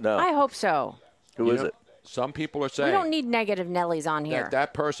that? No. I hope so. Who is it? Some people are We saying don't need negative Nellies on here.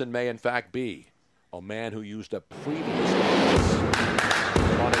 that person may in fact be a man who used a previous office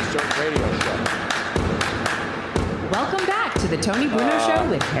on a certain radio show. Welcome back to the Tony Bruno Show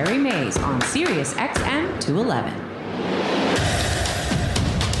with Harry Mays on Sirius XM 211.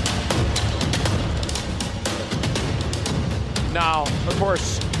 Now, of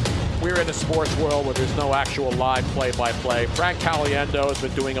course, we're in a sports world where there's no actual live play-by-play. Frank Caliendo has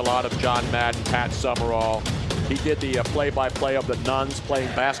been doing a lot of John Madden, Pat Summerall. He did the play-by-play of the nuns playing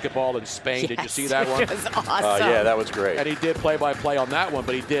basketball in Spain. Did you see that one? It was awesome. Yeah, that was great. And he did play-by-play on that one,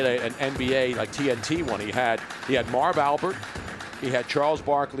 but he did an NBA, like TNT one. He had Marv Albert, He had Charles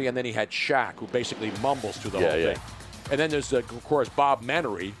Barkley, and then he had Shaq, who basically mumbles through the whole thing. And then there's, of course, Bob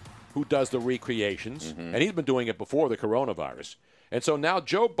Menery, who does the recreations, and he's been doing it before the coronavirus. And so now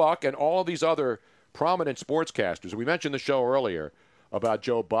Joe Buck and all these other prominent sportscasters. We mentioned the show earlier about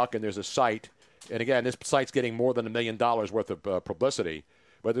Joe Buck, and there's a site, and again, this site's getting more than $1 million worth of publicity,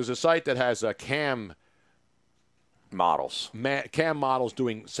 but there's a site that has cam models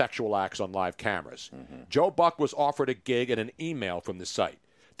doing sexual acts on live cameras. Joe Buck was offered a gig and an email from the site.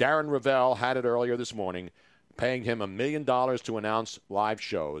 Darren Ravel had it earlier this morning, paying him $1 million to announce live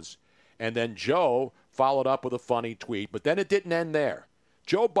shows, and then Joe followed up with a funny tweet, but then it didn't end there.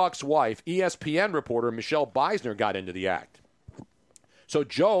 Joe Buck's wife, ESPN reporter Michelle Beisner, got into the act. So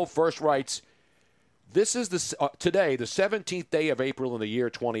Joe first writes, "This is today, the 17th day of April in the year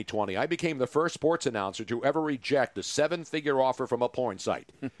 2020. I became the first sports announcer to ever reject a 7-figure offer from a porn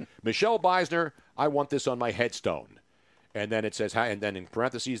site. Michelle Beisner, I want this on my headstone." And then it says, and then in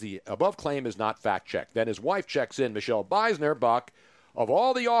parentheses, the above claim is not fact-checked. Then his wife checks in, Michelle Beisner, Buck, of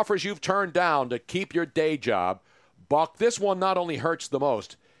all the offers you've turned down to keep your day job, Buck, this one not only hurts the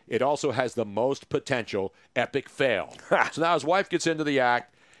most, it also has the most potential epic fail. So now his wife gets into the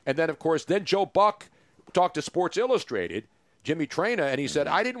act, and then, of course, then Joe Buck talked to Sports Illustrated, Jimmy Traina, and he said,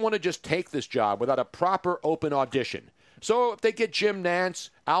 I didn't want to just take this job without a proper open audition. So if they get Jim Nantz,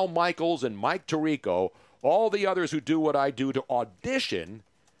 Al Michaels, and Mike Tirico, all the others who do what I do to audition,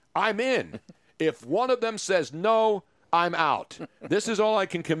 I'm in. If one of them says no, I'm out. This is all I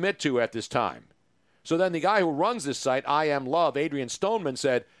can commit to at this time. So then the guy who runs this site, I Am Love, Adrian Stoneman,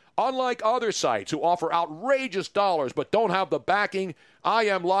 said, unlike other sites who offer outrageous dollars but don't have the backing, I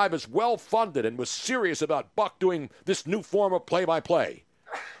Am Live is well-funded and was serious about Buck doing this new form of play-by-play.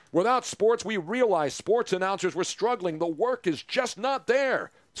 Without sports, we realized sports announcers were struggling. The work is just not there.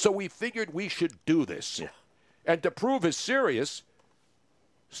 So we figured we should do this. Yeah. And to prove he's serious,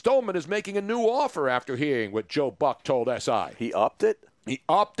 Stoneman is making a new offer after hearing what Joe Buck told SI. He upped it? He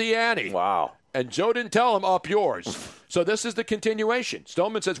upped the ante. Wow. And Joe didn't tell him, up yours. So this is the continuation.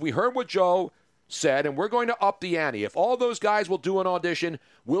 Stoneman says, we heard what Joe said, and we're going to up the ante. If all those guys will do an audition,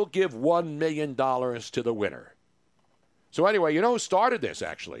 we'll give $1 million to the winner. So anyway, you know who started this,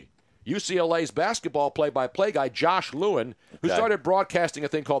 actually? UCLA's basketball play-by-play guy, Josh Lewin, who started broadcasting a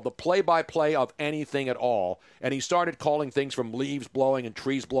thing called the play-by-play of anything at all. And he started calling things from leaves blowing and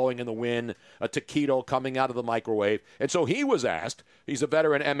trees blowing in the wind, a taquito coming out of the microwave. And so he was asked, he's a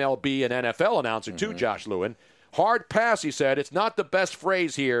veteran MLB and NFL announcer too, Josh Lewin. Hard pass, he said. It's not the best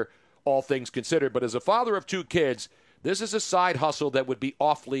phrase here, all things considered. But as a father of 2 kids, this is a side hustle that would be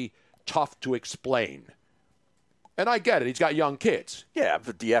awfully tough to explain. And I get it. He's got young kids. Yeah,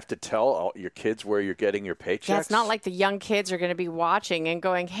 but do you have to tell all your kids where you're getting your paychecks? Yeah, it's not like the young kids are going to be watching and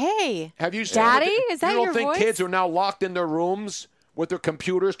going, hey, have you Daddy, is that your voice? You don't think kids are now locked in their rooms with their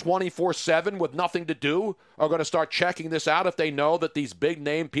computers 24/7 with nothing to do are going to start checking this out if they know that these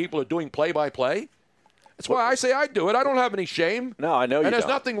big-name people are doing play-by-play? That's why I say I do it. I don't have any shame. No, I know you don't. And there's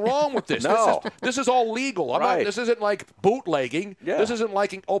nothing wrong with this. No. This is all legal. This isn't like bootlegging. Yeah. This isn't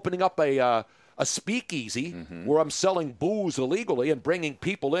like opening up a speakeasy where I'm selling booze illegally and bringing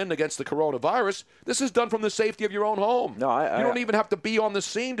people in against the coronavirus. This is done from the safety of your own home. No, you don't even have to be on the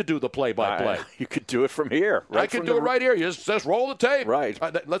scene to do the play-by-play. You could do it from here. I can do it right here. You just roll the tape. Right.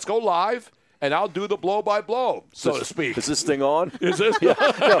 Let's go live, and I'll do the blow-by-blow, so to speak. Is this thing on? Is this? Yeah.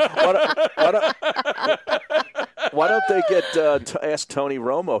 Why don't they get ask Tony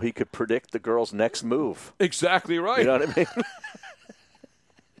Romo? He could predict the girl's next move. Exactly right. You know what I mean?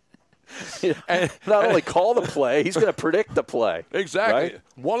 And not only call the play, he's going to predict the play. Exactly. Right?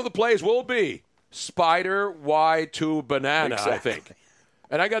 One of the plays will be Spider Y2 Banana, exactly. I think.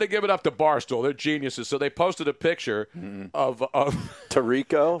 And I got to give it up to Barstool. They're geniuses. So they posted a picture of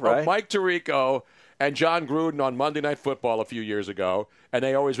Tirico, right? Of Mike Tirico and John Gruden on Monday Night Football a few years ago. And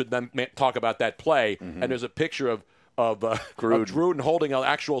they always would then talk about that play. And there's a picture of Gruden holding an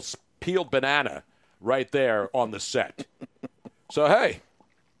actual peeled banana right there on the set. So, hey.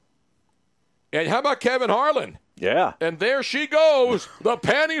 And how about Kevin Harlan? Yeah. And there she goes. The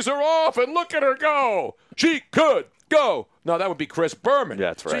panties are off, and look at her go. She could go. No, that would be Chris Berman.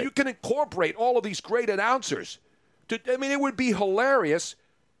 Yeah, that's right. So you can incorporate all of these great announcers. It would be hilarious,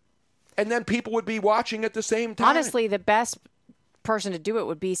 and then people would be watching at the same time. Honestly, the best person to do it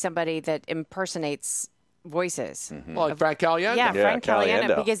would be somebody that impersonates voices. Like Frank Caliendo. Yeah, Frank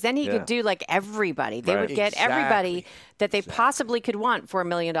Caliendo. Because then he could do like everybody. They would get everybody that they possibly could want for $1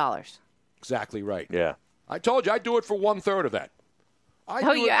 million. Exactly right. Yeah. I told you I'd do it for 1/3 of that. I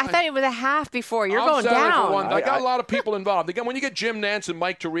thought it was a half before. You're going settling down. for one. I got a lot of people involved. Again, when you get Jim Nance and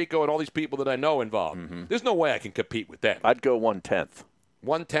Mike Tirico and all these people that I know involved, there's no way I can compete with them. I'd go 1/10.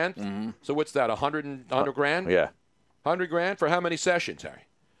 1/10? So what's that, 100 grand? Yeah. 100 grand for how many sessions, Harry?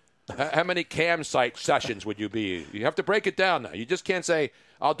 How many cam site sessions would you be? You have to break it down now. You just can't say,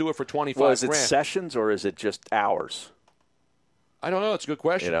 I'll do it for 25 Well, is it grand. sessions or is it just hours? I don't know. That's a good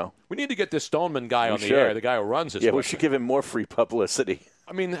question. You know? We need to get this Stoneman guy on the should. air, the guy who runs this. Yeah, we website. should give him more free publicity.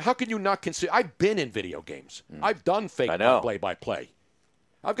 I mean, how can you not consider? I've been in video games. I've done fake play-by-play.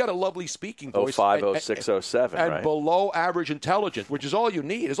 I've got a lovely speaking voice. 05, 06, 07, and right? below average intelligence, which is all you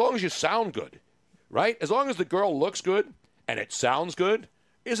need, as long as you sound good, right? As long as the girl looks good and it sounds good,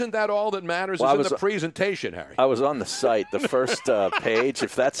 isn't that all that matters? Well, is in the presentation, Harry. I was on the site, the first page.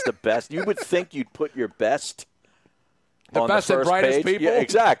 If that's the best, you would think you'd put your best. The on best the and first brightest page. people? Yeah,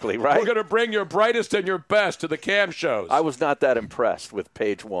 exactly, right? We're going to bring your brightest and your best to the cam shows. I was not that impressed with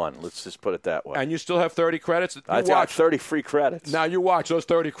page 1. Let's just put it that way. And you still have 30 credits? I got 30 free credits. Now you watch. Those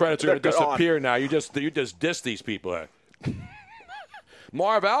 30 credits are going to They're gone. disappear now. You just diss these people.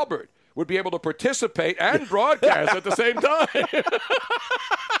 Marv Albert would be able to participate and broadcast at the same time.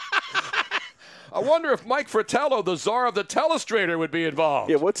 I wonder if Mike Fratello, the czar of the telestrator, would be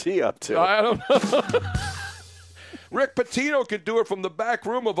involved. Yeah, what's he up to? I don't know. Rick Pitino could do it from the back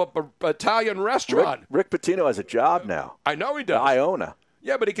room of an Italian restaurant. Rick Pitino has a job now. I know he does. Iona.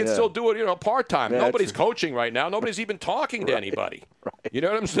 Yeah, but he can still do it, part-time. Yeah, Nobody's coaching right now. Nobody's even talking to anybody. Right. You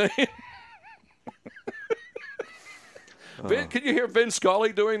know what I'm saying? Vin, can you hear Vin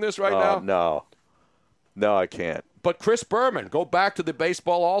Scully doing this right now? No. No, I can't. But Chris Berman, go back to the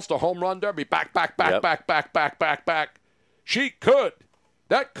baseball All-Star home run derby. Back. She could.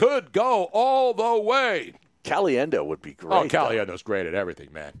 That could go all the way. Caliendo would be great. Oh, Caliendo's great at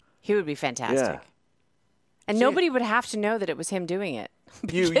everything, man. He would be fantastic. Yeah. And nobody would have to know that it was him doing it.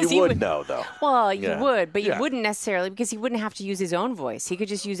 You Because he would know, though. Well, you Yeah. would, but you Yeah. wouldn't necessarily because he wouldn't have to use his own voice. He could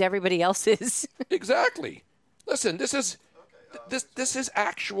just use everybody else's. Exactly. Listen, this is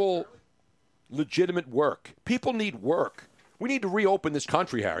actual legitimate work. People need work. We need to reopen this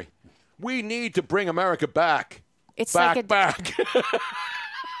country, Harry. We need to bring America back. It's back.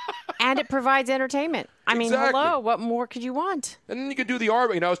 And it provides entertainment. I mean, Exactly. hello, what more could you want? And then you could do the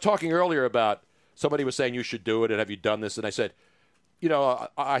art. I was talking earlier about somebody was saying you should do it, and have you done this? And I said,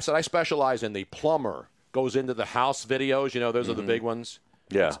 I specialize in the plumber goes into the house videos. Those are the big ones.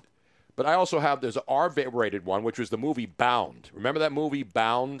 Yeah. But I also have, there's an R-rated one, which was the movie Bound. Remember that movie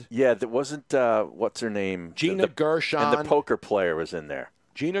Bound? Yeah, that wasn't, what's her name? Gina Gershon. And the poker player was in there.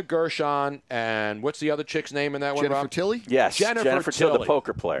 Gina Gershon, and what's the other chick's name in that one, Jennifer Rob? Tilly? Yes, Jennifer Tilly, Tilly, the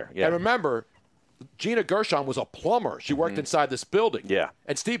poker player. Yeah. And remember, Gina Gershon was a plumber. She worked inside this building. Yeah.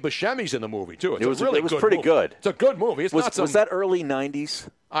 And Steve Buscemi's in the movie, too. It's It was a really it was good pretty movie. good. It's a good movie. It's not some... Was that early 90s?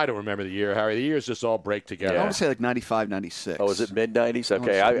 I don't remember the year, Harry. The years just all break together. I want to say like 95, 96. Oh, was it mid-90s?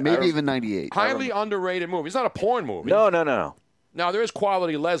 Okay. Maybe even 98. Highly underrated movie. It's not a porn movie. No. Now, there is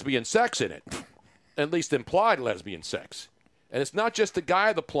quality lesbian sex in it. At least implied lesbian sex. And it's not just the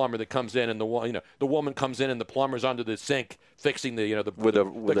guy, the plumber, that comes in, and the woman comes in, and the plumber's under the sink fixing the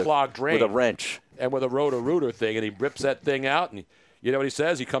clogged drain with a wrench and with a roto-rooter thing, and he rips that thing out, and you know what he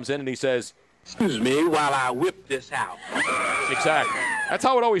says? He comes in and he says, Excuse me while I whip this out. Exactly. That's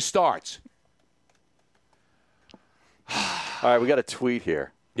how it always starts. All right, we got a tweet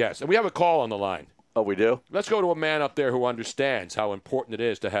here. Yes, and we have a call on the line. Oh, we do? Let's go to a man up there who understands how important it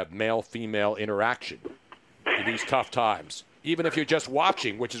is to have male-female interaction in these tough times. Even if you're just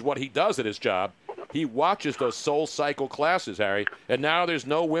watching, which is what he does at his job, he watches those Soul Cycle classes, Harry, and now there's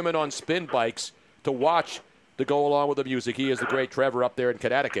no women on spin bikes to watch to go along with the music. He is the great Trevor up there in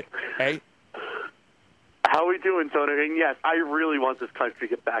Connecticut. Hey? How are we doing, Tony? And yes, I really want this country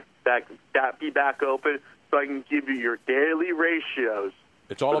to be back open so I can give you your daily ratios.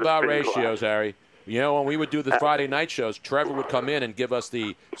 It's all about ratios, Harry. When we would do the Friday night shows, Trevor would come in and give us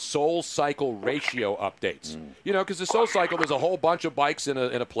the Soul Cycle ratio updates. Because the Soul Cycle, there's a whole bunch of bikes in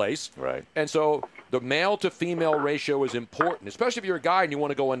a place. Right. And so the male to female ratio is important, especially if you're a guy and you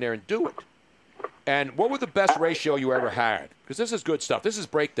want to go in there and do it. And what was the best ratio you ever had? Because this is good stuff. This is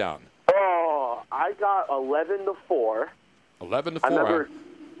breakdown. Oh, I got 11-4. 11-4.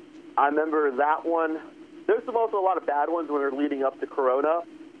 I remember that one. There's also a lot of bad ones when they're leading up to Corona.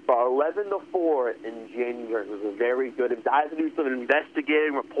 But 11-4 in January was a very good. I had to do some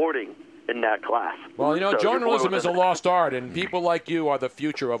investigating reporting in that class. Well, So journalism is a lost art, and people like you are the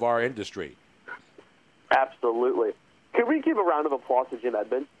future of our industry. Absolutely. Can we give a round of applause to Jim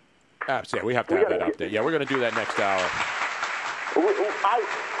Edmonds? Absolutely. We have to have that update. Yeah, we're going to do that next hour.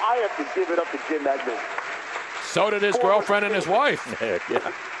 I have to give it up to Jim Edmonds. So did his girlfriend and his wife.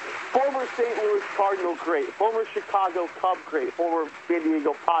 Yeah. Former St. Louis Cardinal great, former Chicago Cub great, former San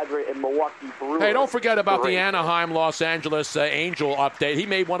Diego Padre, and Milwaukee Brewer. Hey, don't forget about great. the Anaheim, Los Angeles Angel update. He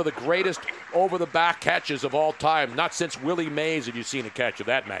made one of the greatest over-the-back catches of all time. Not since Willie Mays have you seen a catch of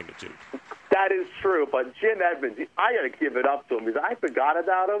that magnitude. That is true, but Jim Edmonds, I got to give it up to him because I forgot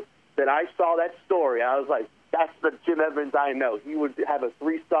about him. Then I saw that story. I was like, that's the Jim Edmonds I know. He would have a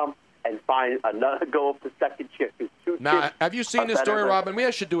threesome and find another go up the second chick. Now, have you seen this story, Robin? We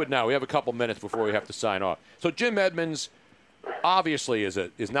should do it now. We have a couple minutes before we have to sign off. So Jim Edmonds obviously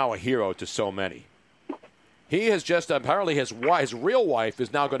is now a hero to so many. He has just apparently his real wife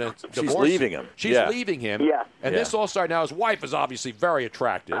is now going to divorce him. She's leaving him. She's leaving him. Yeah. And this all started now. His wife is obviously very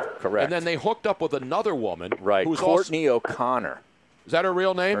attractive. Correct. And then they hooked up with another woman. Right. Who's Courtney O'Connor. Is that her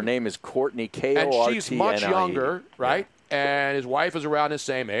real name? Her name is Courtney, And Kourtnie. she's much younger, right? And his wife is around his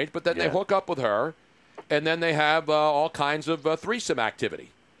same age. But then they hook up with her, and then they have all kinds of threesome activity,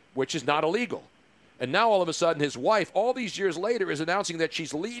 which is not illegal. And now all of a sudden his wife, all these years later, is announcing that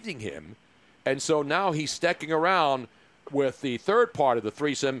she's leaving him. And so now he's sticking around with the third part of the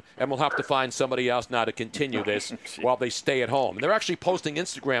threesome, and we'll have to find somebody else now to continue this while they stay at home. And they're actually posting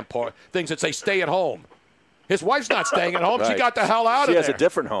Instagram things that say stay at home. His wife's not staying at home. Right. She got the hell out of there. She has a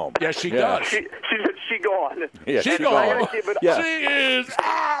different home. Yes, she does. She gone. Yeah, she's gone. Yeah. She is.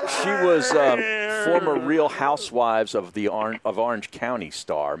 She was former Real Housewives of Orange County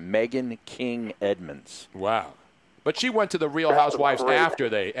star Megan King Edmonds. Wow. But she went to the Real Housewives after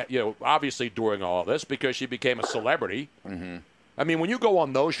they, obviously during all this because she became a celebrity. Mm-hmm. I mean, when you go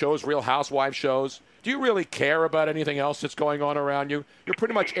on those shows, Real Housewives shows, do you really care about anything else that's going on around you? You're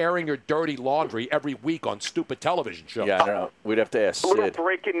pretty much airing your dirty laundry every week on stupid television shows. Yeah, I don't know. We'd have to ask A little Sid.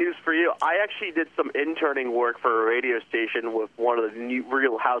 breaking news for you. I actually did some interning work for a radio station with one of the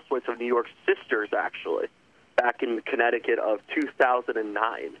Real Housewives of New York's sisters, actually, back in Connecticut of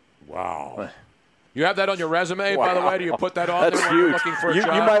 2009. Wow. You have that on your resume, by the way? Do you put that on That's there when you're huge. looking for a You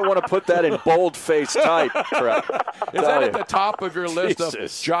job? might want to put that in bold-face type. Is that at the top of your list of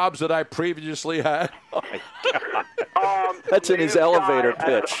jobs that I previously had? Oh, my God. That's in his elevator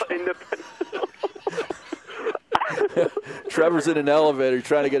pitch. Trevor's in an elevator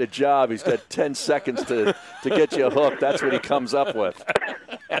trying to get a job. He's got 10 seconds to get you hooked. That's what he comes up with.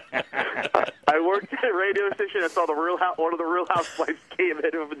 I worked at a radio station. I saw one of the Real Housewives came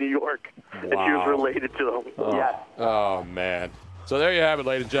in from New York, and she was related to them. Oh. Yeah. Oh, man. So there you have it,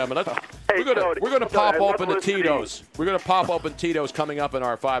 ladies and gentlemen. Hey, We're going to pop I love open the listening. Tito's. We're going to pop open Tito's coming up in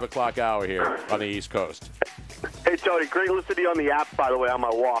our 5 o'clock hour here on the East Coast. Hey, Tony, great listening to you on the app, by the way, on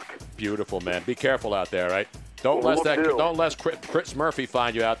my walk. Beautiful, man. Be careful out there, right? Don't let Chris Murphy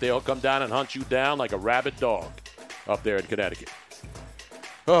find you out there. He'll come down and hunt you down like a rabid dog up there in Connecticut.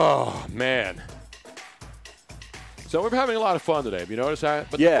 Oh, man. So we're having a lot of fun today. Have you noticed that?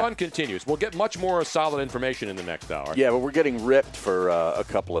 But the fun continues. We'll get much more solid information in the next hour. Yeah, but we're getting ripped for a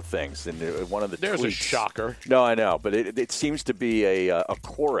couple of things. And one of the There's tweets, a shocker. No, I know, but it seems to be a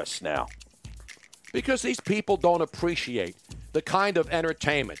chorus now. Because these people don't appreciate the kind of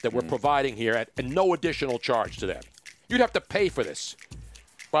entertainment that we're providing here at no additional charge to them. You'd have to pay for this.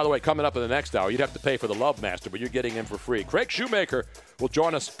 By the way, coming up in the next hour, you'd have to pay for the Love Master, but you're getting him for free. Craig Shoemaker will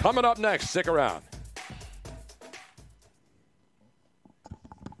join us coming up next. Stick around.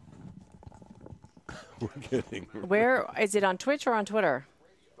 We're getting. Where is it, on Twitch or on Twitter?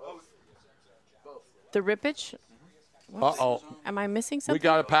 Both. The rippage? Uh-oh. Am I missing something? We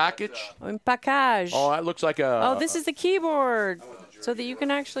got a package. Un package. Oh, that looks like a... Oh, this is the keyboard, so that you can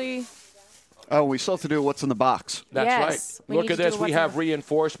actually... Oh, we still have to do what's in the box. That's Yes, right. Look at this. We have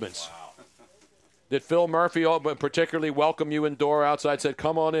reinforcements. Did Phil Murphy particularly welcome you in door outside, said,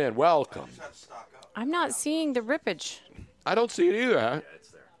 come on in, welcome? I'm not seeing the rippage. I don't see it either, huh?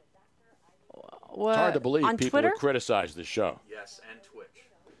 What? It's hard to believe On people Twitter? would criticize the show. Yes, and Twitch.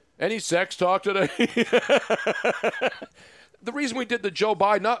 Any sex talk today? The reason we did the Joe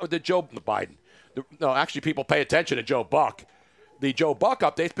Biden, actually people pay attention to Joe Buck. The Joe Buck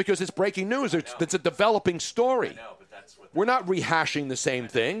updates because it's breaking news. It's a developing story. I know, but that's what We're not rehashing the same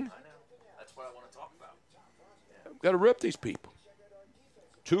thing. I know. That's what I want to talk about. Got to rip these people.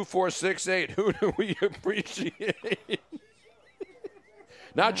 2468. Who do we appreciate?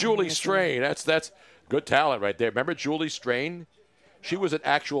 Not Julie Strain. That's good talent right there. Remember Julie Strain? She was an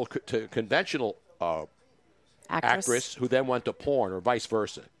actual conventional actress who then went to porn, or vice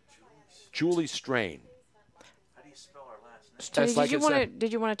versa. Julie Strain. How do you spell our last Tony, That's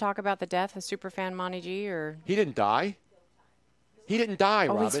did you want to talk about the death of superfan Monty G? Or He didn't die. He didn't die,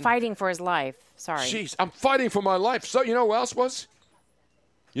 oh, Robin. he's fighting for his life. Sorry. Jeez, I'm fighting for my life. So you know who else was?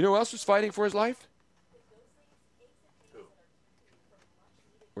 You know who else was fighting for his life?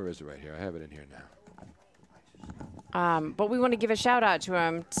 Where is it right here? I have it in here now. But we want to give a shout out to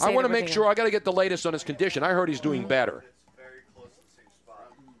him. I want to make sure. I got to get the latest on his condition. I heard he's doing better.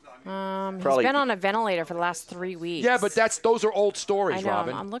 He's been on a ventilator for the last 3 weeks. Yeah, but those are old stories, I know,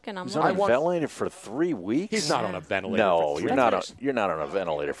 Robin. I'm looking. He's on a ventilator for 3 weeks? He's not on a ventilator No, for 3 weeks. You're not on a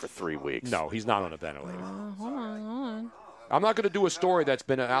ventilator for 3 weeks. No, he's not on a ventilator. Hold on. I'm not going to do a story that's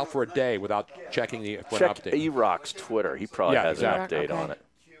been out for a day without checking for an Check update. E-Rock's Twitter. He probably has exactly. an update on it.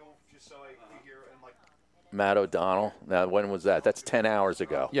 Matt O'Donnell. Now, when was that? That's 10 hours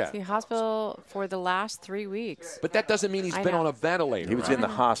ago. Yeah. The hospital for the last 3 weeks. But that doesn't mean he's been on a ventilator. He was in the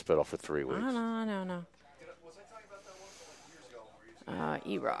hospital for 3 weeks. I know.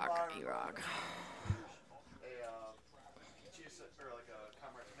 E-Rock.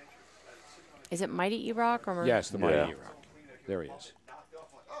 Is it Mighty E-Rock or? Yes, the Mighty E-Rock. There he is.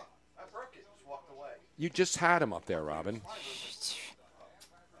 You just had him up there, Robin.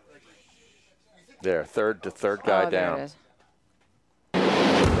 There, third guy there down. it is.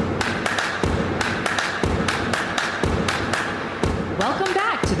 Welcome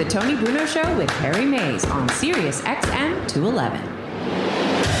back to the Tony Bruno Show with Harry Mays on Sirius XM 211.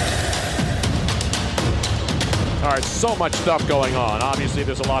 All right, so much stuff going on. Obviously,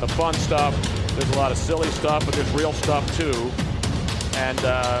 there's a lot of fun stuff. There's a lot of silly stuff, but there's real stuff, too. And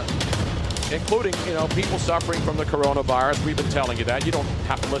including, people suffering from the coronavirus. We've been telling you that. You don't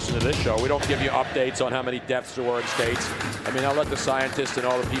have to listen to this show. We don't give you updates on how many deaths there were in states. I mean, I'll let the scientists and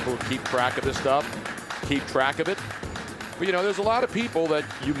all the people who keep track of this stuff keep track of it. But, there's a lot of people that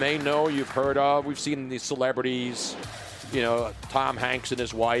you may know, you've heard of. We've seen these celebrities. Tom Hanks and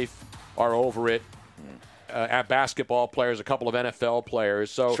his wife are over it. Basketball players, a couple of NFL players.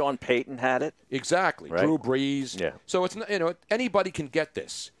 So Sean Payton had it. Exactly. Right? Drew Brees. Yeah. So it's anybody can get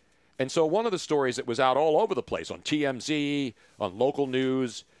this. And so one of the stories that was out all over the place on TMZ, on local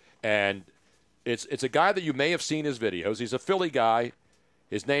news, and it's a guy that you may have seen his videos. He's a Philly guy.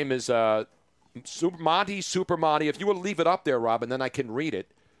 His name is Super Monty. If you will leave it up there, Robin, then I can read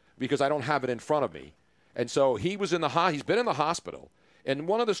it because I don't have it in front of me. And so he was he's been in the hospital. And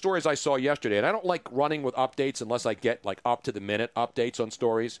one of the stories I saw yesterday, and I don't like running with updates unless I get up-to-the-minute updates on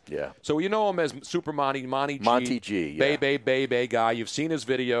stories. Yeah. So you know him as Super Monty G. Monty G, yeah. Bay guy. You've seen his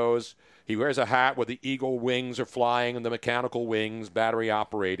videos. He wears a hat where the eagle wings are flying and the mechanical wings,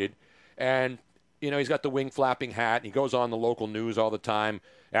 battery-operated. And, he's got the wing-flapping hat. And he goes on the local news all the time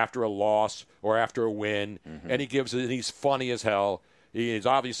after a loss or after a win. Mm-hmm. And he's funny as hell. He is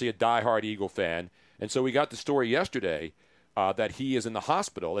obviously a diehard Eagle fan. And so we got the story yesterday that he is in the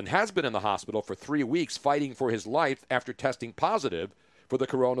hospital and has been in the hospital for 3 weeks fighting for his life after testing positive for the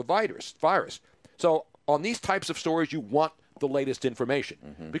coronavirus. So on these types of stories, you want the latest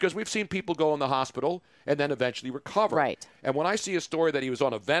information because we've seen people go in the hospital and then eventually recover. Right. And when I see a story that he was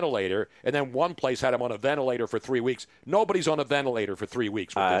on a ventilator and then one place had him on a ventilator for 3 weeks, nobody's on a ventilator for 3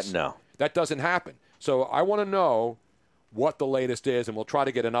 weeks with this. No. That doesn't happen. So I want to know what the latest is, and we'll try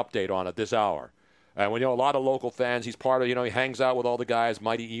to get an update on it this hour. And we know a lot of local fans. He's part of, he hangs out with all the guys,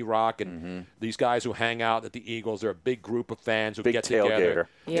 Mighty E-Rock, and these guys who hang out at the Eagles. They're a big group of fans who get together.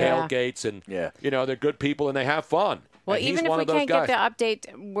 Tailgates, and, they're good people, and they have fun. Well, and even if we can't get the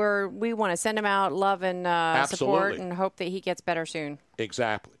update, we want to send him out love and support and hope that he gets better soon.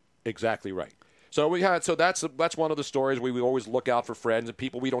 Exactly right. So that's one of the stories we always look out for friends and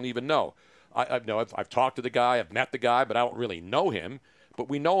people we don't even know. I've talked to the guy, I've met the guy, but I don't really know him. But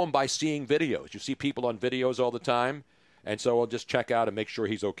we know him by seeing videos. You see people on videos all the time. And so we'll just check out and make sure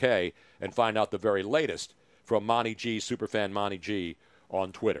he's okay and find out the very latest from Monty G, Superfan Monty G,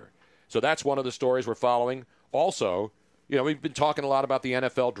 on Twitter. So that's one of the stories we're following. Also, we've been talking a lot about the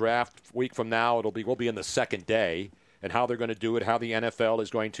NFL draft. Week from now, we'll be in the second day and how they're going to do it, how the NFL is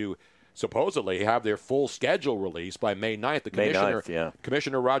going to supposedly have their full schedule released by May 9th.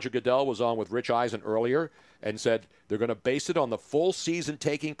 Commissioner Roger Goodell was on with Rich Eisen earlier and said they're going to base it on the full season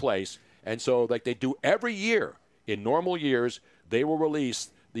taking place. And so like they do every year in normal years, they will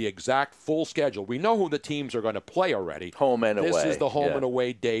release the exact full schedule. We know who the teams are going to play already. Home and away. This is the home and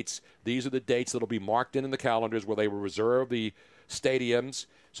away dates. These are the dates that will be marked in the calendars where they will reserve the stadiums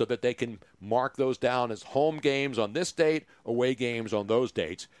so that they can mark those down as home games on this date, away games on those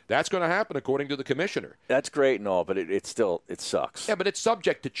dates. That's going to happen according to the commissioner. That's great and all, but it sucks. Yeah, but it's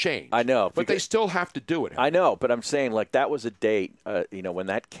subject to change. I know. But they still have to do it. I know, but I'm saying that was a date, when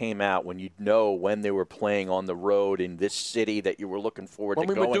that came out, when you'd know when they were playing on the road in this city that you were looking forward to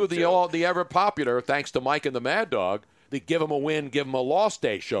going to. When we would do the ever popular, thanks to Mike and the Mad Dog, the give them a win, give them a loss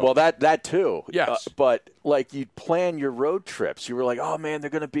day show. Well, that too. Yes. But like you'd plan your road trips. You were like, oh man, they're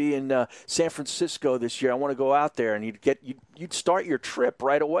going to be in San Francisco this year. I want to go out there, and you'd start your trip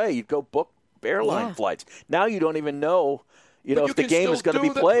right away. You'd go book airline flights. Now you don't even know. If the game is going to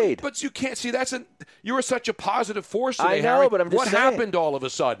be played. But you can't see you were such a positive force I today, know, Harry. but I'm just what saying. happened all of a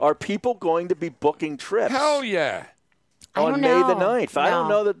sudden? Are people going to be booking trips? Hell yeah. On May the 9th. I don't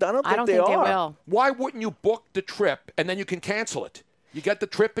know that. I don't think they are. Why wouldn't you book the trip and then you can cancel it? You get the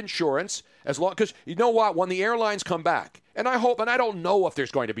trip insurance because you know what? When the airlines come back, and I hope, and I don't know if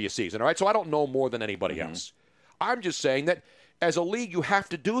there's going to be a season, all right? So I don't know more than anybody else. I'm just saying that as a league, you have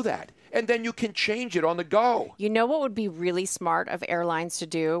to do that. And then you can change it on the go. You know what would be really smart of airlines to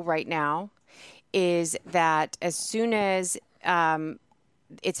do right now is that as soon as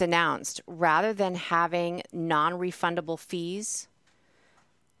it's announced, rather than having non-refundable fees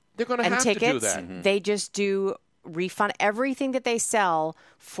they're going to and have tickets, to do that. They just do refund everything that they sell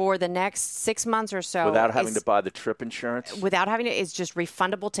for the next 6 months or so. Without having to buy the trip insurance? Without having to, it's just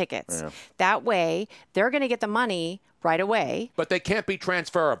refundable tickets. Yeah. That way, they're going to get the money right away. But they can't be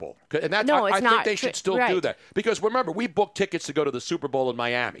transferable. And that, No, it's I not think they should still do right. that. Because remember, we booked tickets to go to the Super Bowl in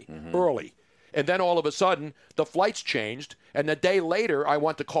Miami early. And then all of a sudden, the flights changed. And a day later, I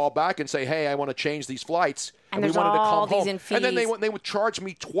want to call back and say, hey, I want to change these flights. And we there's wanted to all come these home. in And then fees. they would charge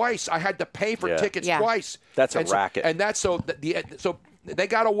me twice. I had to pay for tickets twice. That's a And so- racket. And that's so they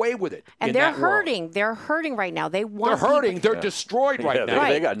got away with it. And in they're that world. hurting. They're hurting right now. They want They're hurting. people- They're destroyed right now.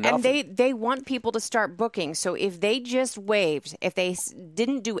 Right. They got nothing. And they want people to start booking. So if they just waived, if they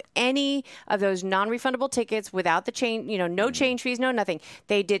didn't do any of those non-refundable tickets without the change, no change fees, no nothing.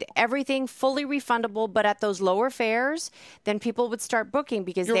 They did everything fully refundable, but at those lower fares, then people would start booking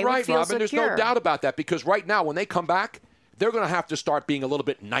because You're they right, would feel Robin. There's secure. no doubt about that because right now when they come back, they're going to have to start being a little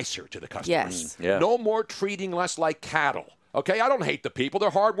bit nicer to the customers. Yes. Yeah. No more treating us like cattle. Okay, I don't hate the people. They're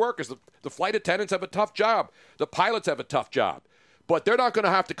hard workers. The flight attendants have a tough job. The pilots have a tough job. But they're not going to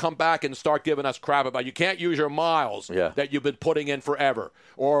have to come back and start giving us crap about you can't use your miles that you've been putting in forever.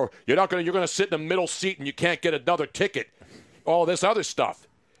 Or you're going to sit in the middle seat and you can't get another ticket. All this other stuff.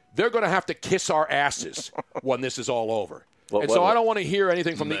 They're going to have to kiss our asses when this is all over. So I don't want to hear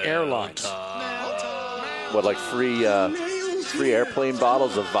anything from the airlines. What, like free airplane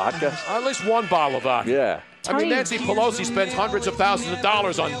bottles of vodka? At least one bottle of vodka. Yeah. I mean, Nancy Pelosi spends hundreds of thousands of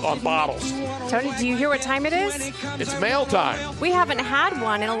dollars on bottles. Tony, do you hear what time it is? It's mail time. We haven't had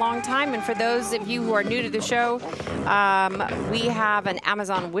one in a long time, and for those of you who are new to the show, we have an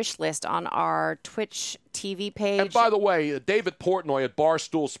Amazon wish list on our Twitch TV page. And by the way, David Portnoy at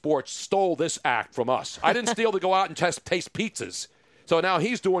Barstool Sports stole this act from us. I didn't steal to go out and taste pizzas. So now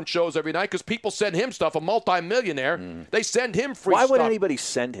he's doing shows every night because people send him stuff. A multimillionaire, they send him free stuff. Why would anybody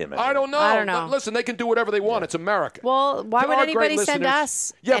send him anything? I don't know. Listen, they can do whatever they want. It's America. Well, why To would our anybody great send listeners-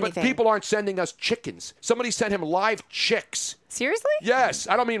 us Yeah, anything? but people aren't sending us chickens. Somebody sent him live chicks. Seriously? Yes.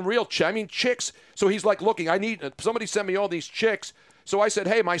 I don't mean real chicks. I mean chicks. So he's like, looking, somebody sent me all these chicks. So I said,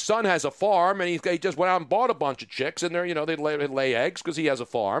 hey, my son has a farm, and he just went out and bought a bunch of chicks, and they're, they lay eggs because he has a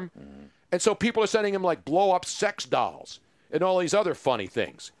farm. And so people are sending him like blow-up sex dolls and all these other funny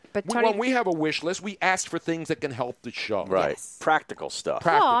things. But Tony- when we have a wish list, we ask for things that can help the show. Right. Practical stuff.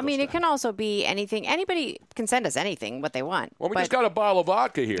 Well, I mean, it can also be anything. Anybody can send us anything, what they want. Well, we But- just got a bottle of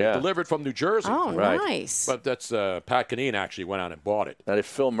vodka here, delivered from New Jersey. Oh, Right. nice. But that's Pat Canine actually went out and bought it. Now, did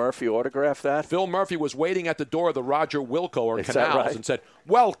Phil Murphy autograph that? Phil Murphy was waiting at the door of the Roger Wilco or Is that Canals right? and said,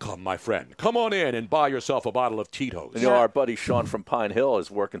 welcome, my friend. Come on in and buy yourself a bottle of Tito's. You know, our buddy Sean from Pine Hill is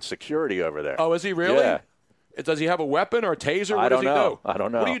working security over there. Oh, is he really? Yeah. Does he have a weapon or a taser? I What does don't he know. do? I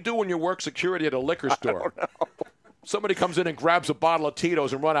don't know. What do you do when you work security at a liquor store? Somebody comes in and grabs a bottle of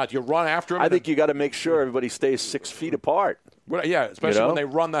Tito's and run out. You run after him? I think you got to make sure everybody stays 6 feet apart. Yeah, especially You know? when they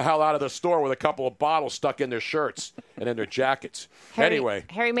run the hell out of the store with a couple of bottles stuck in their shirts and in their jackets. Anyway.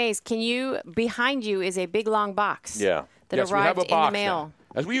 Harry Mays, behind you is a big long box. Yeah. That Yes, we have arrived a box in the mail.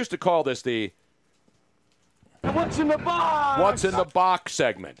 now. As we used to call this the What's in the box? What's in the box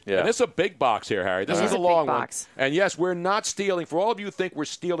segment. Yeah. And this is a big box here, Harry. This It is is a a long big one. box. And yes, we're not stealing. For all of you who think we're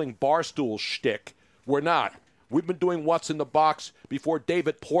stealing Barstool shtick, we're not. We've been doing What's in the Box before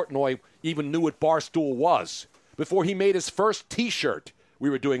David Portnoy even knew what Barstool was. Before he made his first T-shirt, we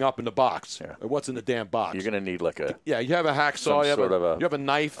were doing Up in the Box. Or What's in the damn box? You're going to need like a... Yeah, you have a hacksaw. some You have, sort of you have a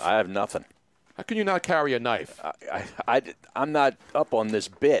knife. I have nothing. How can you not carry a knife? I'm not up on this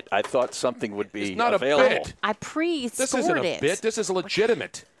bit. I thought something would be It's not available. a bit. I pre-scored This isn't a it. bit. This is a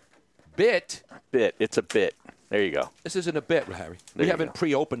legitimate bit. Bit. It's a bit. There you go. This isn't a bit, Harry. There We you haven't go.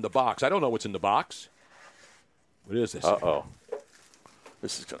 pre-opened the box. I don't know what's in the box. What is this? Uh-oh.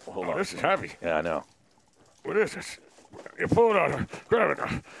 This is... Hold on. This is heavy. Yeah, I know. What is this? You pull it. Grab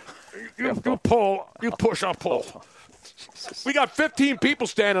it. You pull. You push. I'll pull. We got 15 people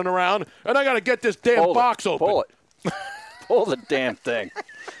standing around, and I got to get this damn box open. Pull it. Pull the damn thing.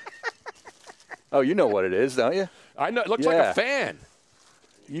 Oh, you know what it is, don't you? I know. It looks like a fan.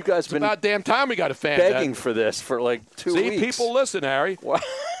 You guys It's about damn time we got a fan. begging for this for like 2 weeks. See, people listen, Harry. What?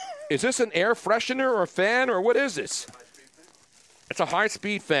 Is this an air freshener or a fan, or what is this? It's a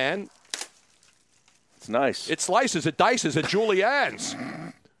high-speed fan. It's nice. It slices, it dices at Julianne's.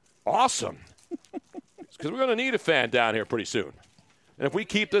 Awesome. Because we're going to need a fan down here pretty soon. And if we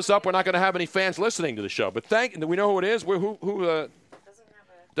keep this up, we're not going to have any fans listening to the show. But we know who it is? Who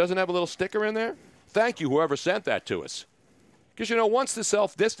doesn't have a little sticker in there? Thank you, whoever sent that to us. Because, once the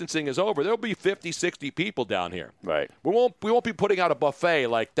self-distancing is over, there'll be 50, 60 people down here. Right. We won't be putting out a buffet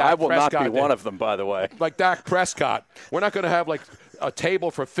like Dak I will Prescott not be did. one of them, by the way. Like Dak Prescott. We're not going to have like a table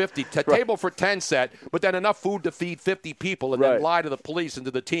for 50, table for 10 set, but then enough food to feed 50 people and then lie to the police and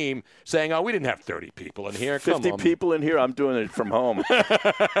to the team saying, we didn't have 30 people in here. 50 people in here? I'm doing it from home.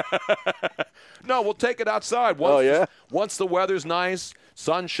 No, we'll take it outside. Once the weather's nice,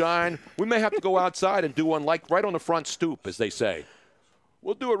 sunshine, we may have to go outside and do one like right on the front stoop, as they say.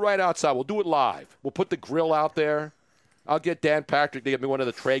 We'll do it right outside. We'll do it live. We'll put the grill out there. I'll get Dan Patrick to get me one of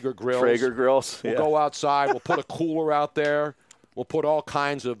the Traeger grills. Traeger grills. We'll go outside. We'll put a cooler out there. We'll put all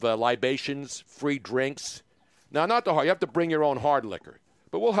kinds of libations, free drinks. Now, not the hard. You have to bring your own hard liquor.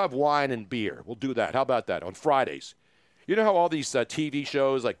 But we'll have wine and beer. We'll do that. How about that on Fridays? You know how all these TV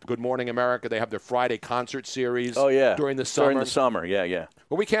shows like Good Morning America, they have their Friday concert series during the summer? During the summer, yeah.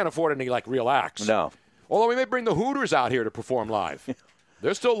 Well, we can't afford any real acts. No. Although we may bring the Hooters out here to perform live.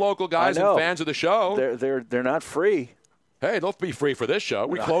 They're still local guys and fans of the show. They're not free. Hey, they'll be free for this show.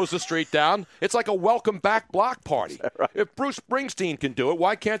 We close the street down. It's like a welcome back block party. Right? If Bruce Springsteen can do it,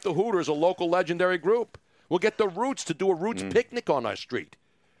 why can't the Hooters, a local legendary group? We'll get the Roots to do a Roots picnic on our street.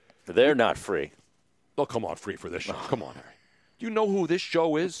 They're not free. They'll come on free for this show. Come on, Harry. Do you know who this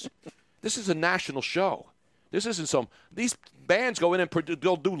show is? This is a national show. This isn't these bands go in and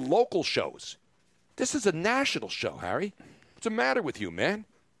they'll do local shows. This is a national show, Harry. What's the matter with you, man?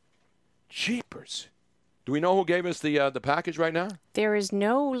 Jeepers. Do we know who gave us the package right now? There is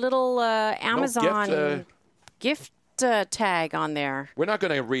no little Amazon gift tag on there. We're not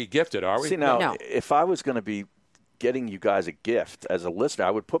going to re-gift it, are we? See, now, No. if I was going to be getting you guys a gift as a listener,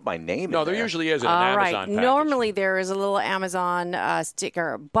 I would put my name in there. No, there usually is an All right. Amazon package. Normally there is a little Amazon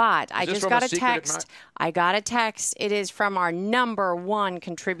sticker, but I this just from got a a secret text. I got a text. It is from our number one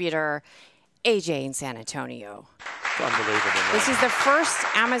contributor, AJ in San Antonio. It's unbelievable. This is the first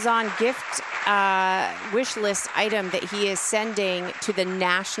Amazon gift wish list item that he is sending to the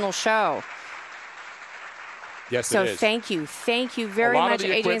national show. Yes, so it is. thank you very much,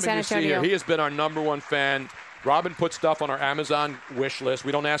 AJ in San Antonio. He has been our number one fan. Robin puts stuff on our Amazon wish list.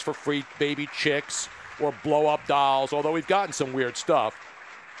 We don't ask for free baby chicks or blow-up dolls, although we've gotten some weird stuff.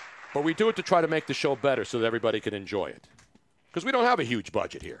 But we do it to try to make the show better so that everybody can enjoy it. Because we don't have a huge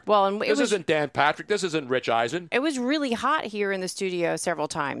budget here. Well, and this isn't Dan Patrick. This isn't Rich Eisen. It was really hot here in the studio several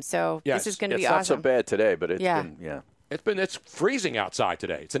times, so this is going to be awesome. It's not so bad today, but it's been, It's freezing outside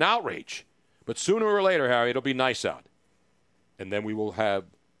today. It's an outrage. But sooner or later, Harry, it'll be nice out. And then we will have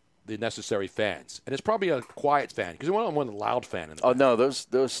the necessary fans. And it's probably a quiet fan because we don't want a loud fan in the Oh, no,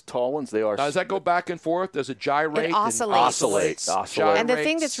 those tall ones, they are. Does that go back and forth? Does it gyrate? It oscillates. Oscillate. And the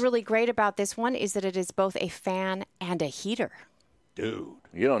thing that's really great about this one is that it is both a fan and a heater. Dude.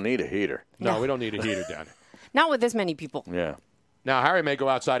 You don't need a heater. No, we don't need a heater down here. Not with this many people. Yeah. Now, Harry may go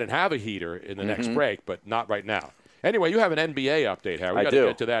outside and have a heater in the next break, but not right now. Anyway, you have an NBA update, Harry. We got to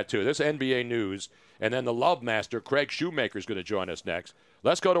get to that, too. This NBA news, and then the Love Master, Craig Shoemaker, is going to join us next.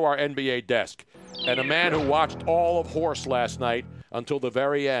 Let's go to our NBA desk. And a man who watched all of Horse last night until the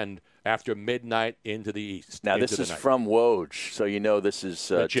very end after midnight into the East. Now, this is from Woj, so you know this is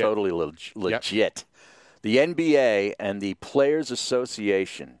totally legit. Yep. The NBA and the Players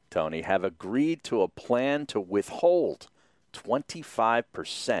Association, Tony, have agreed to a plan to withhold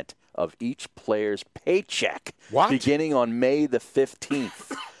 25% of each player's paycheck beginning on May the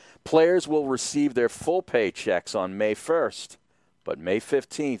 15th. Players will receive their full paychecks on May 1st, but May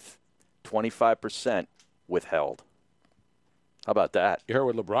 15th, 25% withheld. How about that? You heard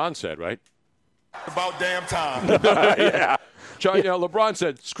what LeBron said, right? About damn time. Yeah. LeBron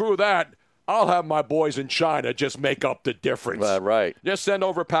said, screw that. I'll have my boys in China just make up the difference. Right. Just send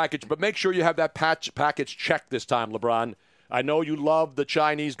over a package, but make sure you have that package checked this time, LeBron. I know you love the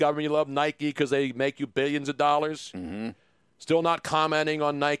Chinese government. You love Nike because they make you billions of dollars. Mm-hmm. Still not commenting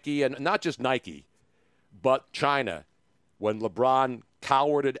on Nike, and not just Nike, but China. When LeBron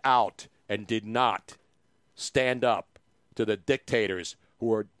cowered it out and did not stand up to the dictators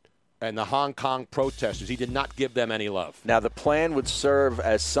who are and the Hong Kong protesters. He did not give them any love. Now, the plan would serve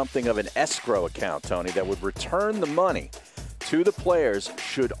as something of an escrow account, Tony, that would return the money to the players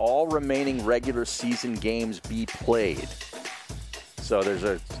should all remaining regular season games be played. So there's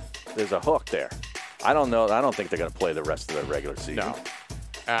a hook there. I don't know. I don't think they're going to play the rest of the regular season. No.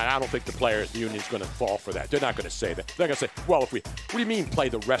 And I don't think the players' union's going to fall for that. They're not going to say that. They're going to say, well, what do you mean play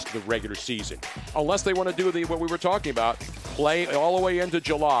the rest of the regular season? Unless they want to do what we were talking about, play all the way into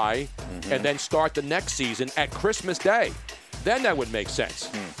July and then start the next season at Christmas Day. Then that would make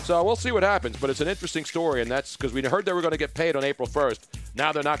sense. So we'll see what happens. But it's an interesting story, and that's because we heard they were going to get paid on April 1st.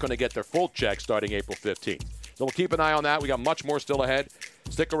 Now they're not going to get their full check starting April 15th. So we'll keep an eye on that. We got much more still ahead.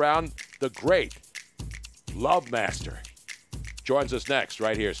 Stick around. The great Love Master joins us next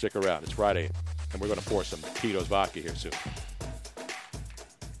right here. Stick around. It's Friday, and we're going to pour some Tito's vodka here soon.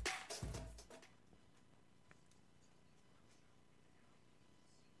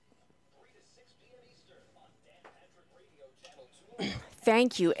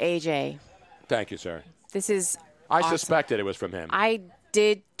 Thank you, AJ. Thank you, sir. This is I awesome. suspected it was from him. I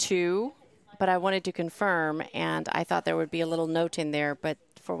did too, but I wanted to confirm, and I thought there would be a little note in there, but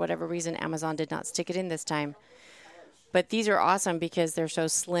for whatever reason, Amazon did not stick it in this time. But these are awesome because they're so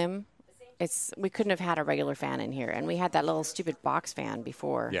slim. We couldn't have had a regular fan in here, and we had that little stupid box fan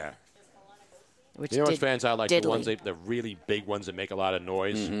before. Yeah. Which you know what fans I like? diddly. The ones, the really big ones that make a lot of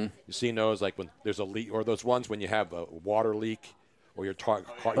noise. Mm-hmm. You seen those like when there's a leak, or those ones when you have a water leak, or your carpets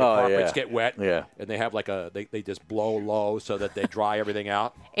yeah. get wet, Yeah. and they have like they just blow low so that they dry everything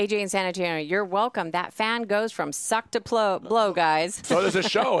out. AJ in San Antonio, you're welcome. That fan goes from suck to blow, guys. So there's a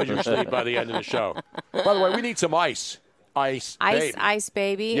show as you sleep by the end of the show. By the way, we need some ice. Ice,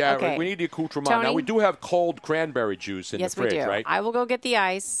 baby. Yeah, okay. we need the accoutrement. Tony? Now, we do have cold cranberry juice in Yes, the fridge, we do. right? I will go get the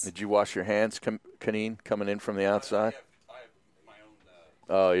ice. Did you wash your hands, Kaneen, coming in from the outside?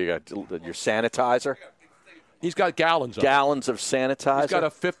 Oh, you got your sanitizer? He's got gallons of Gallons of sanitizer? He's got a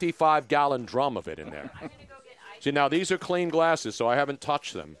 55-gallon drum of it in there. See, now these are clean glasses, so I haven't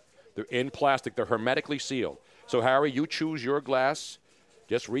touched them. They're in plastic. They're hermetically sealed. So, Harry, you choose your glass.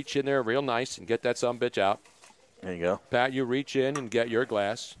 Just reach in there real nice and get that sumbitch out. There you go. Pat, you reach in and get your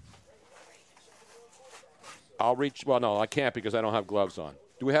glass. I'll reach. Well, no, I can't because I don't have gloves on.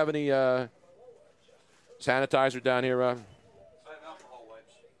 Do we have any sanitizer down here?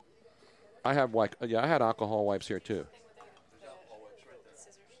 I have I had alcohol wipes here too.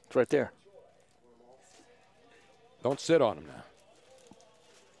 It's right there. Don't sit on them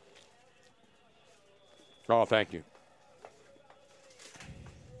now. Oh, thank you.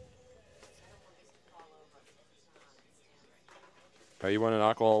 Hey, you want an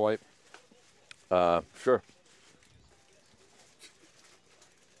alcohol wipe? Sure.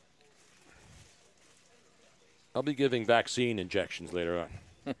 I'll be giving vaccine injections later on.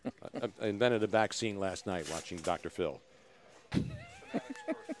 I invented a vaccine last night watching Dr. Phil.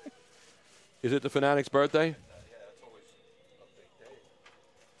 Is it the Fanatic's birthday?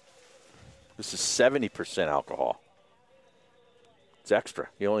 This is 70% alcohol. It's extra.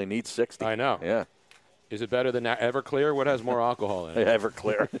 You only need 60. I know. Yeah. Is it better than Everclear? What has more alcohol in it?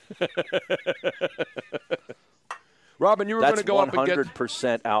 Everclear. Robin, you were going to go up and get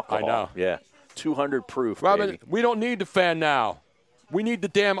 100% alcohol. I know. Yeah. 200 proof, Robin, baby. we don't need the fan now. We need the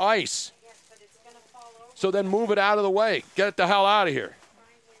damn ice. So then move it out of the way. Get it the hell out of here.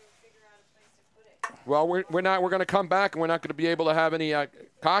 Well, we're not. We're going to come back, and we're not going to be able to have any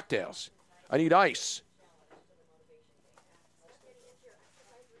cocktails. I need ice.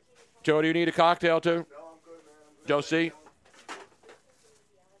 Joe, do you need a cocktail too? Josie?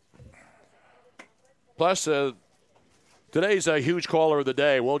 Plus, today's a huge caller of the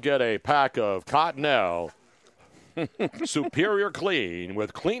day. We'll get a pack of Cottonelle Superior Clean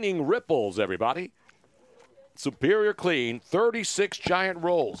with cleaning ripples, everybody. Superior Clean, 36 giant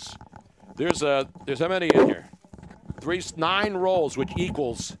rolls. There's how many in here? 9 rolls, which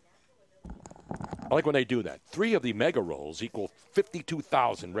equals, I like when they do that. 3 of the mega rolls equal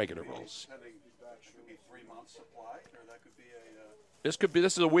 52,000 regular rolls. This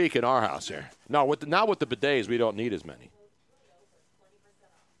is a week in our house here. No, not with the bidets, we don't need as many.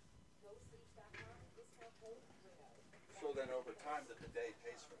 So then over time, the bidet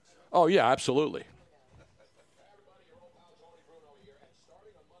pays for itself. Oh, yeah, absolutely.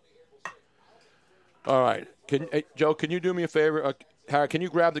 All right. Joe, can you do me a favor? Harry, can you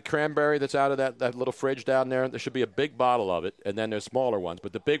grab the cranberry that's out of that little fridge down there? There should be a big bottle of it, and then there's smaller ones,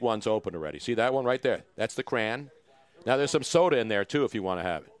 but the big one's open already. See that one right there? That's the cran. Now, there's some soda in there, too, if you want to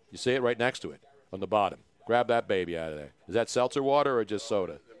have it. You see it right next to it on the bottom. Grab that baby out of there. Is that seltzer water or just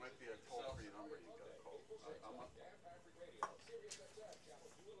soda?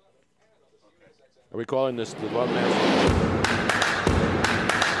 Are we calling this the Love Master?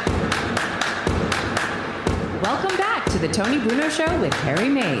 Welcome back to the Tony Bruno Show with Harry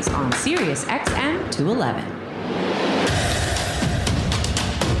Mays on Sirius XM 211.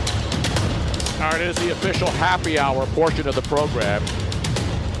 All right, it is the official happy hour portion of the program.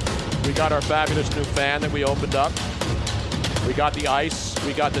 We got our fabulous new fan that we opened up. We got the ice,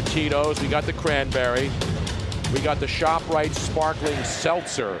 we got the Tito's, we got the cranberry, we got the ShopRite sparkling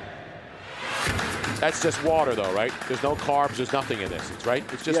seltzer. That's just water, though, right? There's no carbs, there's nothing in this, it's right?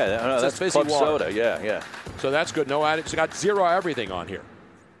 It's just, it's that's just fizzy club water. soda. Yeah. So that's good. No added. It's got zero everything on here.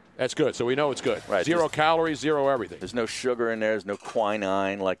 That's good. So we know it's good. Right. Zero calories, zero everything. There's no sugar in there. There's no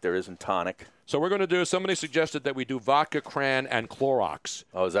quinine like there is in tonic. So we're going to do, somebody suggested that we do vodka, cran, and Clorox.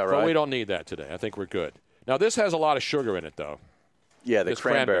 Oh, is that right? But we don't need that today. I think we're good. Now, this has a lot of sugar in it, though. Yeah, the This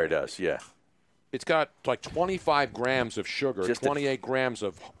cranberry does, yeah. It's got like 25 grams of sugar, Just 28 grams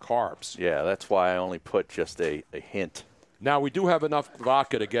of carbs. Yeah, that's why I only put just a hint. Now, we do have enough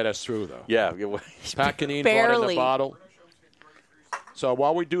vodka to get us through, though. Yeah. Packanine brought in the bottle. So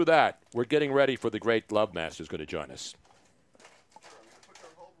while we do that, we're getting ready for the great Love Master who's going to join us.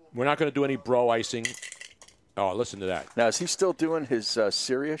 We're not going to do any bro icing. Oh, listen to that. Now, is he still doing his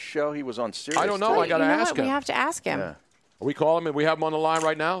Sirius show? He was on Sirius. I don't know. I got to ask him. We have to ask him. Yeah. Are we calling him and we have him on the line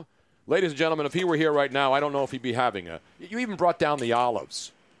right now? Ladies and gentlemen, if he were here right now, I don't know if he'd be having a... You even brought down the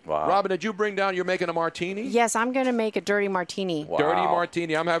olives. Wow. Robin, did you bring down... You're making a martini? Yes, I'm going to make a dirty martini. Wow. Dirty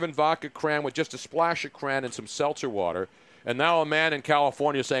martini. I'm having vodka cran with just a splash of cran and some seltzer water. And now a man in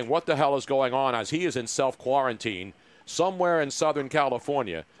California saying, what the hell is going on, as he is in self-quarantine somewhere in Southern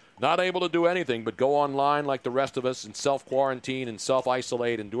California, not able to do anything but go online like the rest of us and self-quarantine and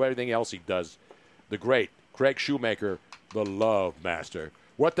self-isolate and do everything else he does. The great Craig Shoemaker, the Love Master.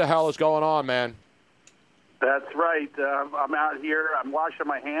 What the hell is going on, man? That's right. I'm out here. I'm washing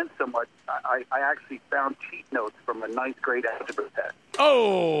my hands so much. I actually found cheat notes from a ninth grade algebra test.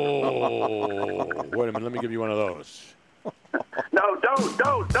 Oh! Wait a minute. Let me give you one of those. No,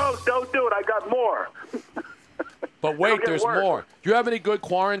 don't do it. I got more. But wait, It'll get there's worse. more. Do you have any good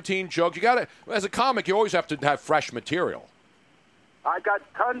quarantine jokes? You got to, as a comic, you always have to have fresh material. I got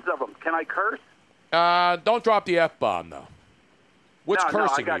tons of them. Can I curse? Don't drop the F-bomb, though. What's No,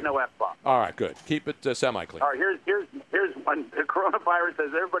 cursing I got you? no F-bomb. All right, good. Keep it semi-clean. All right, here's one. The coronavirus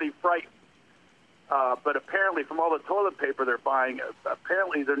has everybody frightened. But apparently, from all the toilet paper they're buying,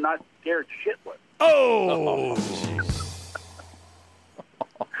 apparently they're not scared shitless. Oh!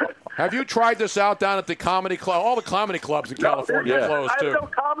 Have you tried this out down at the comedy club? All the comedy clubs in California are closed, I too. have no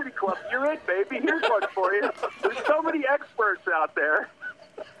comedy club. You're in, baby. Here's one for you. There's so many experts out there.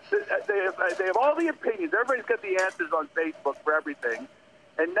 They have all the opinions. Everybody's got the answers on Facebook for everything.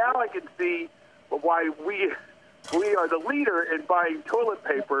 And now I can see why we are the leader in buying toilet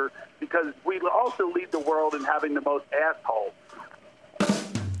paper, because we also lead the world in having the most assholes.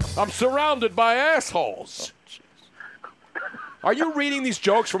 I'm surrounded by assholes. Are you reading these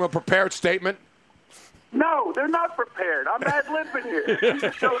jokes from a prepared statement? No, they're not prepared. I'm ad-libbing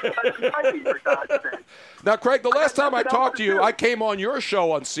here. For God's sake. Now, Craig, the last time I talked to you, I came on your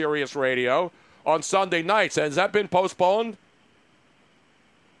show on Sirius Radio on Sunday nights. Has that been postponed?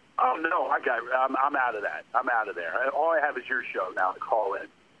 Oh, no, I'm out of that. I'm out of there. All I have is your show now to call in.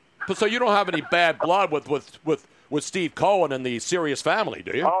 So you don't have any bad blood with Steve Cohen and the Sirius family,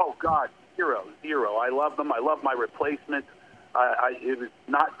 do you? Oh, God, zero. I love them. I love my replacement. It was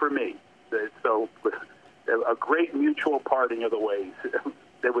not for me. So a great mutual parting of the ways.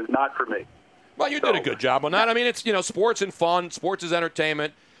 It was not for me. Well, you did a good job on that. I mean, it's, sports and fun. Sports is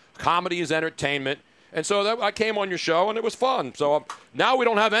entertainment. Comedy is entertainment. And so I came on your show, and it was fun. So now we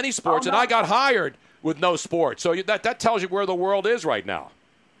don't have any sports, and I got hired with no sports. So that tells you where the world is right now.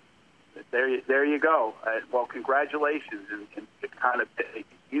 There you go. Well, congratulations, and kind of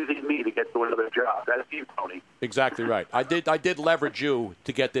using me to get to another job. That's you, Tony. Exactly right. I did leverage you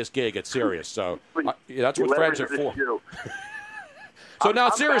to get this gig at Sirius. So that's what friends are for. So now,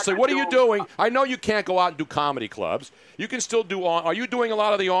 seriously, what are you doing? I know you can't go out and do comedy clubs. You can still do are you doing a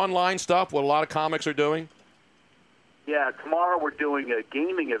lot of the online stuff, what a lot of comics are doing? Yeah, tomorrow we're doing a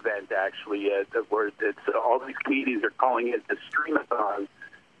gaming event, actually, where it's all these comedians are calling it the Streamathon,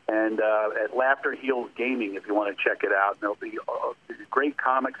 and at Laughter Heals Gaming, if you want to check it out. And there'll be great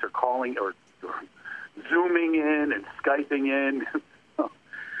comics are calling or Zooming in and Skyping in.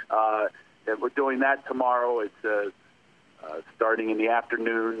 And we're doing that tomorrow. It's starting in the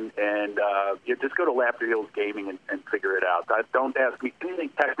afternoon, and you just go to Laughter Hills Gaming and figure it out. Don't ask me anything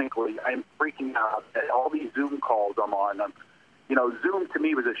technically. I'm freaking out at all these Zoom calls I'm on. Zoom to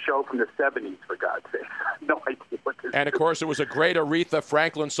me was a show from the 70s, for God's sake. No idea what this And, of is. course, it was a great Aretha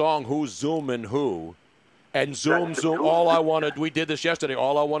Franklin song, Who's Zooming Who? And zoom, all I want to, we did this yesterday,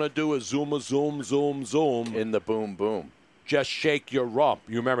 all I want to do is zoom, zoom, zoom, zoom. In the boom, boom. Just shake your rump.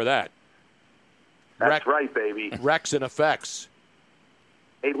 You remember that? That's right, baby. Rex and Effects.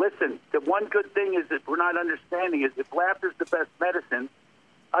 Hey, listen, the one good thing is that we're not understanding is if laughter's the best medicine,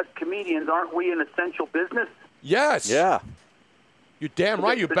 us comedians, aren't we an essential business? Yes. Yeah. You're damn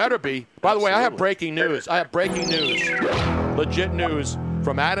right. You better be. By the way, I have breaking news. Legit news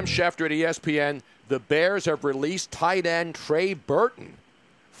from Adam Schefter at ESPN. The Bears have released tight end Trey Burton.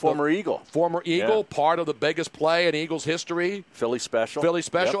 Former Eagle. Yeah. Part of the biggest play in Eagles history. Philly special.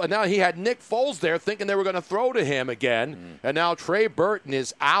 Yep. And now he had Nick Foles there thinking they were going to throw to him again. And now Trey Burton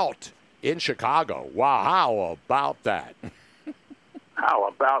is out in Chicago. Wow, how about that? How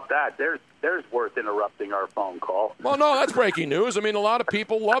about that? There's worth interrupting our phone call. Well, no, that's breaking news. I mean, a lot of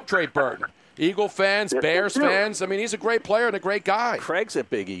people love Trey Burton. Eagle fans, Bears fans. I mean, he's a great player and a great guy. Craig's a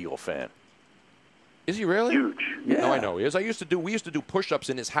big Eagle fan. Is he really? Huge. Yeah. No, I know he is. We used to do push-ups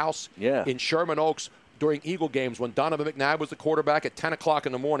in his house in Sherman Oaks during Eagle games when Donovan McNabb was the quarterback at 10 o'clock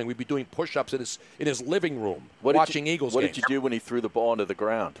in the morning. We'd be doing push-ups in his living room watching Eagles games. What did you do when he threw the ball into the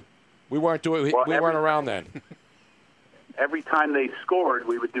ground? We weren't doing. We weren't around then. Every time they scored,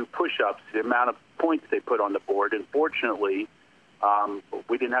 we would do push-ups, the amount of points they put on the board. And fortunately,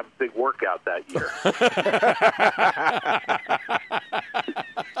 we didn't have a big workout that year.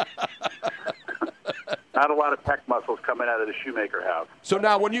 Not a lot of pec muscles coming out of the Shoemaker house. So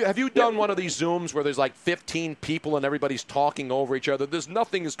now, have you done one of these Zooms where there's like 15 people and everybody's talking over each other? There's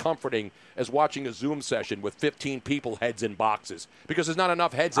nothing as comforting as watching a Zoom session with 15 people heads in boxes because there's not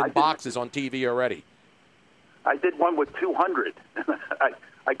enough heads in boxes on TV already. I did one with 200.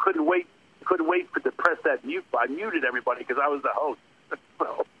 I couldn't wait for to press that mute. I muted everybody because I was the host.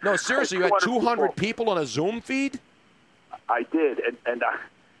 So, no, seriously, you had 200 people on a Zoom feed? I did, and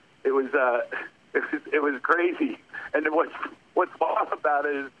it was crazy. And what's off about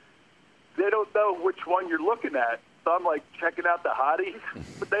it is they don't know which one you're looking at. So I'm like checking out the hotties,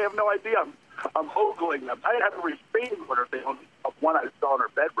 but they have no idea. I'm ogling them. I have a restraining order on one I saw in her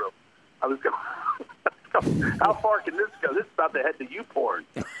bedroom. I was going, how far can this go? This is about to head to YouPorn.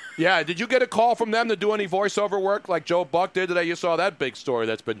 Yeah, did you get a call from them to do any voiceover work like Joe Buck did today? You saw that big story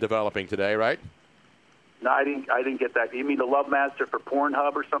that's been developing today, right? No, I didn't get that. You mean the Love Master for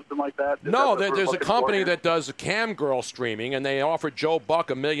Pornhub or something like that? No, there's a company that does cam girl streaming, and they offered Joe Buck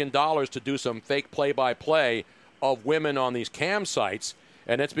 $1 million to do some fake play-by-play of women on these cam sites,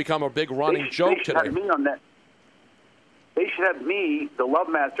 and it's become a big running joke they should today. Have me on that. They should have me, the Love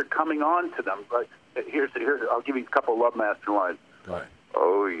Master, coming on to them. But here's I'll give you a couple of Love Master lines. Go ahead.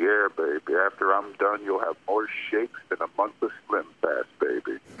 Oh, yeah, baby. After I'm done, you'll have more shakes than a month of Slim Fast,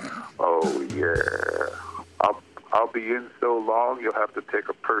 baby. Oh, yeah. I'll be in so long, you'll have to take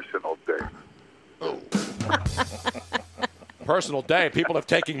a personal day. Personal day. People have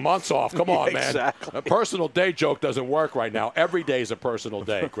taken months off. Come on, man. Exactly. A personal day joke doesn't work right now. Every day is a personal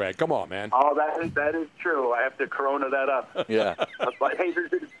day, Greg. Come on, man. Oh, that is true. I have to corona that up. Yeah. But, hey,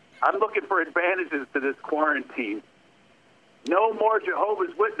 I'm looking for advantages to this quarantine. No more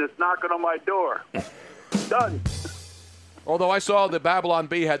Jehovah's Witness knocking on my door. Done. Although I saw the Babylon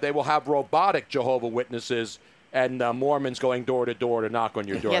Bee they will have robotic Jehovah Witnesses and Mormons going door to door to knock on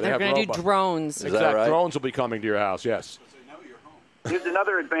your door. Yeah, they're going to do drones. Exactly. Right? Drones will be coming to your house, yes. Here's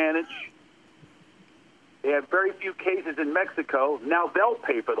another advantage. They have very few cases in Mexico. Now they'll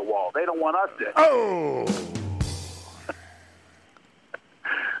pay for the wall. They don't want us to. Oh!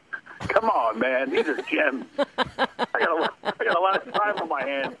 Come on, man. These are gems. I got a lot of time on my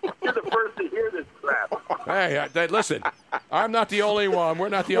hands. You're the first to hear this crap. Hey, listen, I'm not the only one. We're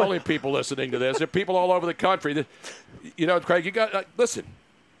not the only people listening to this. There are people all over the country. You know, Craig, you got listen.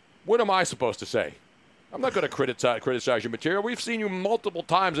 What am I supposed to say? I'm not going to criticize your material. We've seen you multiple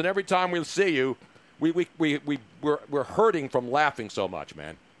times, and every time we see you, we're hurting from laughing so much,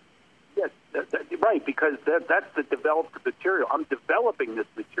 man. Yes, right, because that's the developed material. I'm developing this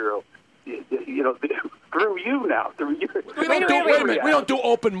material, through you now. Through you. Wait a minute. We don't do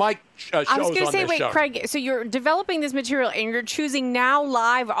open mic shows I was going to on say, this wait, show. Craig, so you're developing this material, and you're choosing now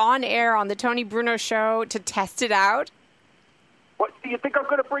live on air on the Tony Bruno Show to test it out? What, do you think I'm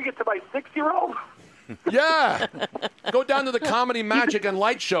going to bring it to my 6-year-old? Yeah. Go down to the Comedy Magic and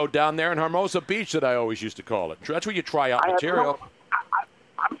Light Show down there in Hermosa Beach that I always used to call it. That's where you try out material.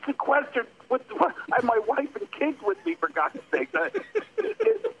 I'm sequestered. I have my wife and kids with me, for God's sake. By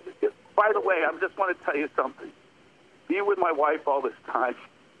the way, I just want to tell you something. Being with my wife all this time,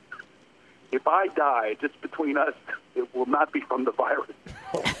 if I die, just between us, it will not be from the virus.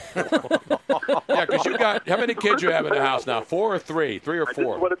 Yeah, because you got how many kids you have in the house now? 4 or 3? 3 or 4? I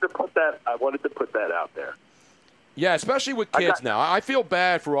just wanted to put that out there. Yeah, especially with kids now. I feel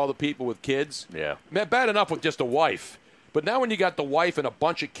bad for all the people with kids. Yeah. Man, bad enough with just a wife. But now when you got the wife and a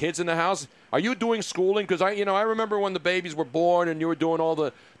bunch of kids in the house, are you doing schooling? Because I remember when the babies were born and you were doing all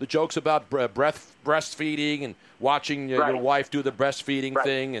the jokes about breastfeeding and watching your wife do the breastfeeding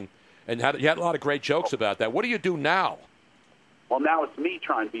thing. And you had a lot of great jokes about that. What do you do now? Well, now it's me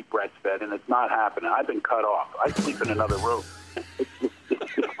trying to be breastfed, and it's not happening. I've been cut off. I sleep in another room.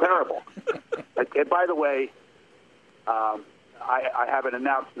 It's terrible. And by the way, I have an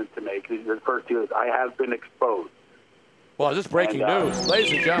announcement to make. The first two is I have been exposed. Well, this is breaking news.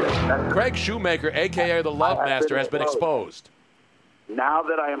 Ladies and gentlemen, Craig Shoemaker, a.k.a. the Love Master, has been exposed. Now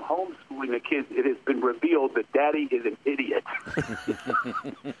that I am homeschooling the kids, it has been revealed that Daddy is an idiot.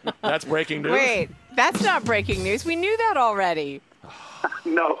 That's breaking news? Wait, that's not breaking news. We knew that already.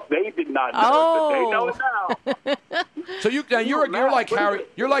 No, they did not know it, but they know it now. So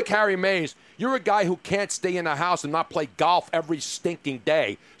you're like Harry Mays. You're a guy who can't stay in the house and not play golf every stinking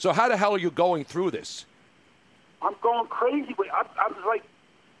day. So how the hell are you going through this? I'm going crazy. I was like,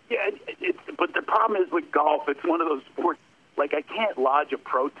 yeah, but the problem is with golf, it's one of those sports. Like, I can't lodge a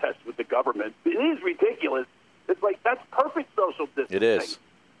protest with the government. It is ridiculous. It's like, that's perfect social distancing. It is.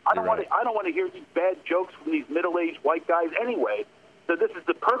 I don't want to hear these bad jokes from these middle-aged white guys anyway. So this is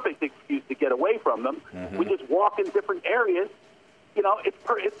the perfect excuse to get away from them. Mm-hmm. We just walk in different areas. You know,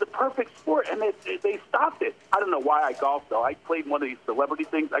 it's the perfect sport, and they stopped it. I don't know why I golf, though. I played one of these celebrity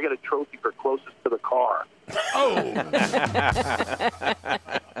things. I got a trophy for closest to the car.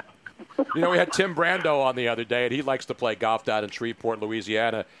 You know, we had Tim Brando on the other day, and he likes to play golf down in Shreveport,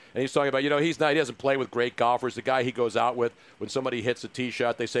 Louisiana. And he's talking about, he doesn't play with great golfers. The guy he goes out with, when somebody hits a tee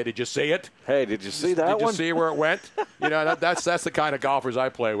shot, they say, "Did you see it? Hey, did you see that one? Did you see where it went?" That's the kind of golfers I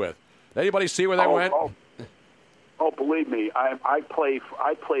play with. Anybody see where that went? Oh, believe me, I play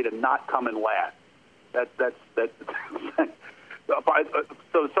to not come in last. That's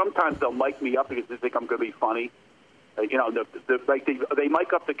so sometimes they'll mic me up because they think I'm going to be funny. They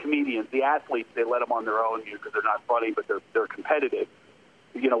mic up the comedians, the athletes. They let them on their own because they're not funny, but they're competitive.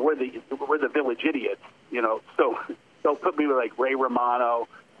 We're the village idiots. So they'll put me with like Ray Romano.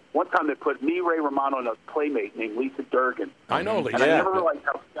 One time they put me, Ray Romano, and a playmate named Lisa Durgan. I know Lisa. And I never realized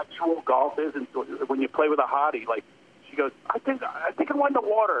how sexual golf is. And when you play with a hottie, like she goes, I think I'm wet in the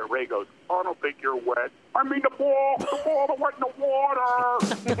water. Ray goes, I don't think you're wet. I mean the ball wet in the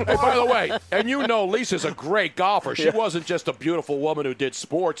water. Hey, by the way, and Lisa's a great golfer. She wasn't just a beautiful woman who did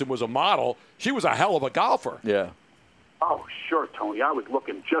sports and was a model. She was a hell of a golfer. Yeah. Oh, sure, Tony. I was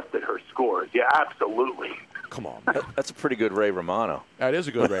looking just at her scores. Yeah, absolutely. Come on. That's a pretty good Ray Romano. That is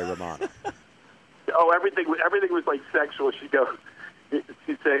a good Ray Romano. Everything was like sexual. She'd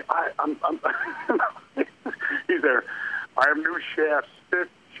say, I'm he's there. I have new shafts.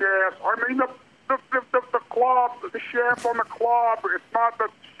 I mean the club, the shaft on the club. It's not the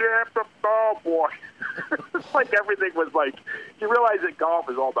shaft of boy. It's like everything was like. You realize that golf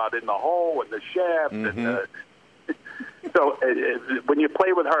is all about in the hole and the shaft and. So when you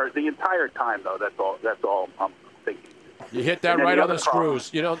play with her the entire time, though, that's all I'm thinking. You hit that right on the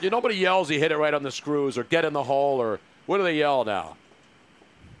screws. Nobody yells. You hit it right on the screws, or get in the hole, or what do they yell now?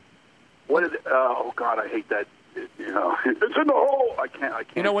 What is it? Oh God, I hate that. It's in the hole. I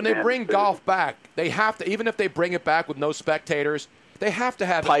can't. When they bring golf back, they have to. Even if they bring it back with no spectators, they have to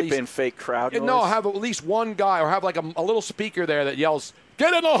have pipe in fake crowd noise. No, have at least one guy, or have like a little speaker there that yells,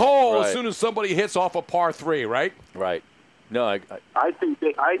 "Get in the hole!" as soon as somebody hits off a par 3. Right. Right. No, I think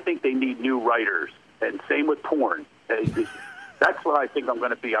they need new writers, and same with porn. That's what I think I'm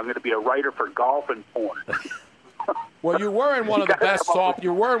going to be. I'm going to be a writer for golf and porn. Well, you were in one of the best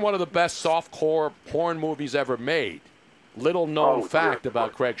softcore porn movies ever made. Little known fact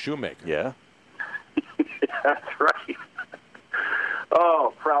about Craig Shoemaker. Yeah. That's right.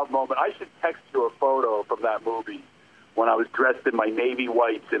 Oh, proud moment. I should text you a photo from that movie. When I was dressed in my navy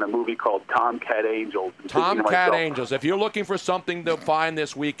whites in a movie called Tomcat Angels. Tomcat Angels. If you're looking for something to find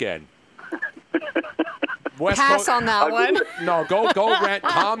this weekend. Pass on that one. No, go rent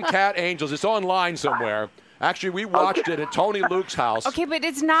Tomcat Angels. It's online somewhere. Actually, we watched it at Tony Luke's house. Okay, but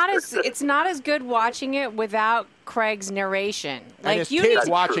it's not as good watching it without Craig's narration. Like, and his kids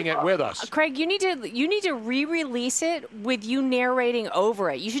watching it with us. Craig, you need to re-release it with you narrating over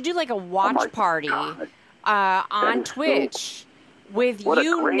it. You should do like a watch party. God. On Twitch with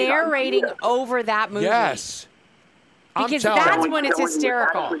you narrating over that movie. Yes. Because that's when it's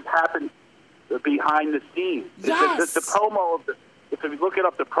hysterical. It happens behind the scenes. Yes. The promo of if you look it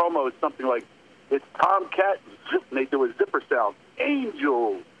up, the promo is something like, it's Tomcat, and they do a zipper sound.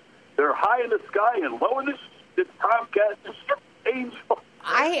 Angel. They're high in the sky and low in the it's Tomcat, Angel.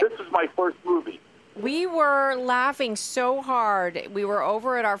 This is my first movie. We were laughing so hard. We were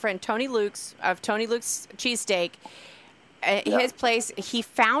over at our friend Tony Luke's of Tony Luke's Cheesesteak. His place, he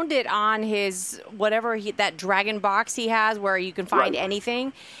found it on his that dragon box he has where you can find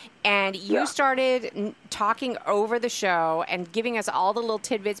anything. And you started talking over the show and giving us all the little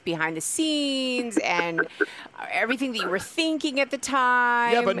tidbits behind the scenes and everything that you were thinking at the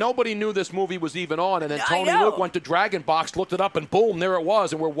time. Yeah, but nobody knew this movie was even on. And then Tony Luke went to Dragon Box, looked it up, and boom, there it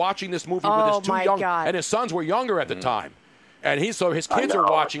was. And we're watching this movie with his two young, and his sons were younger at the time. And his kids are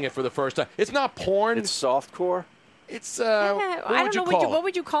watching it for the first time. It's not porn. It's softcore. It's what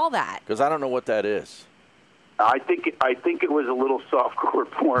would you call that? Because I don't know what that is. I think it was a little softcore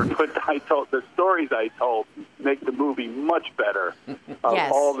porn, but the stories I told make the movie much better.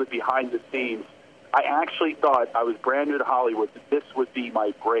 All the behind the scenes. I actually thought I was brand new to Hollywood. This would be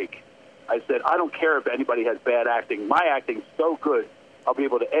my break. I said, I don't care if anybody has bad acting. My acting's so good, I'll be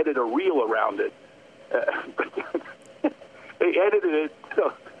able to edit a reel around it. But they edited it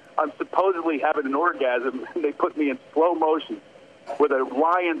so I'm supposedly having an orgasm, and they put me in slow motion with a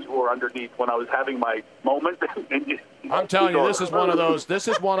lion's roar underneath when I was having my moment. I'm telling you, this is one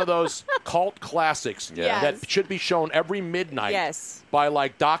of those cult classics that should be shown every midnight by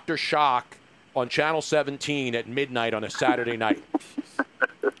like Dr. Shock on Channel 17 at midnight on a Saturday night.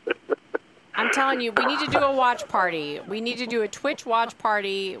 I'm telling you, we need to do a watch party. We need to do a Twitch watch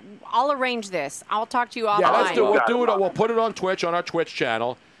party. I'll arrange this. I'll talk to you offline. Yeah, let's do it. We'll do it. We'll put it on Twitch, on our Twitch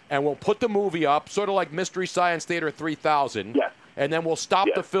channel, and we'll put the movie up, sort of like Mystery Science Theater 3000. Yes. And then we'll stop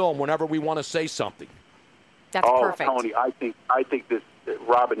the film whenever we want to say something. That's perfect. Tony, I think this,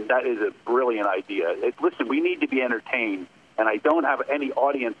 Robin, that is a brilliant idea. Listen, we need to be entertained, and I don't have any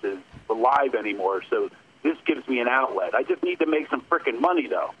audiences live anymore, so this gives me an outlet. I just need to make some freaking money,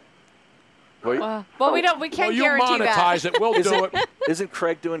 though. We can't guarantee you monetize that. it. We'll do it. Isn't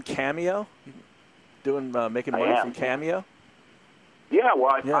Craig doing Cameo? Making money from Cameo? Yeah,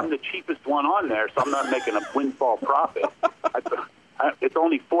 well, I'm the cheapest one on there, so I'm not making a windfall profit. It's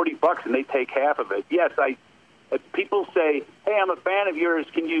only $40, and they take half of it. Yes, people say, "Hey, I'm a fan of yours.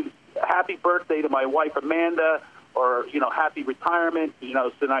 Can you happy birthday to my wife Amanda?" Or happy retirement.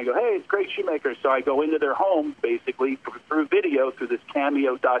 So then I go, "Hey, it's Great Shoemaker." So I go into their home basically through video through this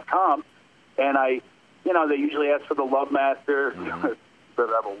Cameo.com, and they usually ask for the Love Master. But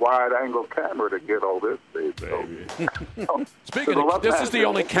I have a wide-angle camera to get all this, baby. Speaking of, this is the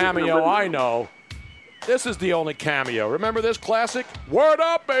only cameo I know. This is the only cameo. Remember this classic? Word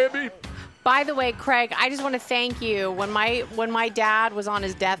up, baby. By the way, Craig, I just want to thank you. When my dad was on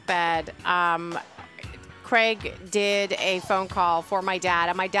his deathbed, Craig did a phone call for my dad,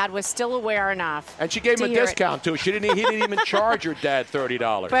 and my dad was still aware enough. And she gave him a discount too. He didn't even charge your dad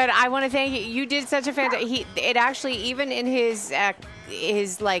 $30. But I want to thank you. You did such a fantastic. It actually, even in his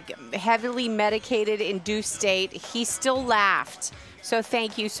like heavily medicated induced state, he still laughed. So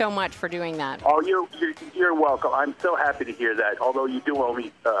thank you so much for doing that. Oh, you're welcome. I'm so happy to hear that. Although you do owe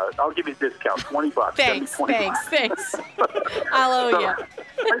me, I'll give you a discount, $20. Thanks. I'll owe you.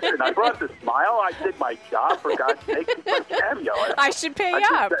 Listen, I brought the smile. I did my job. For God's sake, it's my cameo. I should pay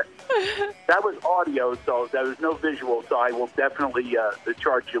up. That was audio, so there was no visual. So I will definitely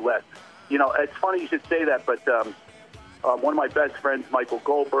charge you less. It's funny you should say that, but one of my best friends, Michael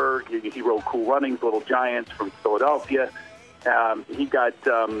Goldberg, he wrote Cool Runnings, Little Giants from Philadelphia. He got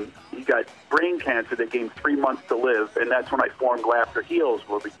brain cancer that gave him 3 months to live, and that's when I formed Laughter Heals,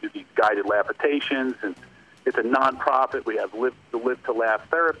 where we do these guided laughations, and it's a nonprofit. We have Live to Laugh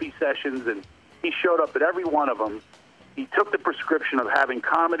therapy sessions, and he showed up at every one of them. He took the prescription of having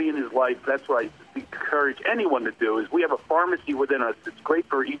comedy in his life. That's what I encourage anyone to do. Is we have a pharmacy within us. It's great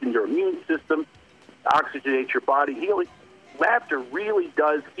for even your immune system, oxygenates your body. Laughter really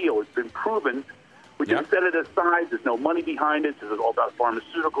does heal. It's been proven. We just set it aside. There's no money behind it. This is all about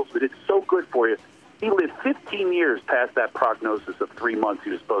pharmaceuticals, but it's so good for you. He lived 15 years past that prognosis of 3 months he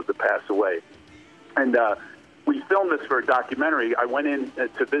was supposed to pass away. And we filmed this for a documentary. I went in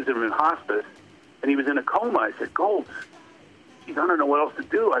to visit him in hospice, and he was in a coma. I said, Golds, I don't know what else to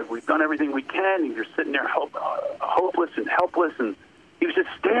do. We've done everything we can, and you're sitting there hopeless and helpless. And he was just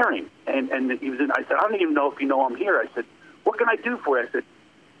staring. And he was in. I said, I don't even know if you know I'm here. I said, what can I do for you? I said,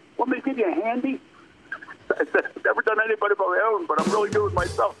 want me to give you a handy? I said, I've never done anybody by my own, but I'm really good with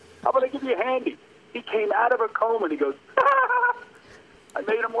myself. How about I give you a handy? He came out of a coma, and he goes, I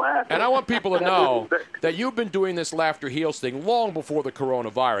made him laugh. And I want people to know that you've been doing this Laughter Heals thing long before the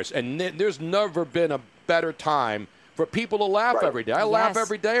coronavirus, and there's never been a better time for people to laugh every day. I laugh Yes.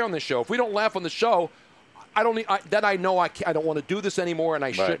 every day on this show. If we don't laugh on the show, I don't want to do this anymore, and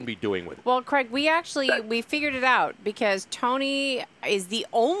I shouldn't be doing with it. Well, Craig, we figured it out because Tony is the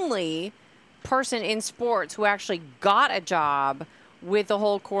only person in sports who actually got a job with the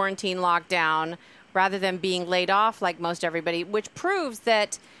whole quarantine lockdown rather than being laid off like most everybody, which proves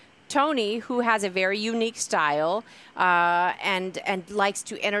that Tony, who has a very unique style and likes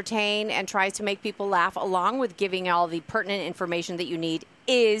to entertain and tries to make people laugh, along with giving all the pertinent information that you need,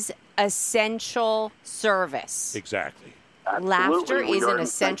 is essential service. Exactly. Laughter Absolutely. is We are an an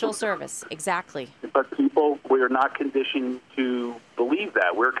essential service. Exactly. But people, we're not conditioned to believe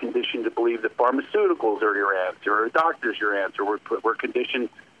that. We're conditioned to believe that pharmaceuticals are your answer, or doctors your answer. We're conditioned,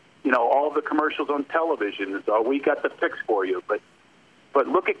 all the commercials on television is, we got the fix for you. But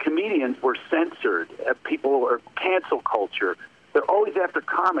look at comedians. We're censored. People are cancel culture. They're always after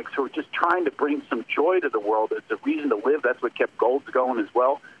comics who are just trying to bring some joy to the world. It's a reason to live. That's what kept Golds going as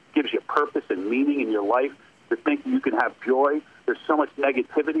well. Gives you purpose and meaning in your life to think you can have joy. There's so much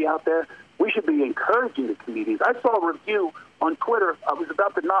negativity out there. We should be encouraging the comedians. I saw a review on Twitter. I was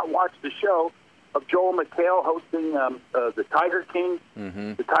about to not watch the show of Joel McHale hosting the Tiger King,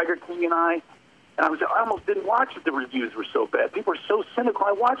 the Tiger King and I almost didn't watch it. The reviews were so bad. People are so cynical.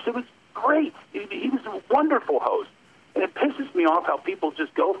 I watched it. It was great. He was a wonderful host. And it pisses me off how people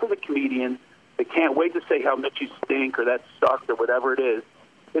just go for the comedian. They can't wait to say how much you stink or that sucked or whatever it is.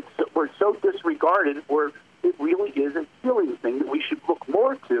 We're so disregarded where it really is a healing thing that we should look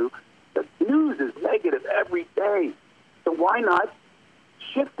more to. The news is negative every day. So why not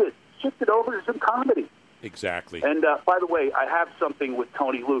shift it? Shift it over to some comedy. Exactly. And by the way, I have something with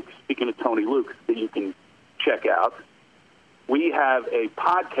Tony Luke, speaking of Tony Luke, that you can check out. We have a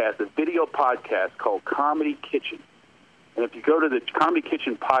podcast, a video podcast called Comedy Kitchen. And if you go to the Comedy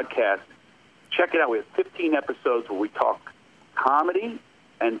Kitchen podcast, check it out. We have 15 episodes where we talk comedy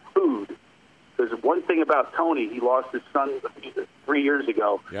and food. There's one thing about Tony. He lost his son 3 years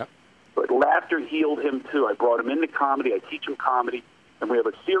ago. Yeah. But laughter healed him, too. I brought him into comedy. I teach him comedy. And we have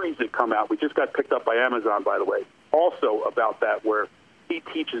a series that come out. We just got picked up by Amazon, by the way, also about that, where he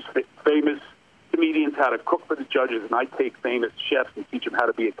teaches famous comedians how to cook for the judges, and I take famous chefs and teach them how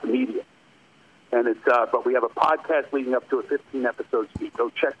to be a comedian. And it's but we have a podcast leading up to a 15 episodes each. So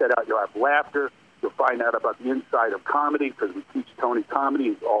check that out. You'll have laughter. You'll find out about the inside of comedy because we teach Tony comedy.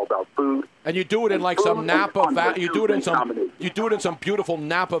 It's all about food. And you do it in like some Napa Valley. You do it in some beautiful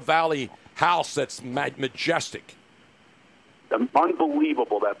Napa Valley house that's majestic.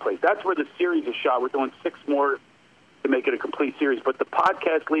 Unbelievable, that place. That's where the series is shot. We're doing 6 more to make it a complete series. But the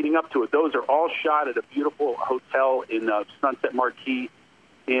podcast leading up to it, those are all shot at a beautiful hotel in Sunset Marquis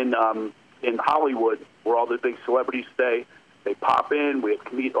in Hollywood, where all the big celebrities stay. They pop in. We have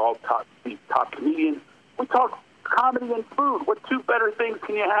all top comedians. We talk comedy and food. What 2 better things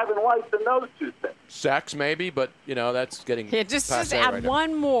can you have in life than those 2 things? Sex, maybe, but, that's getting Just past that add right now.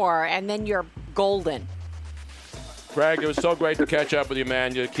 one more, and then you're golden. Craig, it was so great to catch up with you,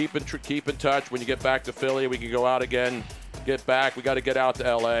 man. You keep in touch. When you get back to Philly, we can go out again. Get back. We got to get out to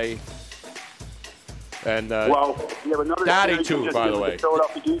L.A. And well, we have another Daddy series too, just by did the with way.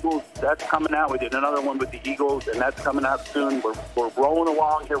 Philadelphia Eagles. That's coming out. We did another one with the Eagles, and that's coming out soon. We're rolling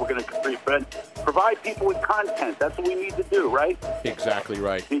along here. We're going to provide people with content. That's what we need to do, right? Exactly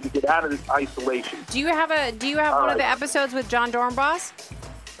right. We need to get out of this isolation. Do you have one of the episodes with John Dornbos?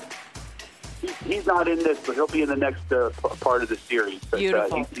 He's not in this, but he'll be in the next part of the series. But,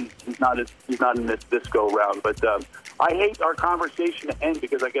 Beautiful. He's not in this go round. But I hate our conversation to end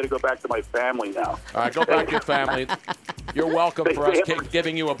because I got to go back to my family now. All right, go back to your family. You're welcome for us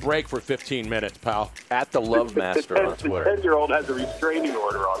giving you a break for 15 minutes, pal. At the Love Master on Twitter. The 10-year-old has a restraining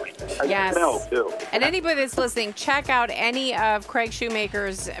order on me. I Yes. smell, too. And anybody that's listening, check out any of Craig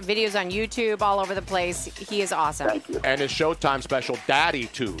Shoemaker's videos on YouTube all over the place. He is awesome. Thank you. And his Showtime special,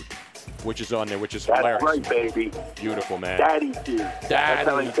 Daddy-tude, which is on there, which is That's hilarious. right, baby. Beautiful, man. Daddy too. That's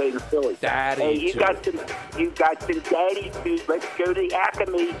how they say in Philly. Daddy Hey, you too. got some daddy too. Let's go to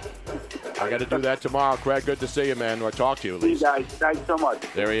Acme. I got to do that tomorrow, Craig. Good to see you, man. Or talk to you at See you least. guys. Thanks so much.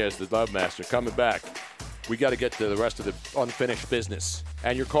 There he is, the Love Master, coming back. We got to get to the rest of the unfinished business.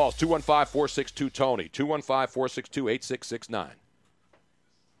 And your calls, 215-462-TONY, 215-462-8669.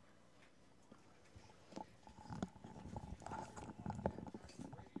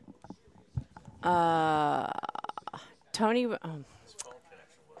 Tony.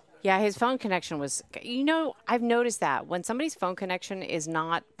 Yeah, his phone connection was. I've noticed that when somebody's phone connection is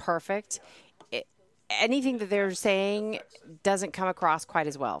not perfect, anything that they're saying doesn't come across quite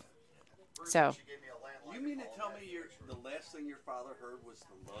as well. So. You mean to tell me the last thing your father heard was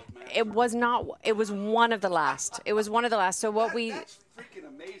the Love Master? It was not. It was one of the last. It was one of the last. So what That's freaking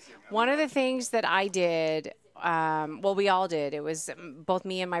amazing. one of the things that I did, well, we all did. It was both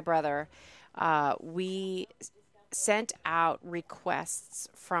me and my brother. We sent out requests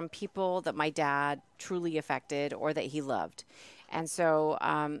from people that my dad truly affected or that he loved. And so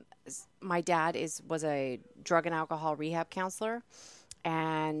my dad was a drug and alcohol rehab counselor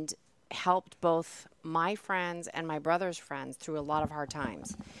and helped both my friends and my brother's friends through a lot of hard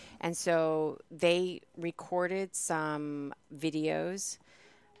times. And so they recorded some videos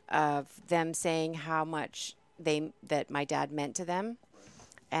of them saying how much that my dad meant to them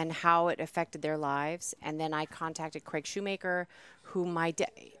and how it affected their lives. And then I contacted Craig Shoemaker, who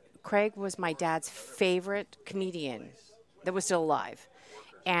Craig was my dad's favorite comedian that was still alive,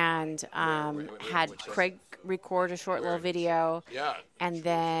 and had Craig record a short little video. Yeah. And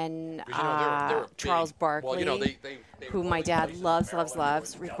then They were Charles big. Barkley, Well, they who my dad loves,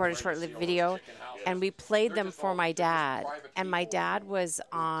 recorded a short little video. And we played them for my dad. And my dad was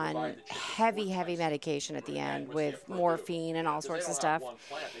on heavy, heavy medication at the end with morphine and all sorts of stuff.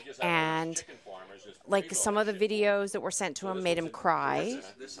 And like some of the videos that were sent to him made him cry.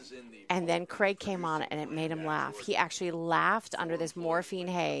 And then Craig came on and it made him laugh. He actually laughed under this morphine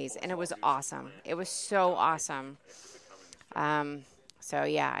haze, and it was awesome. It was so awesome. So,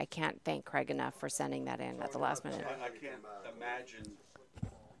 yeah, I can't thank Craig enough for sending that in at the last minute. I can't imagine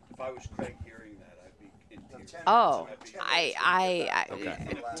if I was Craig hearing that, I'd be in tears. Oh,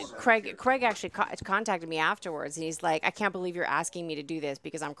 Okay. Craig actually contacted me afterwards, and he's like, I can't believe you're asking me to do this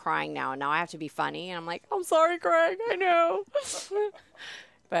because I'm crying now, and now I have to be funny. And I'm like, I'm sorry, Craig, I know.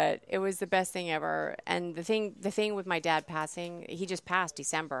 But it was the best thing ever. And the thing with my dad passing, he just passed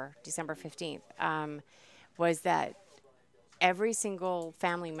December 15th, was that every single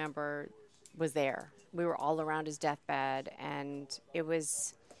family member was there. We were all around his deathbed, and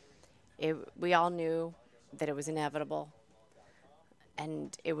we all knew that it was inevitable.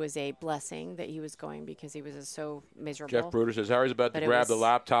 And it was a blessing that he was going because he was so miserable. Jeff Bruder says Harry's about to But it grab the was-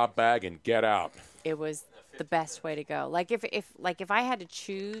 laptop bag and get out. It was the best way to go. Like if I had to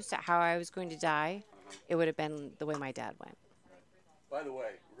choose how I was going to die, it would have been the way my dad went. By the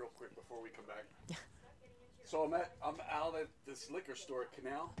way, real quick before we come back. So I'm out at this liquor store at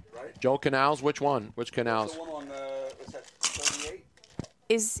Canal, right? Joe Canals, which one? Which Canals? The one on what's that, 38?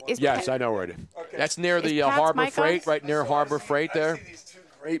 Is Yes, I know where it is. Okay. That's near Is the Pat's Harbor mic Freight, on? right near Harbor Freight there.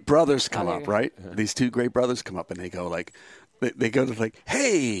 Great brothers come up, right? These two great brothers come up and they go like, they go to like,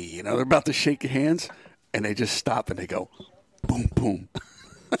 hey, they're about to shake your hands, and they just stop and they go, boom, boom.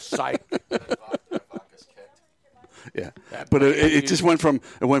 Psych. Yeah, but it just went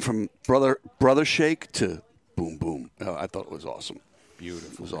from brother shake to boom, boom. I thought it was awesome.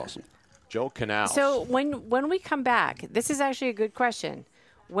 Beautiful. It was awesome. Joe Canals. So when we come back, this is actually a good question.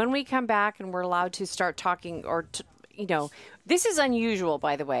 When we come back and we're allowed to start talking, this is unusual,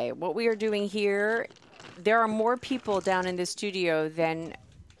 by the way. What we are doing here, there are more people down in this studio than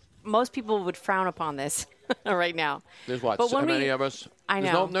most people would frown upon this right now. There's what? But So when many we- of us? I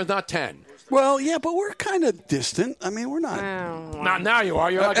There's know. There's not 10. Well, yeah, but we're kind of distant. I mean, we're not. Not now you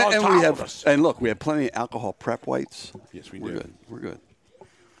are. You're like on and top we have, of us. and look, we have plenty of alcohol prep whites. Yes, we we're do. Good. We're good.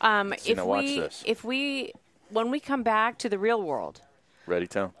 now watch this. When we come back to the real world, Ready,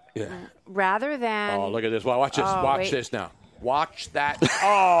 Tom? Yeah. rather than Oh, look at this. Well, watch this. Oh, Watch wait. this now. Watch that.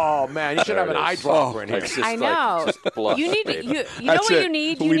 Oh, man. You should have an eyedropper in here. It's just I know. just bluff, you need baby. you know That's what it. you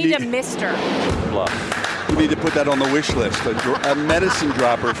need? We You need a need- mister. Bluff. We need to put that on the wish list. A medicine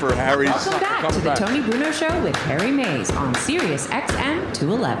dropper for Harry's. Welcome back to the Tony Bruno Show with Harry Mays on Sirius XM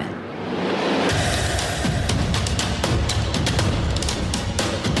 211.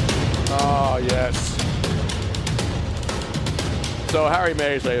 Oh, yes. So, Harry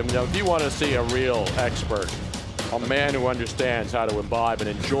Mays, if you want to see a real expert, a man who understands how to imbibe and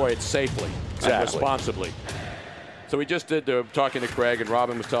enjoy it safely and Exactly. responsibly. So we just did talking to Craig, and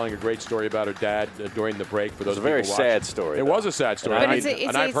Robin was telling a great story about her dad during the break. For those It was a very people watching. sad story, It though. was a sad story, But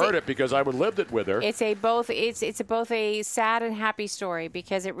and I've heard it because I lived it with her. It's both a sad and happy story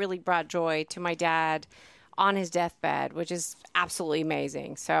because it really brought joy to my dad on his deathbed, which is absolutely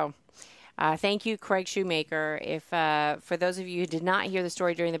amazing. So, thank you, Craig Shoemaker. If for those of you who did not hear the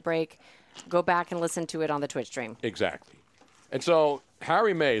story during the break, go back and listen to it on the Twitch stream. Exactly. And so,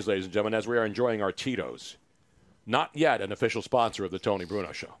 Harry Mays, ladies and gentlemen, as we are enjoying our Tito's, not yet an official sponsor of the Tony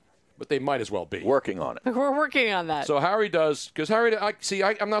Bruno Show, but they might as well be. Working on it. We're working on that. So Harry does, because Harry,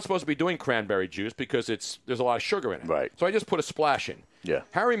 I'm not supposed to be doing cranberry juice because there's a lot of sugar in it. Right. So I just put a splash in. Yeah.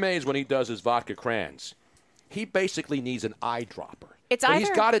 Harry Mays, when he does his vodka crans, he basically needs an eyedropper. It's but either he's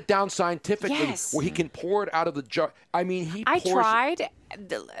got it down scientifically Yes. where he can pour it out of the jar. I mean, I pours tried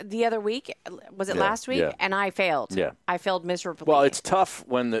the other week. Was it last week? yeah. And I failed. Yeah. I failed miserably. Well, it's tough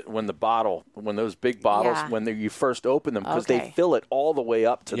when those big bottles, Yeah. when you first open them, because they Okay. fill it all the way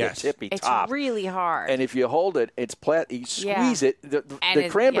up to the tippy it's top. really hard. And if you hold it, you squeeze it, the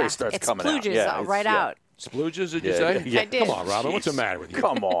And cranberry starts coming out. Splooges Yeah, right out. Splooges, did you Yeah, say? yeah. I did. Come on, Robin. What's the matter with you?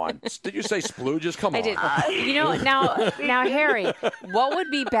 Come on. Did you say splooges? Come on. I did. You know, now, Harry, what would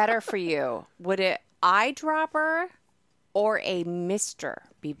be better for you? Would it eyedropper or a mister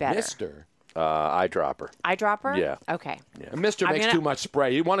be better? Mister. Eyedropper. Eyedropper? Yeah. Okay. A mister I'm makes gonna- too much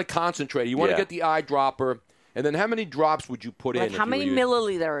spray. You want to concentrate. You want to Yeah. get the eyedropper. And then how many drops would you put in? Like, if how you many were using-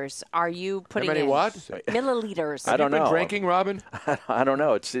 milliliters are you putting How many in? what? Milliliters. I don't Have you been know. drinking, Robin? I don't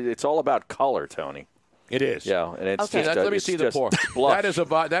know. It's all about color, Tony. It is. Yeah, and it's Okay. just Let me it's see the just pour. blush. That is a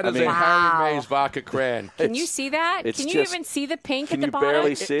Wow. Harry Mays vodka cran. Can you see that? it's Can you just- even see the pink can at the you bottom?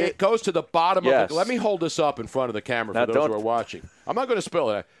 barely see It goes to the bottom of Yes. it. Let me hold this up in front of the camera Now, for those who don't- are watching. I'm not going to spill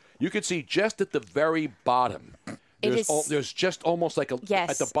it. You can see just at the very bottom. It There's just almost like Yes.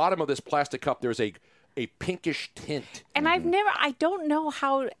 at the bottom of this plastic cup. There's a pinkish tint. And I don't know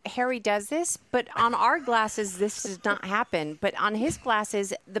how Harry does this, but on our glasses, this does not happen. But on his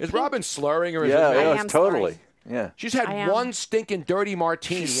glasses, the Is pink, Robin slurring or is Yeah, it me? yeah, I am totally. sorry. Yeah. She's had I am. one stinking dirty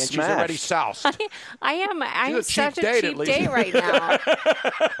martini She's and she's already smashed. soused. I'm a such cheap a date, at cheap least. date right now.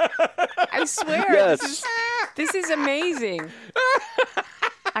 I swear, Yes. this is amazing.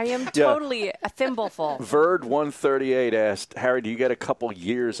 I am totally a thimbleful. Verd 138 asked, Harry, do you get a couple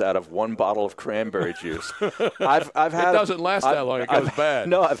years out of one bottle of cranberry juice? I've had It doesn't last that long. It goes bad.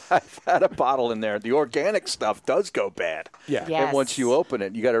 No, I've had a bottle in there. The organic stuff does go bad. Yeah. Yes. And once you open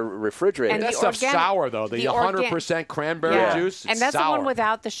it, you got to refrigerate And it. That the stuff's organic- sour, though. The the 100% cranberry Yeah. juice. And it's that's sour. the one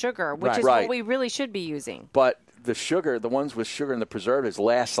without the sugar, which Right. is Right. what we really should be using. But the sugar, the ones with sugar and the preservatives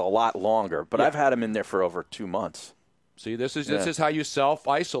last a lot longer. But Yeah. I've had them in there for over 2 months. See, this is Yeah. how you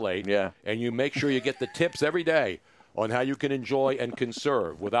self-isolate. Yeah. And you make sure you get the tips every day on how you can enjoy and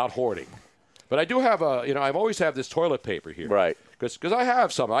conserve without hoarding. But I do have I've always have this toilet paper here. Right. Because I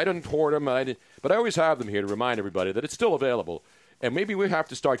have some. I didn't hoard them, but I always have them here to remind everybody that it's still available. And maybe we have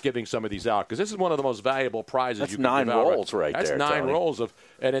to start giving some of these out because this is one of the most valuable prizes That's you can 9 give out. rolls right That's there, 9 Tony. rolls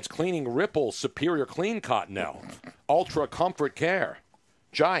and it's cleaning Ripple Superior Clean Cottonelle, Ultra Comfort Care,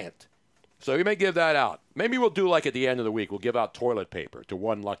 Giant. So we may give that out. Maybe we'll do like at the end of the week, we'll give out toilet paper to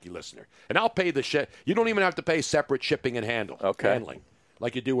one lucky listener. And I'll pay the shit. You don't even have to pay separate shipping and handling.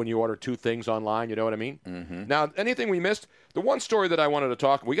 Like you do when you order 2 things online, you know what I mean? Mm-hmm. Now, anything we missed? The one story that I wanted to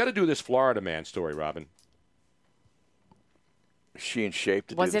talk, we got to do this Florida man story, Robin. Is she in shape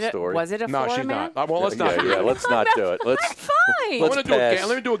to Was do it the a story? no, No, she's not. Well, let's not. Yeah, let's not do it. Let's Fine. I Let's want to pass.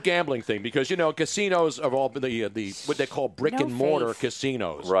 let me do a gambling thing because casinos have all been the what they call brick No and mortar faith.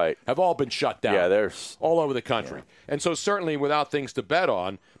 casinos, Right. Have all been shut down. Yeah, there's all over the country, and so certainly without things to bet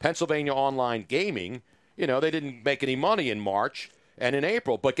on, Pennsylvania online gaming, they didn't make any money in March and in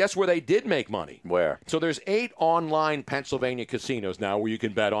April. But guess where they did make money? Where? So there's 8 online Pennsylvania casinos now where you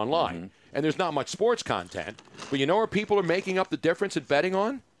can bet online. Mm-hmm. And there's not much sports content. But you know where people are making up the difference in betting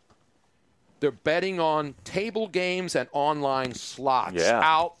on? They're betting on table games and online slots. Yeah.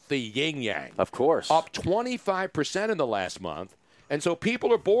 Out the yin-yang. Of course. Up 25% in the last month. And so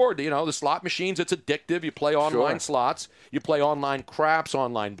people are bored. The slot machines, it's addictive. You play online slots. You play online craps,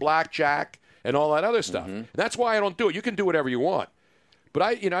 online blackjack, and all that other stuff. And that's why I don't do it. You can do whatever you want. But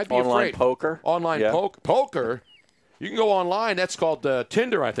I'd be Online afraid. poker? Online Yeah. poker. You can go online. That's called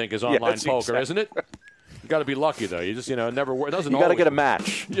Tinder, I think, is online Yes, poker, exactly. isn't it? You got to be lucky though. You just never work. It doesn't. You got to always get a work.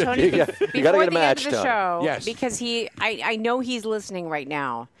 match. Tony, you got to before get a the match end of the done. show, Yes. because I know he's listening right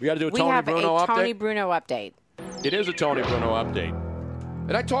now. We got to do a We Tony have Bruno a update. Tony Bruno update. It is a Tony Bruno update.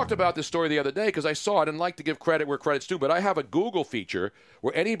 And I talked about this story the other day because I saw it and like to give credit where credit's due. But I have a Google feature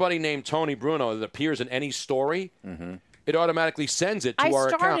where anybody named Tony Bruno that appears in any story, it automatically sends it to I our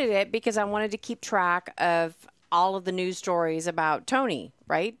account. started it because I wanted to keep track of all of the news stories about Tony,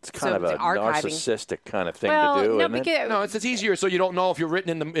 right? It's kind of a narcissistic kind of thing Well, to do, no, isn't it? because No, it's easier so you don't know if you're written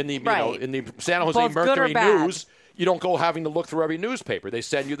in the Right. in the San Jose Both good or Mercury bad. News. You don't go having to look through every newspaper. They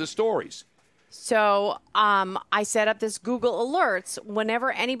send you the stories. So I set up this Google Alerts.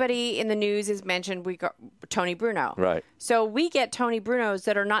 Whenever anybody in the news is mentioned, we got Tony Bruno. Right. So we get Tony Brunos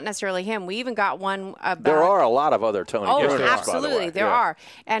that are not necessarily him. We even got one about... There are a lot of other Tony Oh, Brunos, by the way. absolutely. There Yeah. are.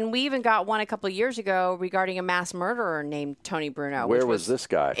 And we even got one a couple of years ago regarding a mass murderer named Tony Bruno. Where which was this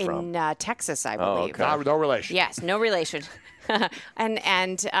guy in from? Texas, I Oh, believe. okay. No relation. Yes, no relation.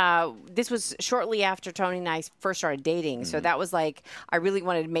 and this was shortly after Tony and I first started dating. So that was like, I really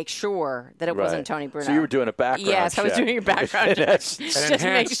wanted to make sure that it wasn't Tony Bruno. So you were doing a background Yes, I was doing a background check. Just to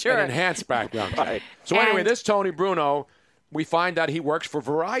make sure. An enhanced background check. Right. So anyway, this Tony Bruno, we find out he works for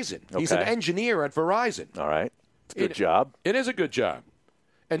Verizon. He's an Okay. engineer at Verizon. All right. It's a good job. It is a good job.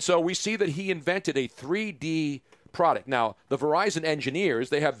 And so we see that he invented a 3D product. Now, the Verizon engineers,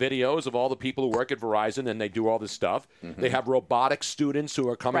 they have videos of all the people who work at Verizon, and they do all this stuff. They have robotics students who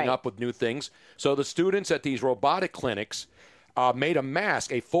are coming up with new things. So the students at these robotic clinics made a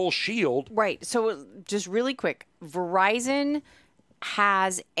mask, a full shield. Right. So just really quick, Verizon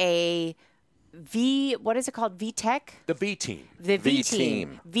has a what is it called? VTech? The V-Team. The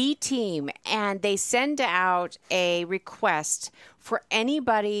V-Team. V-Team. And they send out a request for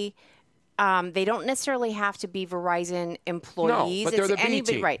anybody. They don't necessarily have to be Verizon employees. No, but they're the anybody,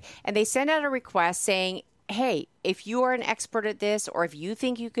 V-Team. right? And they send out a request saying, hey, if you are an expert at this or if you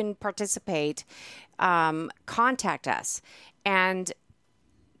think you can participate, contact us. And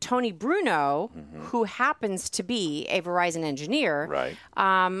Tony Bruno, who happens to be a Verizon engineer,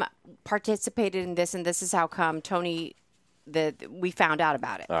 participated in this, and this is how come we found out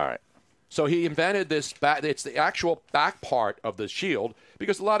about it. All right. So he invented this. It's the actual back part of the shield,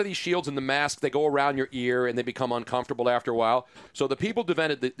 because a lot of these shields in the mask, they go around your ear and they become uncomfortable after a while. So the people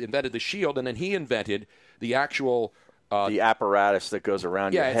invented the shield, and then he invented the actual the apparatus that goes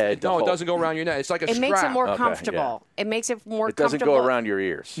around your head. it doesn't go around your neck. It's like a strap. It makes it more comfortable. It makes it more It doesn't comfortable. go around your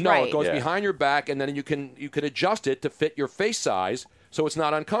ears. No, it goes behind your back, and then you can adjust it to fit your face size, so it's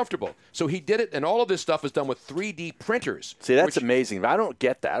not uncomfortable. So he did it, and all of this stuff is done with 3D printers. See, that's amazing. I don't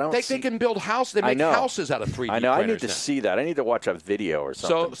get that. They can build houses. They make houses out of 3D printers. I know. I need to now. see that. I need to watch a video or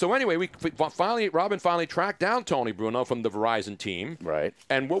something. So anyway, Robin finally tracked down Tony Bruno from the Verizon team. Right.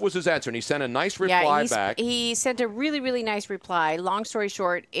 And what was his answer? And he sent a nice reply back. He sent a really, really nice reply. Long story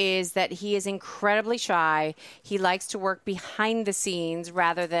short is that he is incredibly shy. He likes to work behind the scenes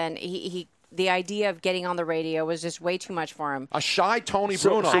rather than the idea of getting on the radio was just way too much for him. A shy Tony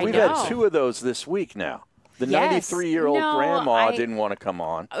Bruno. So we've had two of those this week now. The Yes. 93-year-old No, grandma didn't want to come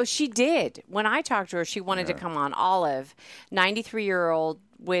on. Oh, she did. When I talked to her, she wanted to come on. Olive, 93-year-old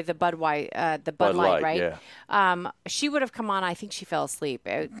with a Bud Light, Bud Light, right? yeah. She would have come on. I think she fell asleep.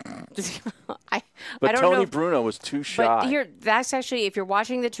 I But don't Tony know. Bruno was too shy. But here, that's actually, if you're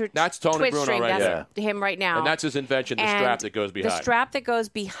watching the That's Tony Twitch Bruno stream, right that's there. him right now. And that's his invention, the And strap that goes behind. The strap that goes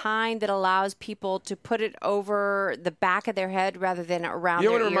behind that allows people to put it over the back of their head rather than around You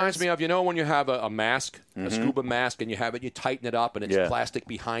know their what it reminds ears. me of? You know when you have a mask, a scuba mask, and you have it, you tighten it up, and it's plastic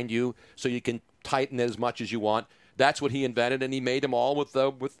behind you, so you can tighten it as much as you want. That's what he invented, and he made them all with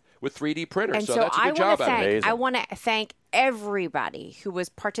 3D printers. And so that's a good job out of it. I want to thank everybody who was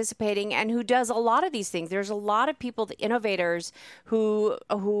participating and who does a lot of these things. There's a lot of people, the innovators, who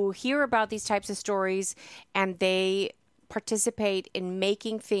hear about these types of stories, and they participate in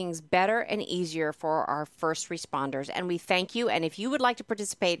making things better and easier for our first responders. And we thank you. And if you would like to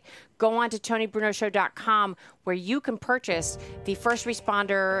participate, go on to TonyBrunoShow.com, where you can purchase the first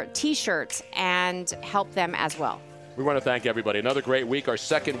responder T-shirts and help them as well. We want to thank everybody. Another great week, our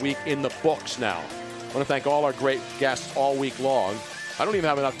second week in the books now. I want to thank all our great guests all week long. I don't even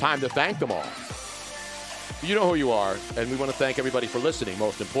have enough time to thank them all. You know who you are, and we want to thank everybody for listening,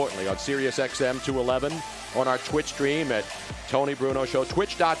 most importantly, on Sirius XM 211, on our Twitch stream at Tony Bruno Show,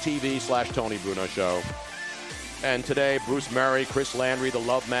 twitch.tv/Tony Bruno Show. And today, Bruce Murray, Chris Landry, the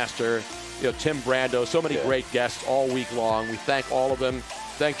Love Master, Tim Brando, so many great guests all week long. We thank all of them.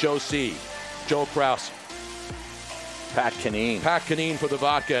 Thank Joe C., Joe Krause, Pat Canine for the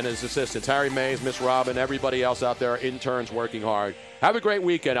vodka and his assistants, Harry Mays, Miss Robin, everybody else out there, interns working hard. Have a great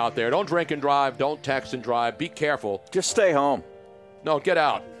weekend out there. Don't drink and drive. Don't text and drive. Be careful. Just stay home. No, get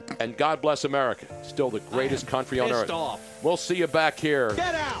out. And God bless America. Still the greatest country on earth. off. We'll see you back here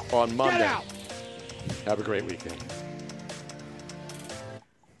on Monday. Get out. Have a great weekend.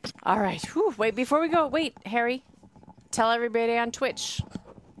 All right. Whew. Wait, before we go, Harry, tell everybody on Twitch.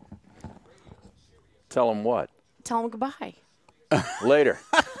 Tell them what? Tell them goodbye. Later.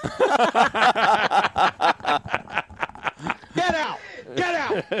 Get out. Get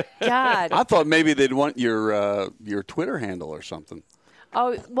out. God. I thought maybe they'd want your Twitter handle or something.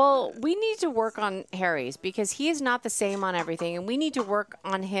 Oh, well, we need to work on Harry's because he is not the same on everything. And we need to work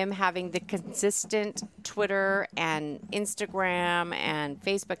on him having the consistent Twitter and Instagram and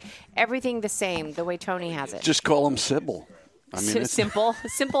Facebook, everything the same, the way Tony has it. Just call him Sybil. I mean, Simple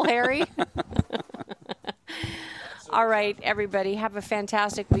Harry. All right, everybody, have a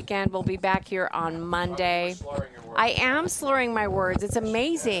fantastic weekend. We'll be back here on Monday. I am slurring my words. It's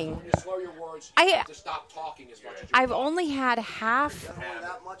amazing. You slur your words, once you have to stop talking as much as you I've only had half.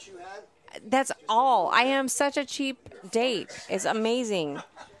 That much you had? That's all. I am such a cheap date. It's amazing.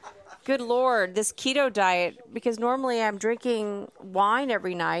 Good Lord, this keto diet, because normally I'm drinking wine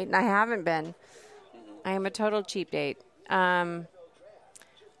every night, and I haven't been. I am a total cheap date. I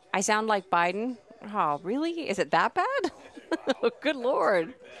sound like Biden. Oh, really? Is it that bad? Good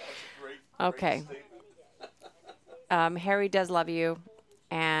Lord. Okay. Harry does love you,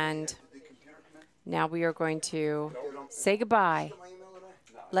 and now we are going to say goodbye.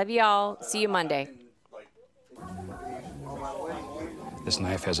 Love y'all. See you Monday. This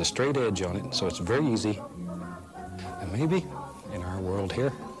knife has a straight edge on it, so it's very easy. And maybe in our world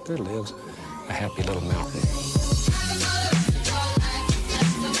here, there lives a happy little mountain.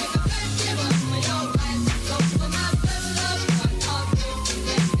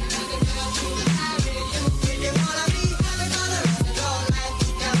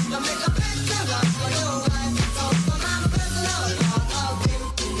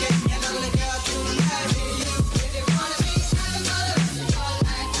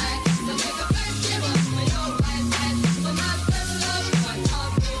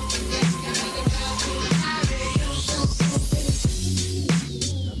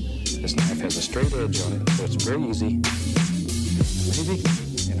 Straight edge on it, so it's very easy. Maybe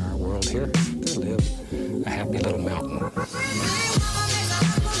in our world here, there lives a happy little mountain.